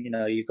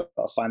 you've got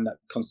to find that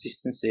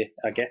consistency,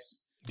 I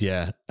guess.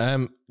 Yeah.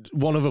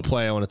 One other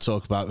player I want to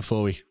talk about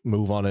before we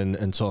move on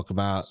and talk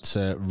about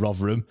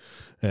Rotherham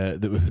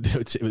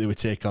that we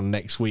take on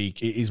next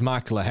week is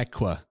Michael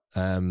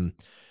Ehekwe.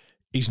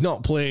 He's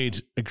not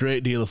played a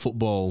great deal of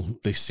football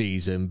this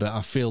season, but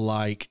I feel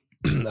like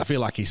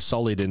he's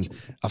solid, and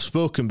I've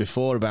spoken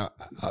before about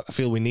I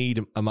feel we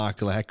need a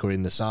Michael Ehekwe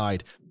in the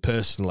side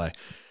personally.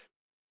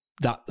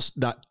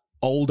 That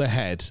older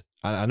head,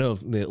 and I know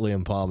that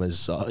Liam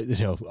Palmer's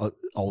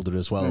older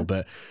as well,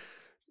 but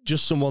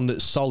just someone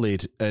that's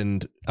solid,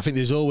 and I think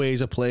there's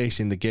always a place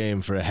in the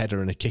game for a header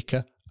and a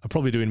kicker. I'm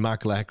probably doing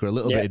Michael Ehekwe a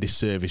little bit of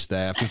disservice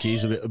there. I think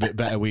he's a bit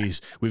better with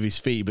his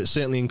feet, but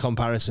certainly in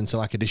comparison to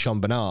like a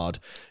Dishon Bernard,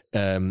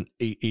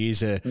 he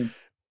is a.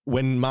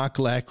 When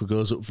Michael Ehekwe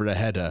goes up for a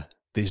header,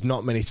 there's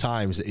not many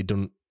times that he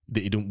don't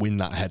win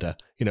that header,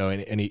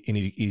 and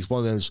he's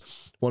one of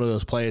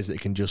those players that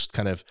can just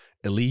kind of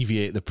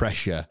alleviate the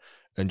pressure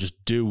and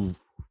just do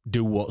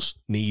what's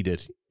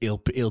needed. He'll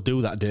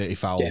do that dirty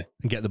foul and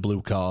get the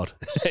blue card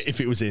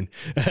if it was in,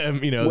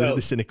 the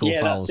cynical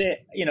fouls. Yeah,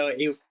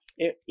 that's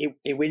it.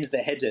 He wins the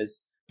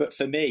headers, but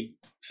for me,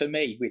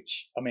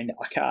 which I mean,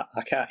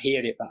 I can't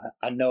hear it, but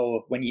I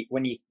know when you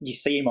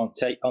see him on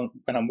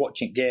when I'm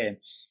watching game.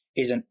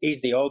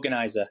 He's the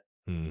organiser,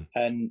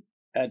 and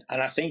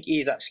I think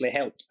he's actually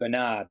helped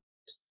Bernard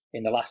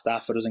in the last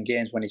half a dozen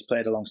games when he's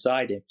played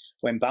alongside him.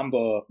 When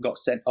Bambo got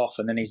sent off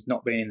and then he's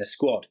not been in the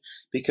squad,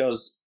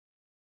 because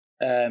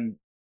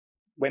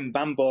when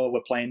Bambo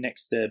were playing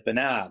next to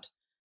Bernard,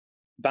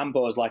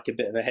 Bambo's like a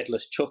bit of a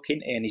headless chuck,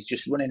 isn't he? And he's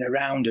just running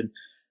around and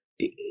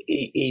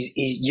he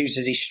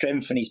uses his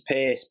strength and his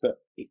pace, but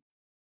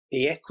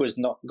Ehekwe's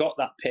not got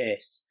that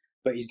pace,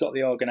 but he's got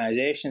the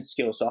organisation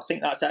skill. So I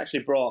think that's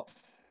actually brought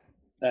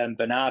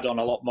Bernard on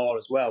a lot more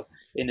as well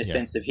in the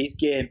sense of his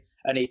game,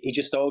 and he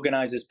just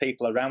organises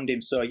people around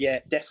him. So yeah,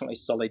 definitely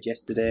solid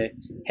yesterday.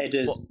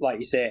 Headers, like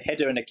you say,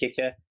 header and a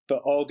kicker,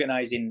 but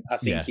organising, I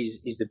think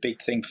is the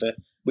big thing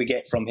we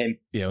get from him.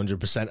 Yeah,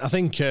 100%. I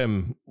think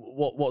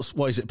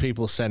what is it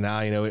people say now?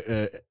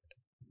 A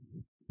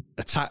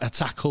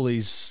tackle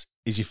is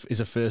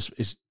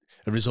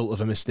a result of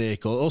a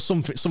mistake or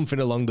something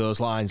along those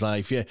lines.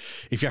 Like if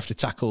you have to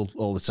tackle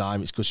all the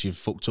time, it's because you've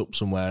fucked up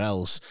somewhere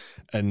else.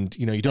 And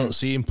you don't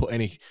see him put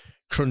any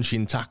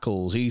crunching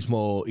tackles. He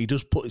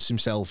just puts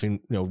himself in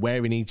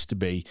where he needs to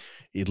be.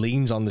 He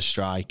leans on the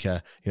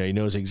striker. He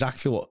knows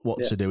exactly what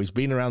to do. He's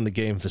been around the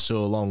game for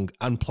so long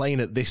and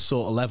playing at this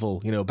sort of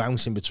level.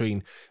 Bouncing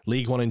between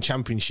League One and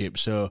Championship.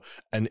 So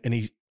and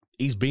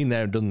he's been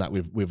there and done that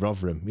with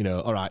Rotherham.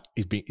 All right,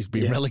 he's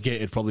been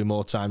relegated probably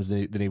more times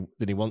than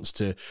he wants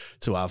to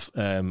have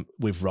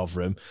with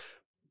Rotherham.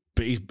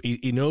 But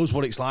he knows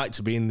what it's like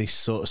to be in this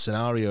sort of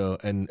scenario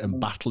and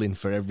battling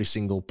for every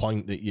single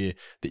point that you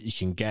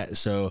can get.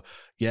 So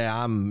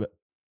yeah,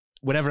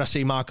 whenever I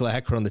see Michael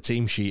Ehekwe on the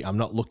team sheet, I'm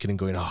not looking and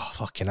going, oh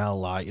fucking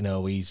hell,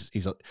 he's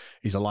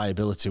a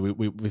liability.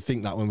 We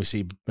think that when we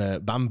see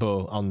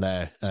Bambo on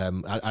there.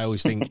 I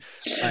always think.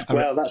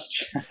 That's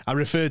true. I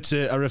referred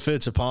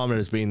to Palmer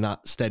as being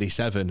that steady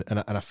seven,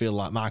 and I feel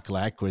like Michael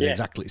Ehekwe is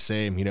exactly the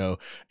same.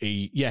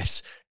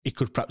 he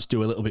could perhaps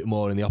do a little bit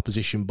more in the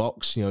opposition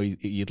box. You know,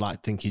 you'd like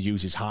to think he'd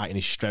use his height and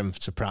his strength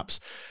to perhaps,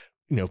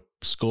 you know,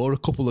 score a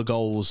couple of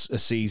goals a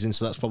season.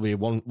 So that's probably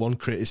one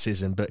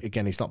criticism. But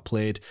again, he's not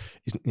played,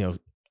 you know,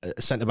 a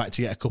centre-back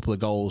to get a couple of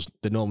goals.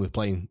 They're normally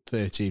playing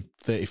 30,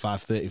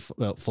 35, 30,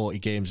 40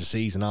 games a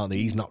season, aren't they?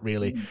 He's not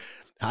really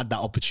had that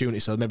opportunity,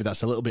 so maybe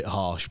that's a little bit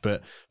harsh.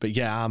 But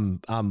yeah,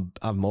 I'm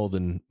more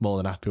than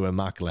happy when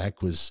Mark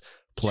Lehec was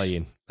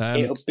playing.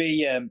 It'd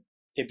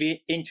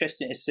be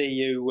interesting to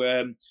see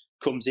who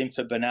comes in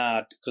for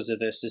Bernard because of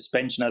the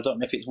suspension. I don't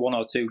know if it's 1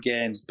 or 2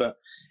 games, but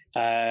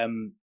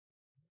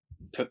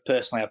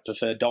personally, I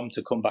prefer Dom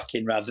to come back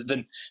in rather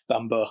than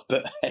Bambo.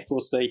 But we'll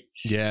see.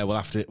 Yeah, we'll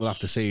have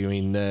to see. I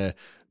mean,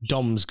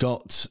 Dom's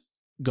got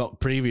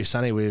previous,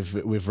 hasn't he,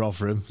 with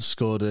Rotherham,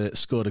 scored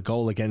a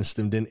goal against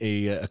them, didn't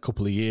he, a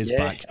couple of years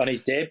back on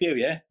his debut,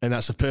 yeah. And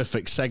that's a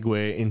perfect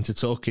segue into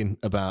talking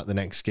about the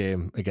next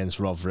game against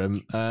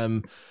Rotherham.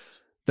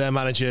 Their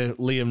manager,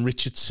 Liam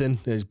Richardson,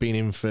 has been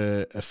in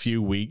for a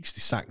few weeks.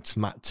 They sacked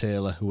Matt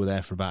Taylor, who were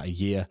there for about a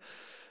year.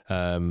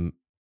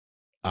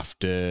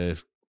 After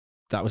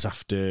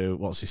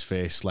what's his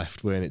face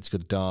left, weren't it, to go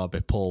to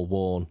Derby? Paul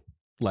Warne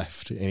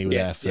left, and he was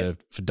there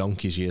for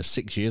donkey's years,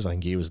 6 years. I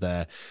think he was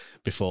there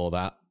before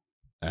that.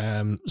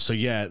 So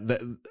yeah,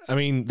 I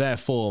mean, their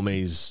form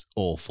is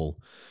awful.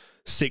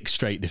 6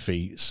 straight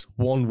defeats,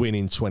 1 win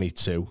in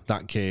 22.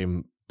 That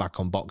came back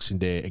on Boxing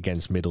Day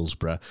against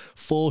Middlesbrough.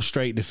 4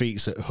 straight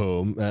defeats at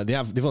home.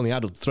 They've only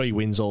had 3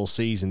 wins all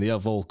season. They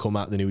have all come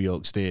out the New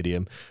York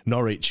Stadium.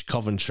 Norwich,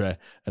 Coventry,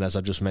 and as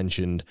I just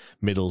mentioned,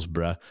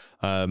 Middlesbrough.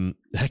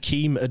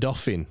 Hakeem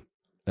Adofin,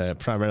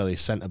 primarily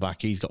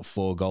centre-back, he's got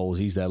 4 goals.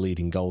 He's their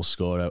leading goal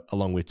scorer,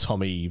 along with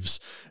Tom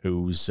Eaves,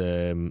 who's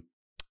I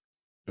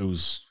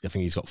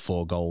think he's got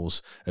 4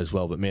 goals as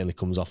well, but mainly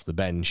comes off the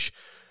bench.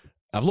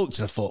 I've looked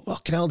and I thought,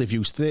 fucking hell, they've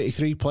used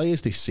 33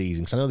 players this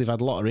season, because I know they've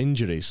had a lot of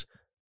injuries.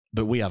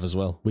 But we have as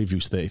well. We've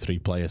used 33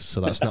 players, so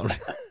that's not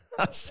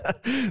that's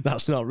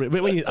not.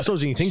 But I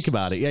suppose when you think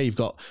about it, yeah, you've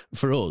got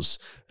for us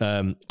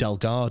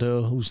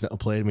Delgado, who's not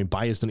played. I mean,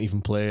 Byers don't even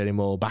play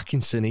anymore.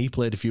 Backinson, he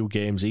played a few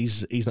games.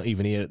 He's not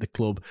even here at the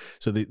club.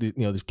 So you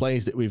know, there's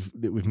players that we've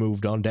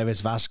moved on.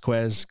 Devis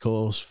Vasquez, of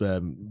course,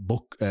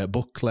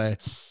 Buckley.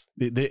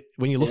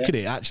 When you look at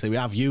it, actually, we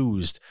have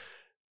used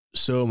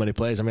so many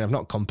players. I mean, I've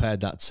not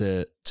compared that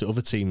to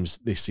other teams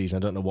this season. I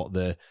don't know what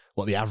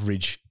the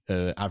average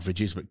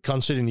is, but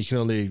considering you can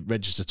only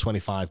register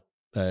 25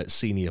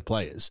 senior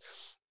players,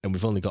 and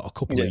we've only got a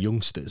couple of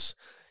youngsters,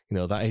 you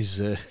know, that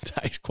is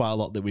quite a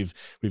lot that we've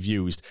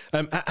used.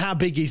 How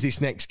big is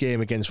this next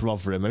game against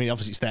Rotherham? I mean,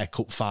 obviously it's their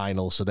cup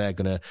final, so they're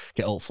going to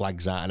get all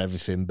flags out and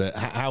everything. But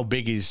how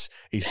big is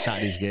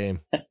Saturday's game?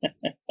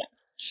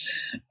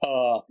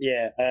 Oh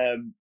yeah,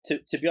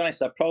 to be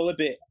honest, I'm probably a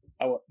bit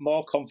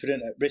more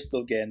confident at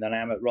Bristol game than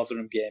I am at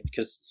Rotherham game,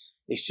 because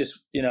it's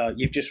just, you know,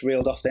 you've just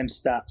reeled off them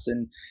stats,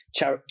 and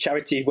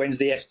Charity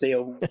Wednesday FC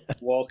will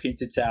walk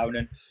into town,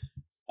 and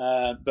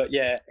but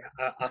yeah,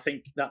 I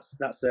think that's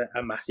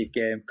a massive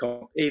game,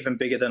 even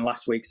bigger than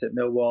last week's at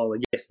Millwall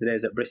and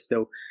yesterday's at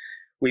Bristol.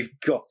 We've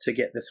got to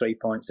get the 3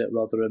 points at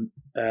Rotherham,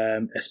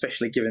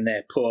 especially given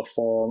their poor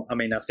form. I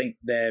mean, I think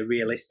they're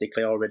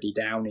realistically already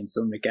down in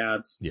some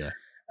regards. Yeah,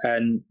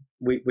 and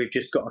we've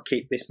just got to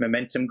keep this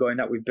momentum going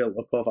that we've built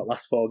up over the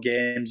last 4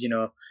 games. You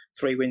know,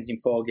 3 wins in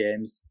 4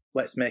 games.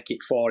 Let's make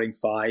it 4 in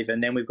 5.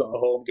 And then we've got a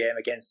home game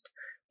against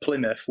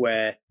Plymouth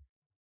where,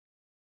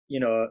 you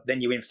know, then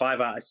you win 5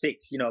 out of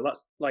 6. You know,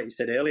 that's, like you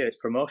said earlier, it's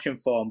promotion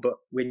form, but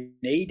we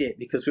need it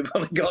because we've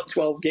only got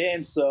 12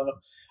 games. So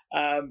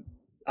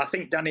I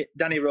think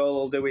Danny Rowe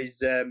will do his,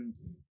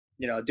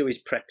 do his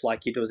prep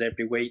like he does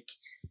every week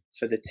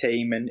for the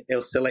team, and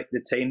he'll select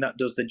the team that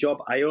does the job.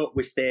 I hope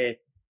we stay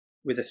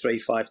with a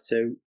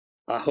 3-5-2.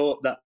 I hope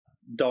that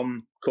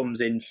Dom comes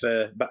in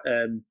for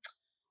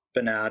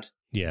Bernard.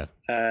 Yeah.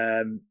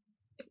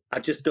 I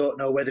just don't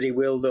know whether he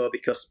will, though,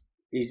 because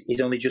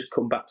he's only just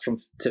come back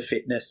to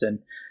fitness, and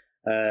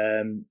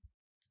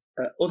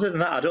other than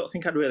that, I don't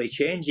think I'd really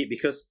change it,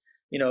 because,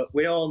 you know,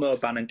 we all know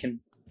Bannon can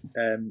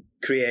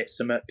create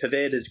some.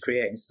 Pervader's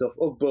creating stuff.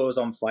 Ugbo's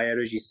on fire,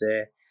 as you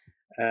say.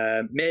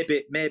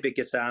 Maybe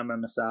Gassama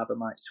and Masaba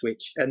might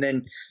switch, and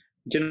then,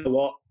 do you know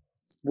what?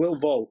 Will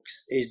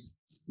Vaulks is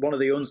one of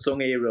the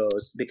unsung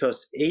heroes,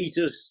 because he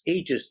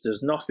just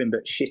does nothing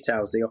but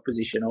shithouse the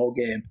opposition all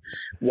game,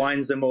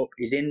 winds them up,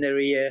 he's in their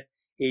ear,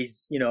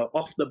 he's, you know,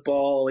 off the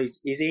ball, he's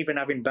even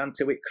having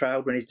banter with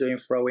crowd when he's doing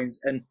throw-ins,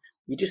 and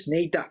you just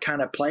need that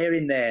kind of player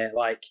in there.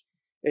 Like,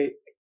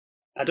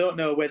 I don't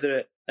know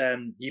whether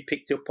you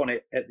picked up on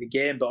it at the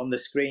game, but on the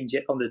screen,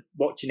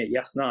 watching it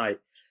last night,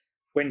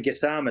 when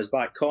Gassama's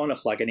by corner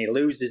flag and he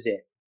loses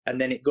it, and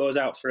then it goes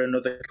out for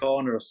another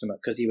corner or something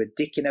because he was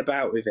dicking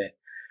about with it,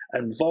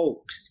 and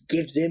Vaulks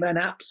gives him an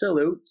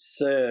absolute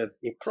serve.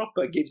 He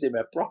gives him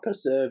a proper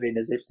serving,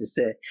 as if to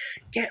say,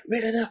 get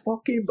rid of the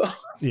fucking ball.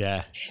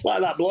 Yeah.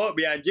 Like that bloke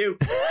behind you.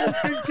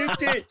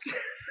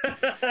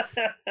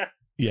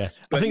 Yeah.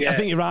 I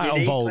think you're right on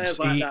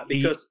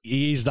Vaulks.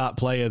 He is that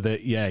player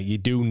that, yeah, you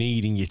do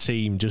need in your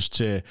team just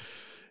to,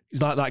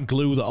 he's like that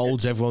glue that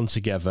holds everyone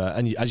together.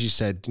 And as you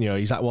said,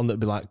 he's that one that'd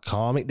be like,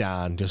 calm it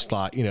down, just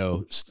like,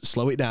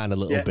 slow it down a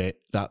little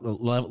bit, that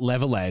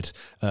level head.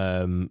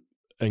 And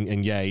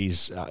yeah,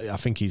 I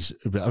think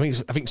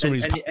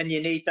somebody's... And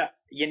you need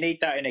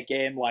that in a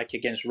game like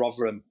against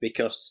Rotherham,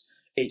 because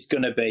it's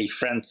going to be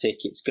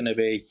frantic. It's going to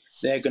be,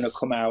 they're going to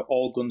come out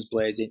all guns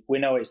blazing. We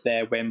know it's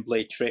their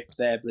Wembley trip,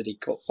 their bloody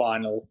cup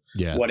final,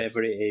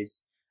 whatever it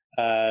is.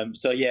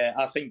 So yeah,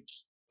 I think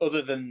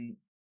other than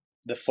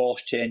the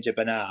forced change of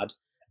Bernard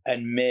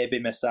and maybe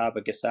Masaba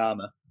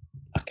Gassama,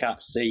 I can't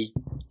see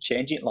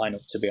changing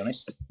lineup, to be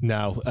honest.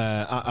 No,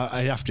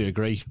 I have to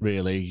agree,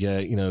 really.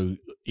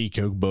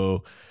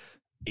 Ikogbo,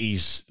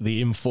 he's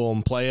the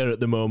informed player at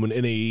the moment,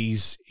 and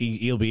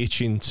he'll be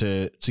itching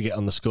to get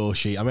on the score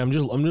sheet. I mean,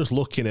 I'm just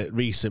looking at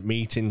recent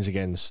meetings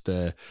against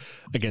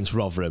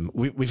Rotherham.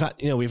 We've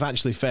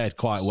actually fared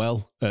quite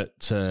well at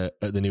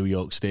the New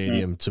York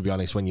Stadium. To be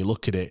honest, when you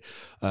look at it,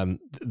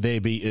 they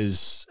beat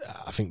us,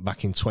 I think,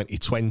 back in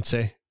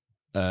 2020.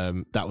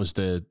 That was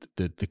the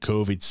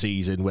COVID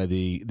season where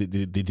they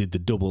did the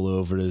double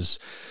over us.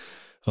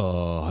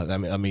 Oh,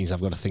 that means I've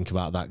got to think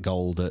about that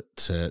goal that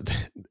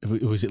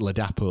was it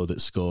Ladapo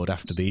that scored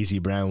after the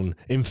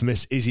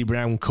infamous Izzy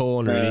Brown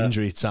corner in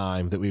injury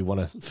time that we want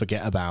to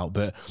forget about.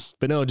 But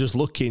no, just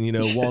looking,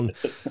 1,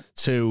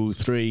 2,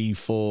 3,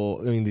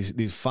 4. I mean,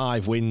 there's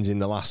 5 wins in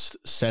the last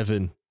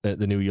 7 at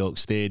the New York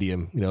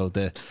Stadium.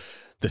 The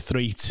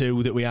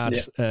 3-2 that we had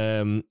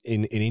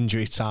in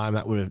injury time,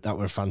 that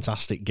were a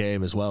fantastic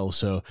game as well.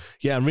 So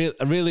yeah,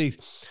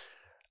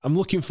 I'm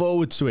looking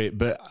forward to it,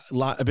 but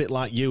a bit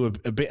like you,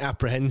 a bit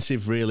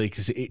apprehensive, really,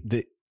 because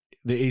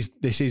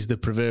this is the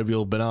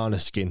proverbial banana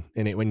skin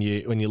in it. When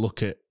you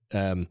look at,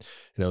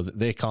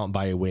 they can't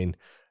buy a win.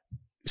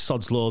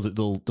 Sod's law that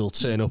they'll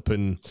turn up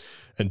and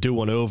do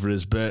one over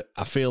us. But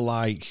I feel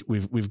like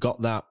we've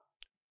got that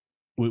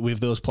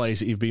with those players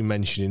that you've been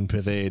mentioning,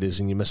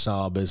 Pervaders and your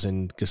Masabas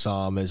and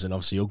Gassamas and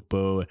obviously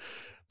Ugbo,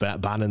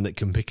 Bannon that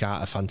can pick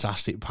out a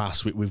fantastic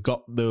pass. We've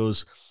got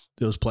those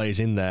players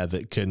in there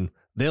that can.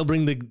 They'll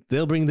bring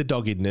the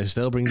doggedness,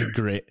 they'll bring the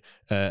grit,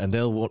 and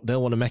they'll want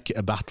to make it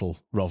a battle,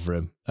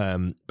 Rotherham.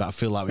 But I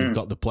feel like we've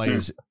got the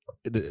players,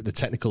 the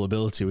technical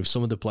ability with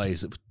some of the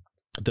players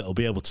that'll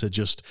be able to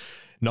just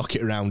knock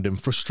it around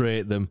and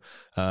frustrate them.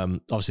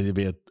 Obviously,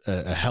 there'll be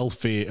a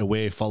healthy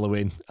away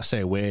following. I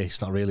say away,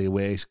 it's not really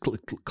away.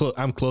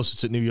 I'm closer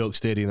to New York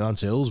Stadium than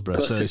to Hillsborough,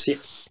 so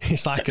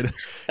it's like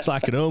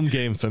an home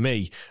game for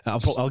me.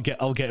 I'll get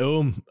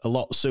home a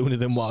lot sooner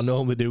than what I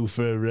normally do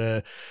for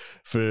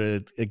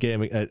a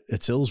game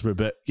at Hillsborough.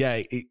 But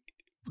yeah,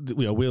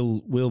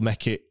 we'll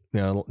make it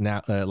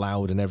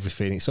loud and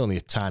everything. It's only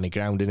a tiny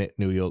ground, isn't it?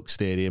 New York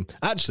Stadium.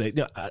 Actually,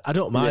 I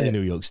don't mind the New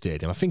York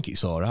Stadium. I think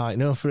it's all right.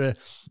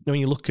 When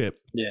you look at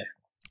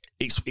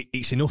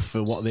it's enough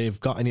for what they've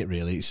got in it.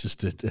 Really, it's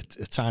just a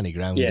tiny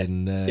ground,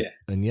 and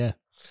yeah.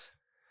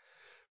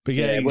 But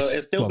yeah, well,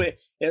 it'll still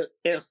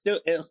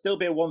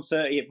be a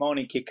 1:30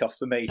 morning kickoff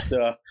for me.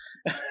 So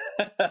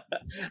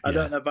I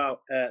don't know about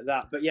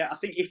that, but yeah, I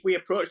think if we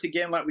approach the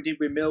game like we did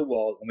with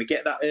Millwall and we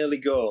get that early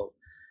goal,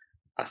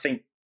 I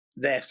think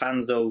their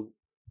fans will,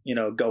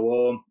 go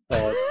home,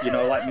 or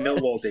like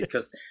Millwall did,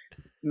 because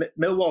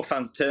Millwall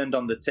fans turned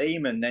on the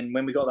team, and then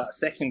when we got that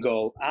second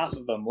goal, half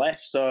of them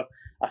left. So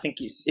I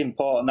think it's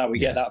important that we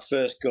get that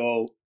first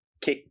goal,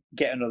 get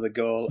another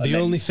goal. The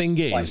only thing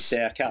is, like I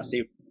say, I can't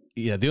see.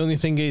 Yeah, the only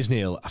thing is,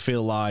 Neil, I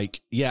feel like,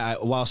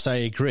 whilst I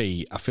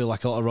agree, I feel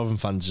like a lot of Rotherham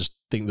fans just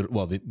think that,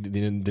 well, they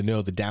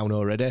know they're down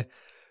already.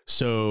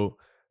 So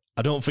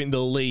I don't think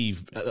they'll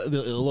leave.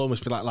 It'll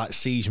almost be like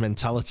siege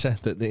mentality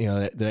that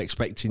they're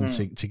expecting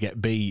to get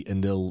beat,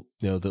 and they'll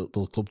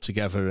club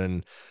together,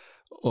 and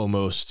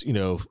almost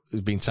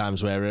there's been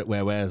times where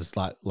we're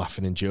like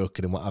laughing and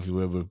joking and what have you,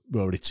 where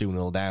we're already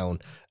 2-0 down,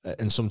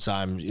 and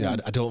sometimes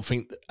I don't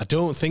think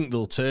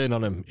they'll turn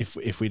on them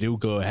if we do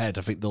go ahead.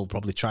 I think they'll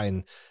probably try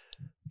and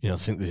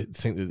think that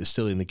they're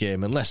still in the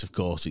game, unless of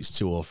course it's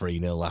 2 or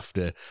 3-0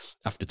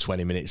 after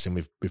 20 minutes and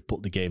we've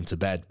put the game to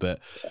bed.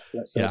 But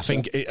I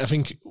think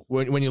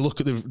when you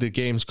look at the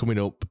games coming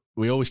up,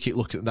 we always keep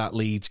looking at that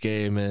Leeds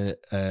game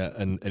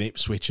and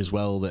Ipswich as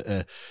well, that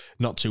are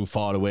not too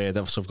far away. They've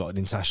also got an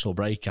international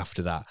break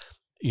after that.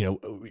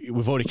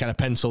 We've already kind of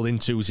penciled in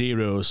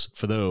 2-0s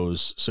for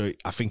those, so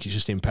I think it's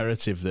just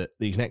imperative that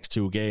these next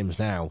 2 games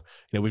now,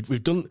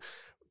 we've done.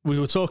 We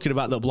were talking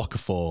about that block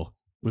of 4.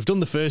 We've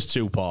done the first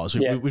 2 parts.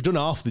 We've done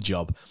half the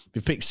job.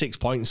 We've picked 6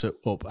 points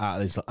up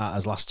out of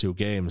his last 2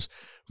 games.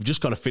 We've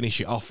just got to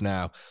finish it off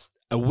now.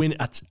 A win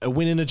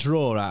and a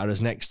draw out of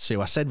his next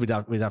 2. I said we'd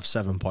have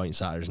 7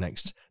 points out of his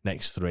next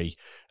 3.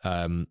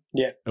 A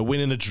win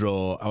and a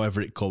draw,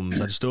 however it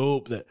comes. I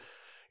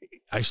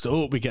just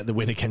hope we get the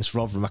win against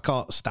Rotherham. I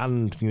can't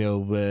stand,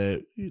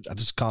 I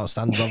just can't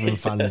stand Rotherham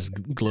fans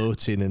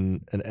gloating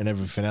and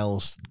everything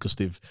else, because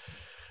they've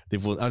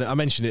won. I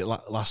mentioned it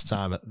last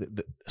time.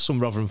 Some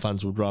Rotherham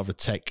fans would rather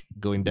take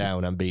going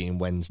down and beating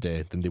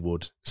Wednesday than they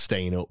would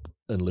staying up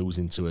and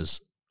losing to us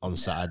on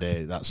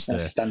Saturday. That's the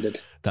standard.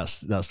 That's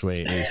the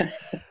way it is.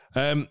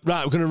 Right,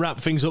 we're going to wrap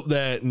things up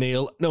there,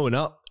 Neil. No, we're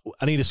not.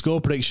 I need a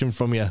score prediction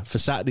from you for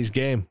Saturday's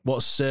game.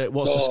 What's the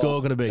score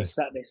going to be? For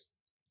Saturday's,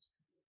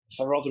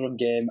 for Rotherham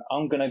game,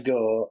 I'm going to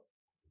go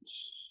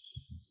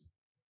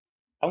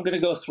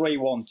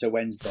 3-1 to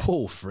Wednesday.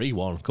 Oh,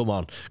 3-1. Come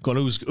on. Go on,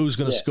 who's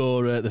going to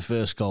score the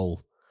first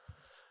goal?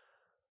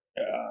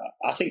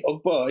 I think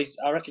Ugbo's.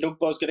 I reckon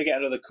Ugbo's going to get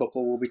another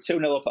couple. We'll be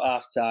 2-0 up at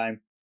half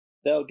time.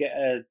 They'll get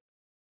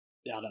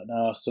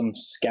some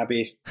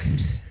scabby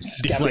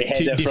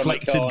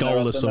deflected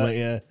goal or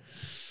something.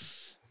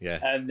 Yeah.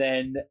 And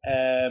then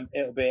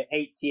it'll be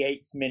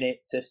 88th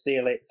minute to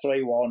seal it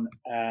 3-1,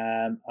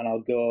 and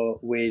I'll go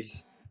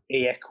with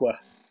Iekwa.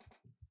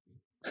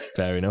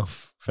 Fair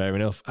enough.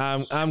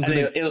 I'm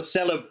gonna. He'll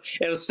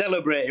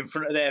celebrate in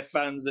front of their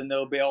fans, and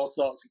there'll be all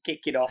sorts of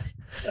kicking off.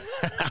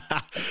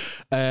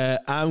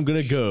 I'm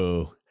gonna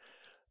go.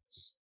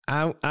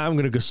 I'm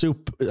gonna go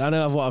super. I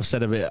know what I've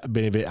said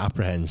been a bit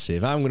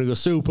apprehensive. I'm gonna go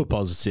super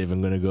positive.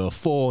 I'm gonna go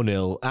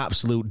 4-0,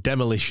 absolute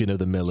demolition of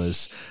the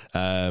Millers.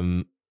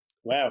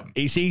 Wow.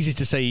 It's easy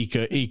to say Ike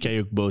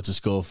Ugbo to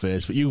score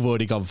first, but you've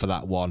already gone for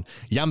that one.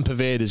 Jan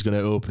Paveda's going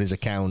to open his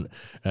account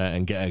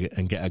and get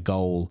a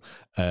goal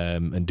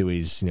and do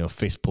his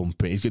fist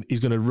pumping. He's going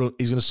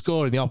to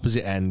score in the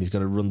opposite end. He's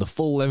going to run the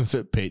full length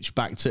of pitch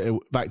back to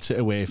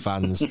away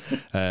fans,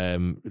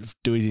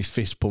 doing his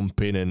fist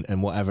pumping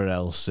and whatever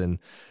else. And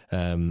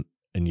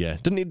yeah,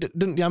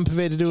 didn't Jan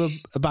Paveda do a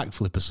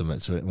backflip or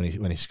something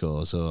when he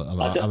scores? Or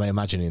am I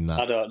imagining that?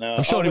 I don't know.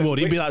 I'm sure he would.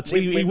 He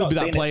would be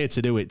that player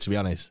to do it. To be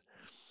honest.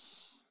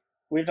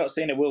 We've not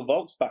seen a Will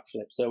Volks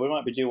backflip, so we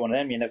might be due one of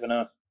them. You never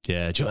know.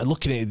 Yeah,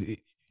 looking at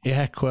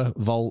Iekwa,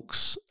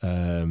 Volks,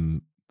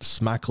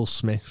 Smackle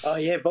Smith. Oh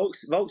yeah,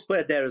 Volks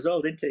played there as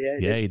well, didn't he?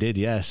 Yeah, he did.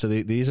 Yeah, so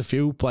there's a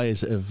few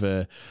players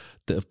that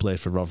have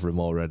played for Rotherham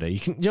already. You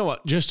can,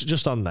 what?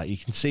 Just on that, you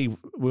can see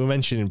we were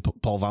mentioning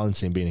Paul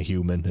Valentin being a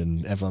human,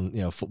 and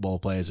everyone, football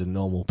players are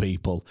normal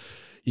people.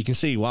 You can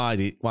see why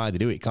they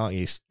do it, can't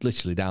you? It's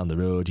literally down the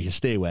road. You can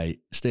stay where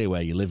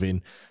you're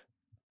living.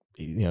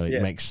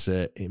 It makes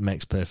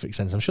perfect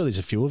sense. I'm sure there's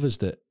a few others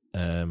that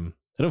I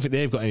don't think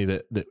they've got any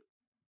that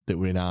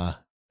were in our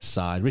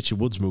side. Richard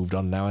Wood's moved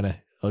on now, isn't he?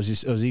 Or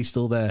is he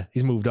still there?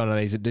 He's moved on, and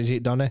is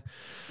it Donny?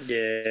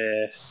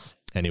 Yeah.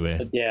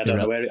 Anyway. Yeah, I don't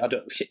know where.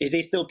 Is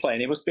he still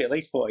playing? He must be at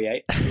least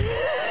 48.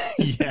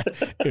 Yeah,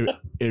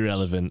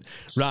 irrelevant.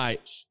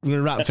 Right, we're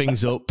gonna wrap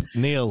things up.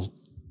 Neil,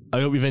 I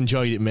hope you've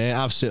enjoyed it, mate.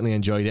 I've certainly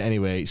enjoyed it.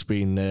 Anyway, it's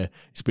been a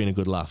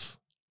good laugh.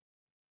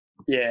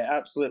 Yeah,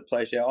 absolute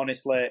pleasure.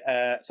 Honestly,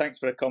 thanks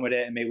for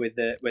accommodating me with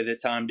the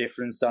time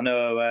difference. I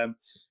know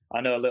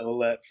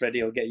little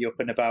Freddie will get you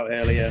up and about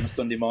earlier on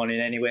Sunday morning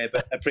anyway,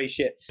 but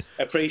appreciate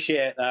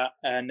that.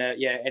 And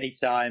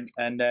anytime.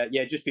 And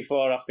just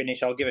before I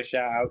finish, I'll give a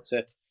shout out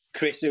to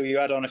Chris, who you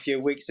had on a few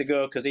weeks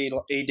ago, because he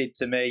did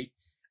to me.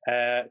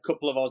 A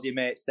couple of Aussie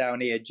mates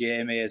down here,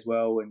 Jamie as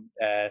well, and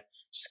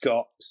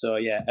Scott. So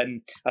yeah,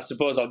 and I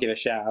suppose I'll give a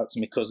shout out to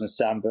my cousin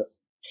Sam, but.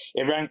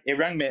 He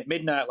rang me at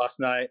midnight last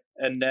night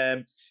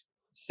and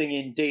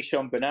singing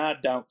Deshaun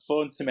Bernard down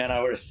phone to me, and I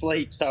was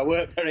asleep, so I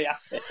weren't very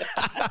happy.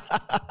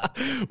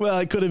 Well,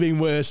 it could have been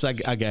worse, I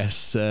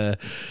guess.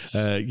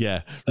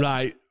 Yeah.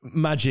 Right.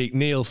 Magic.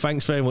 Neil,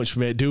 thanks very much,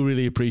 mate. Do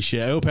really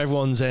appreciate it. I hope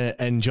everyone's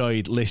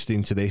enjoyed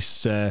listening to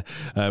this. We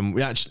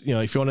actually,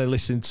 if you want to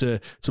listen to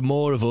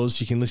more of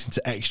us, you can listen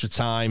to Extra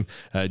Time.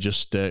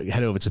 Just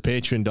head over to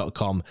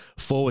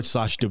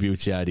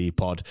patreon.com/WTID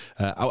pod.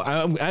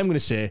 I'm going to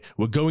say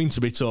we're going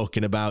to be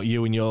talking about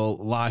you and your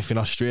life in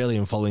Australia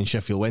and following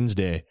Sheffield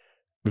Wednesday.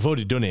 We've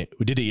already done it.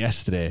 We did it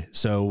yesterday.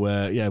 So, we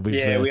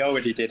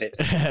already did it.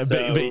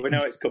 So we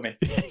know it's coming.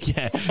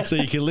 Yeah. So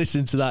you can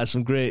listen to that.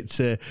 Some great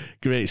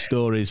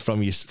stories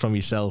from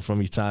yourself,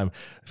 from your time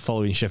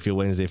following Sheffield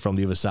Wednesday from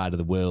the other side of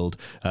the world.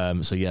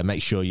 So yeah,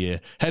 make sure you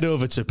head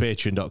over to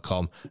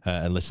patreon.com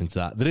and listen to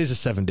that. There is a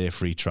 7-day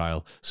free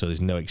trial, so there's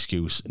no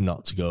excuse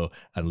not to go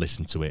and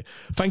listen to it.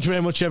 Thank you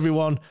very much,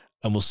 everyone.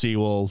 And we'll see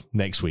you all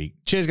next week.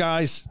 Cheers,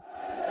 guys.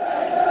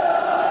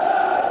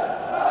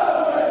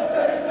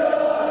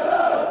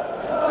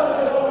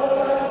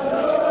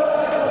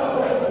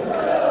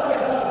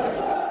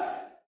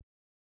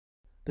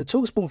 The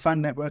TalkSport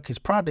Fan Network is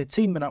proudly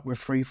teaming up with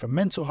Free for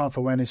Mental Health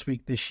Awareness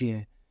Week this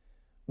year.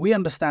 We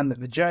understand that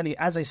the journey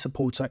as a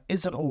supporter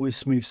isn't always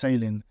smooth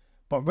sailing,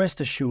 but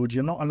rest assured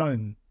you're not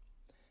alone.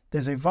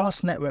 There's a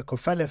vast network of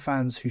fellow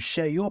fans who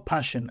share your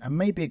passion and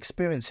may be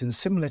experiencing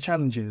similar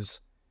challenges.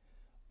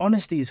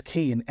 Honesty is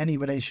key in any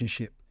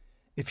relationship.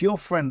 If your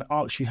friend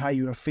asks you how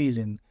you are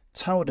feeling,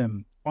 tell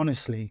them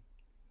honestly.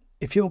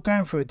 If you're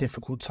going through a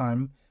difficult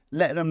time,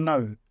 let them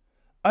know.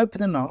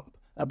 Opening up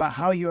about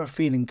how you are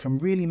feeling can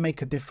really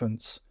make a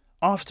difference.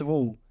 After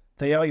all,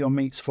 they are your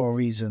mates for a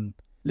reason.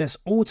 Let's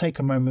all take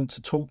a moment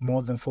to talk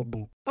more than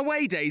football.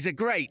 Away days are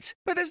great,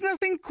 but there's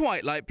nothing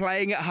quite like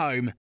playing at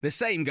home. The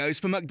same goes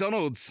for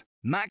McDonald's.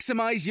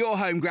 Maximise your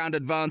home ground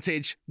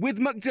advantage with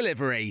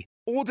McDelivery.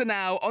 Order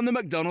now on the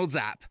McDonald's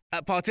app.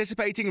 At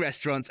participating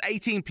restaurants,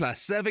 18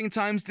 plus, serving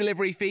times,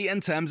 delivery fee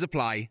and terms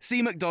apply.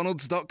 See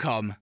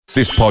mcdonalds.com.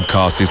 This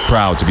podcast is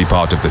proud to be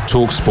part of the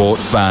TalkSport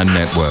Fan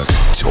Network.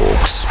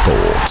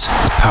 TalkSport.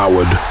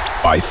 Powered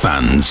by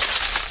fans.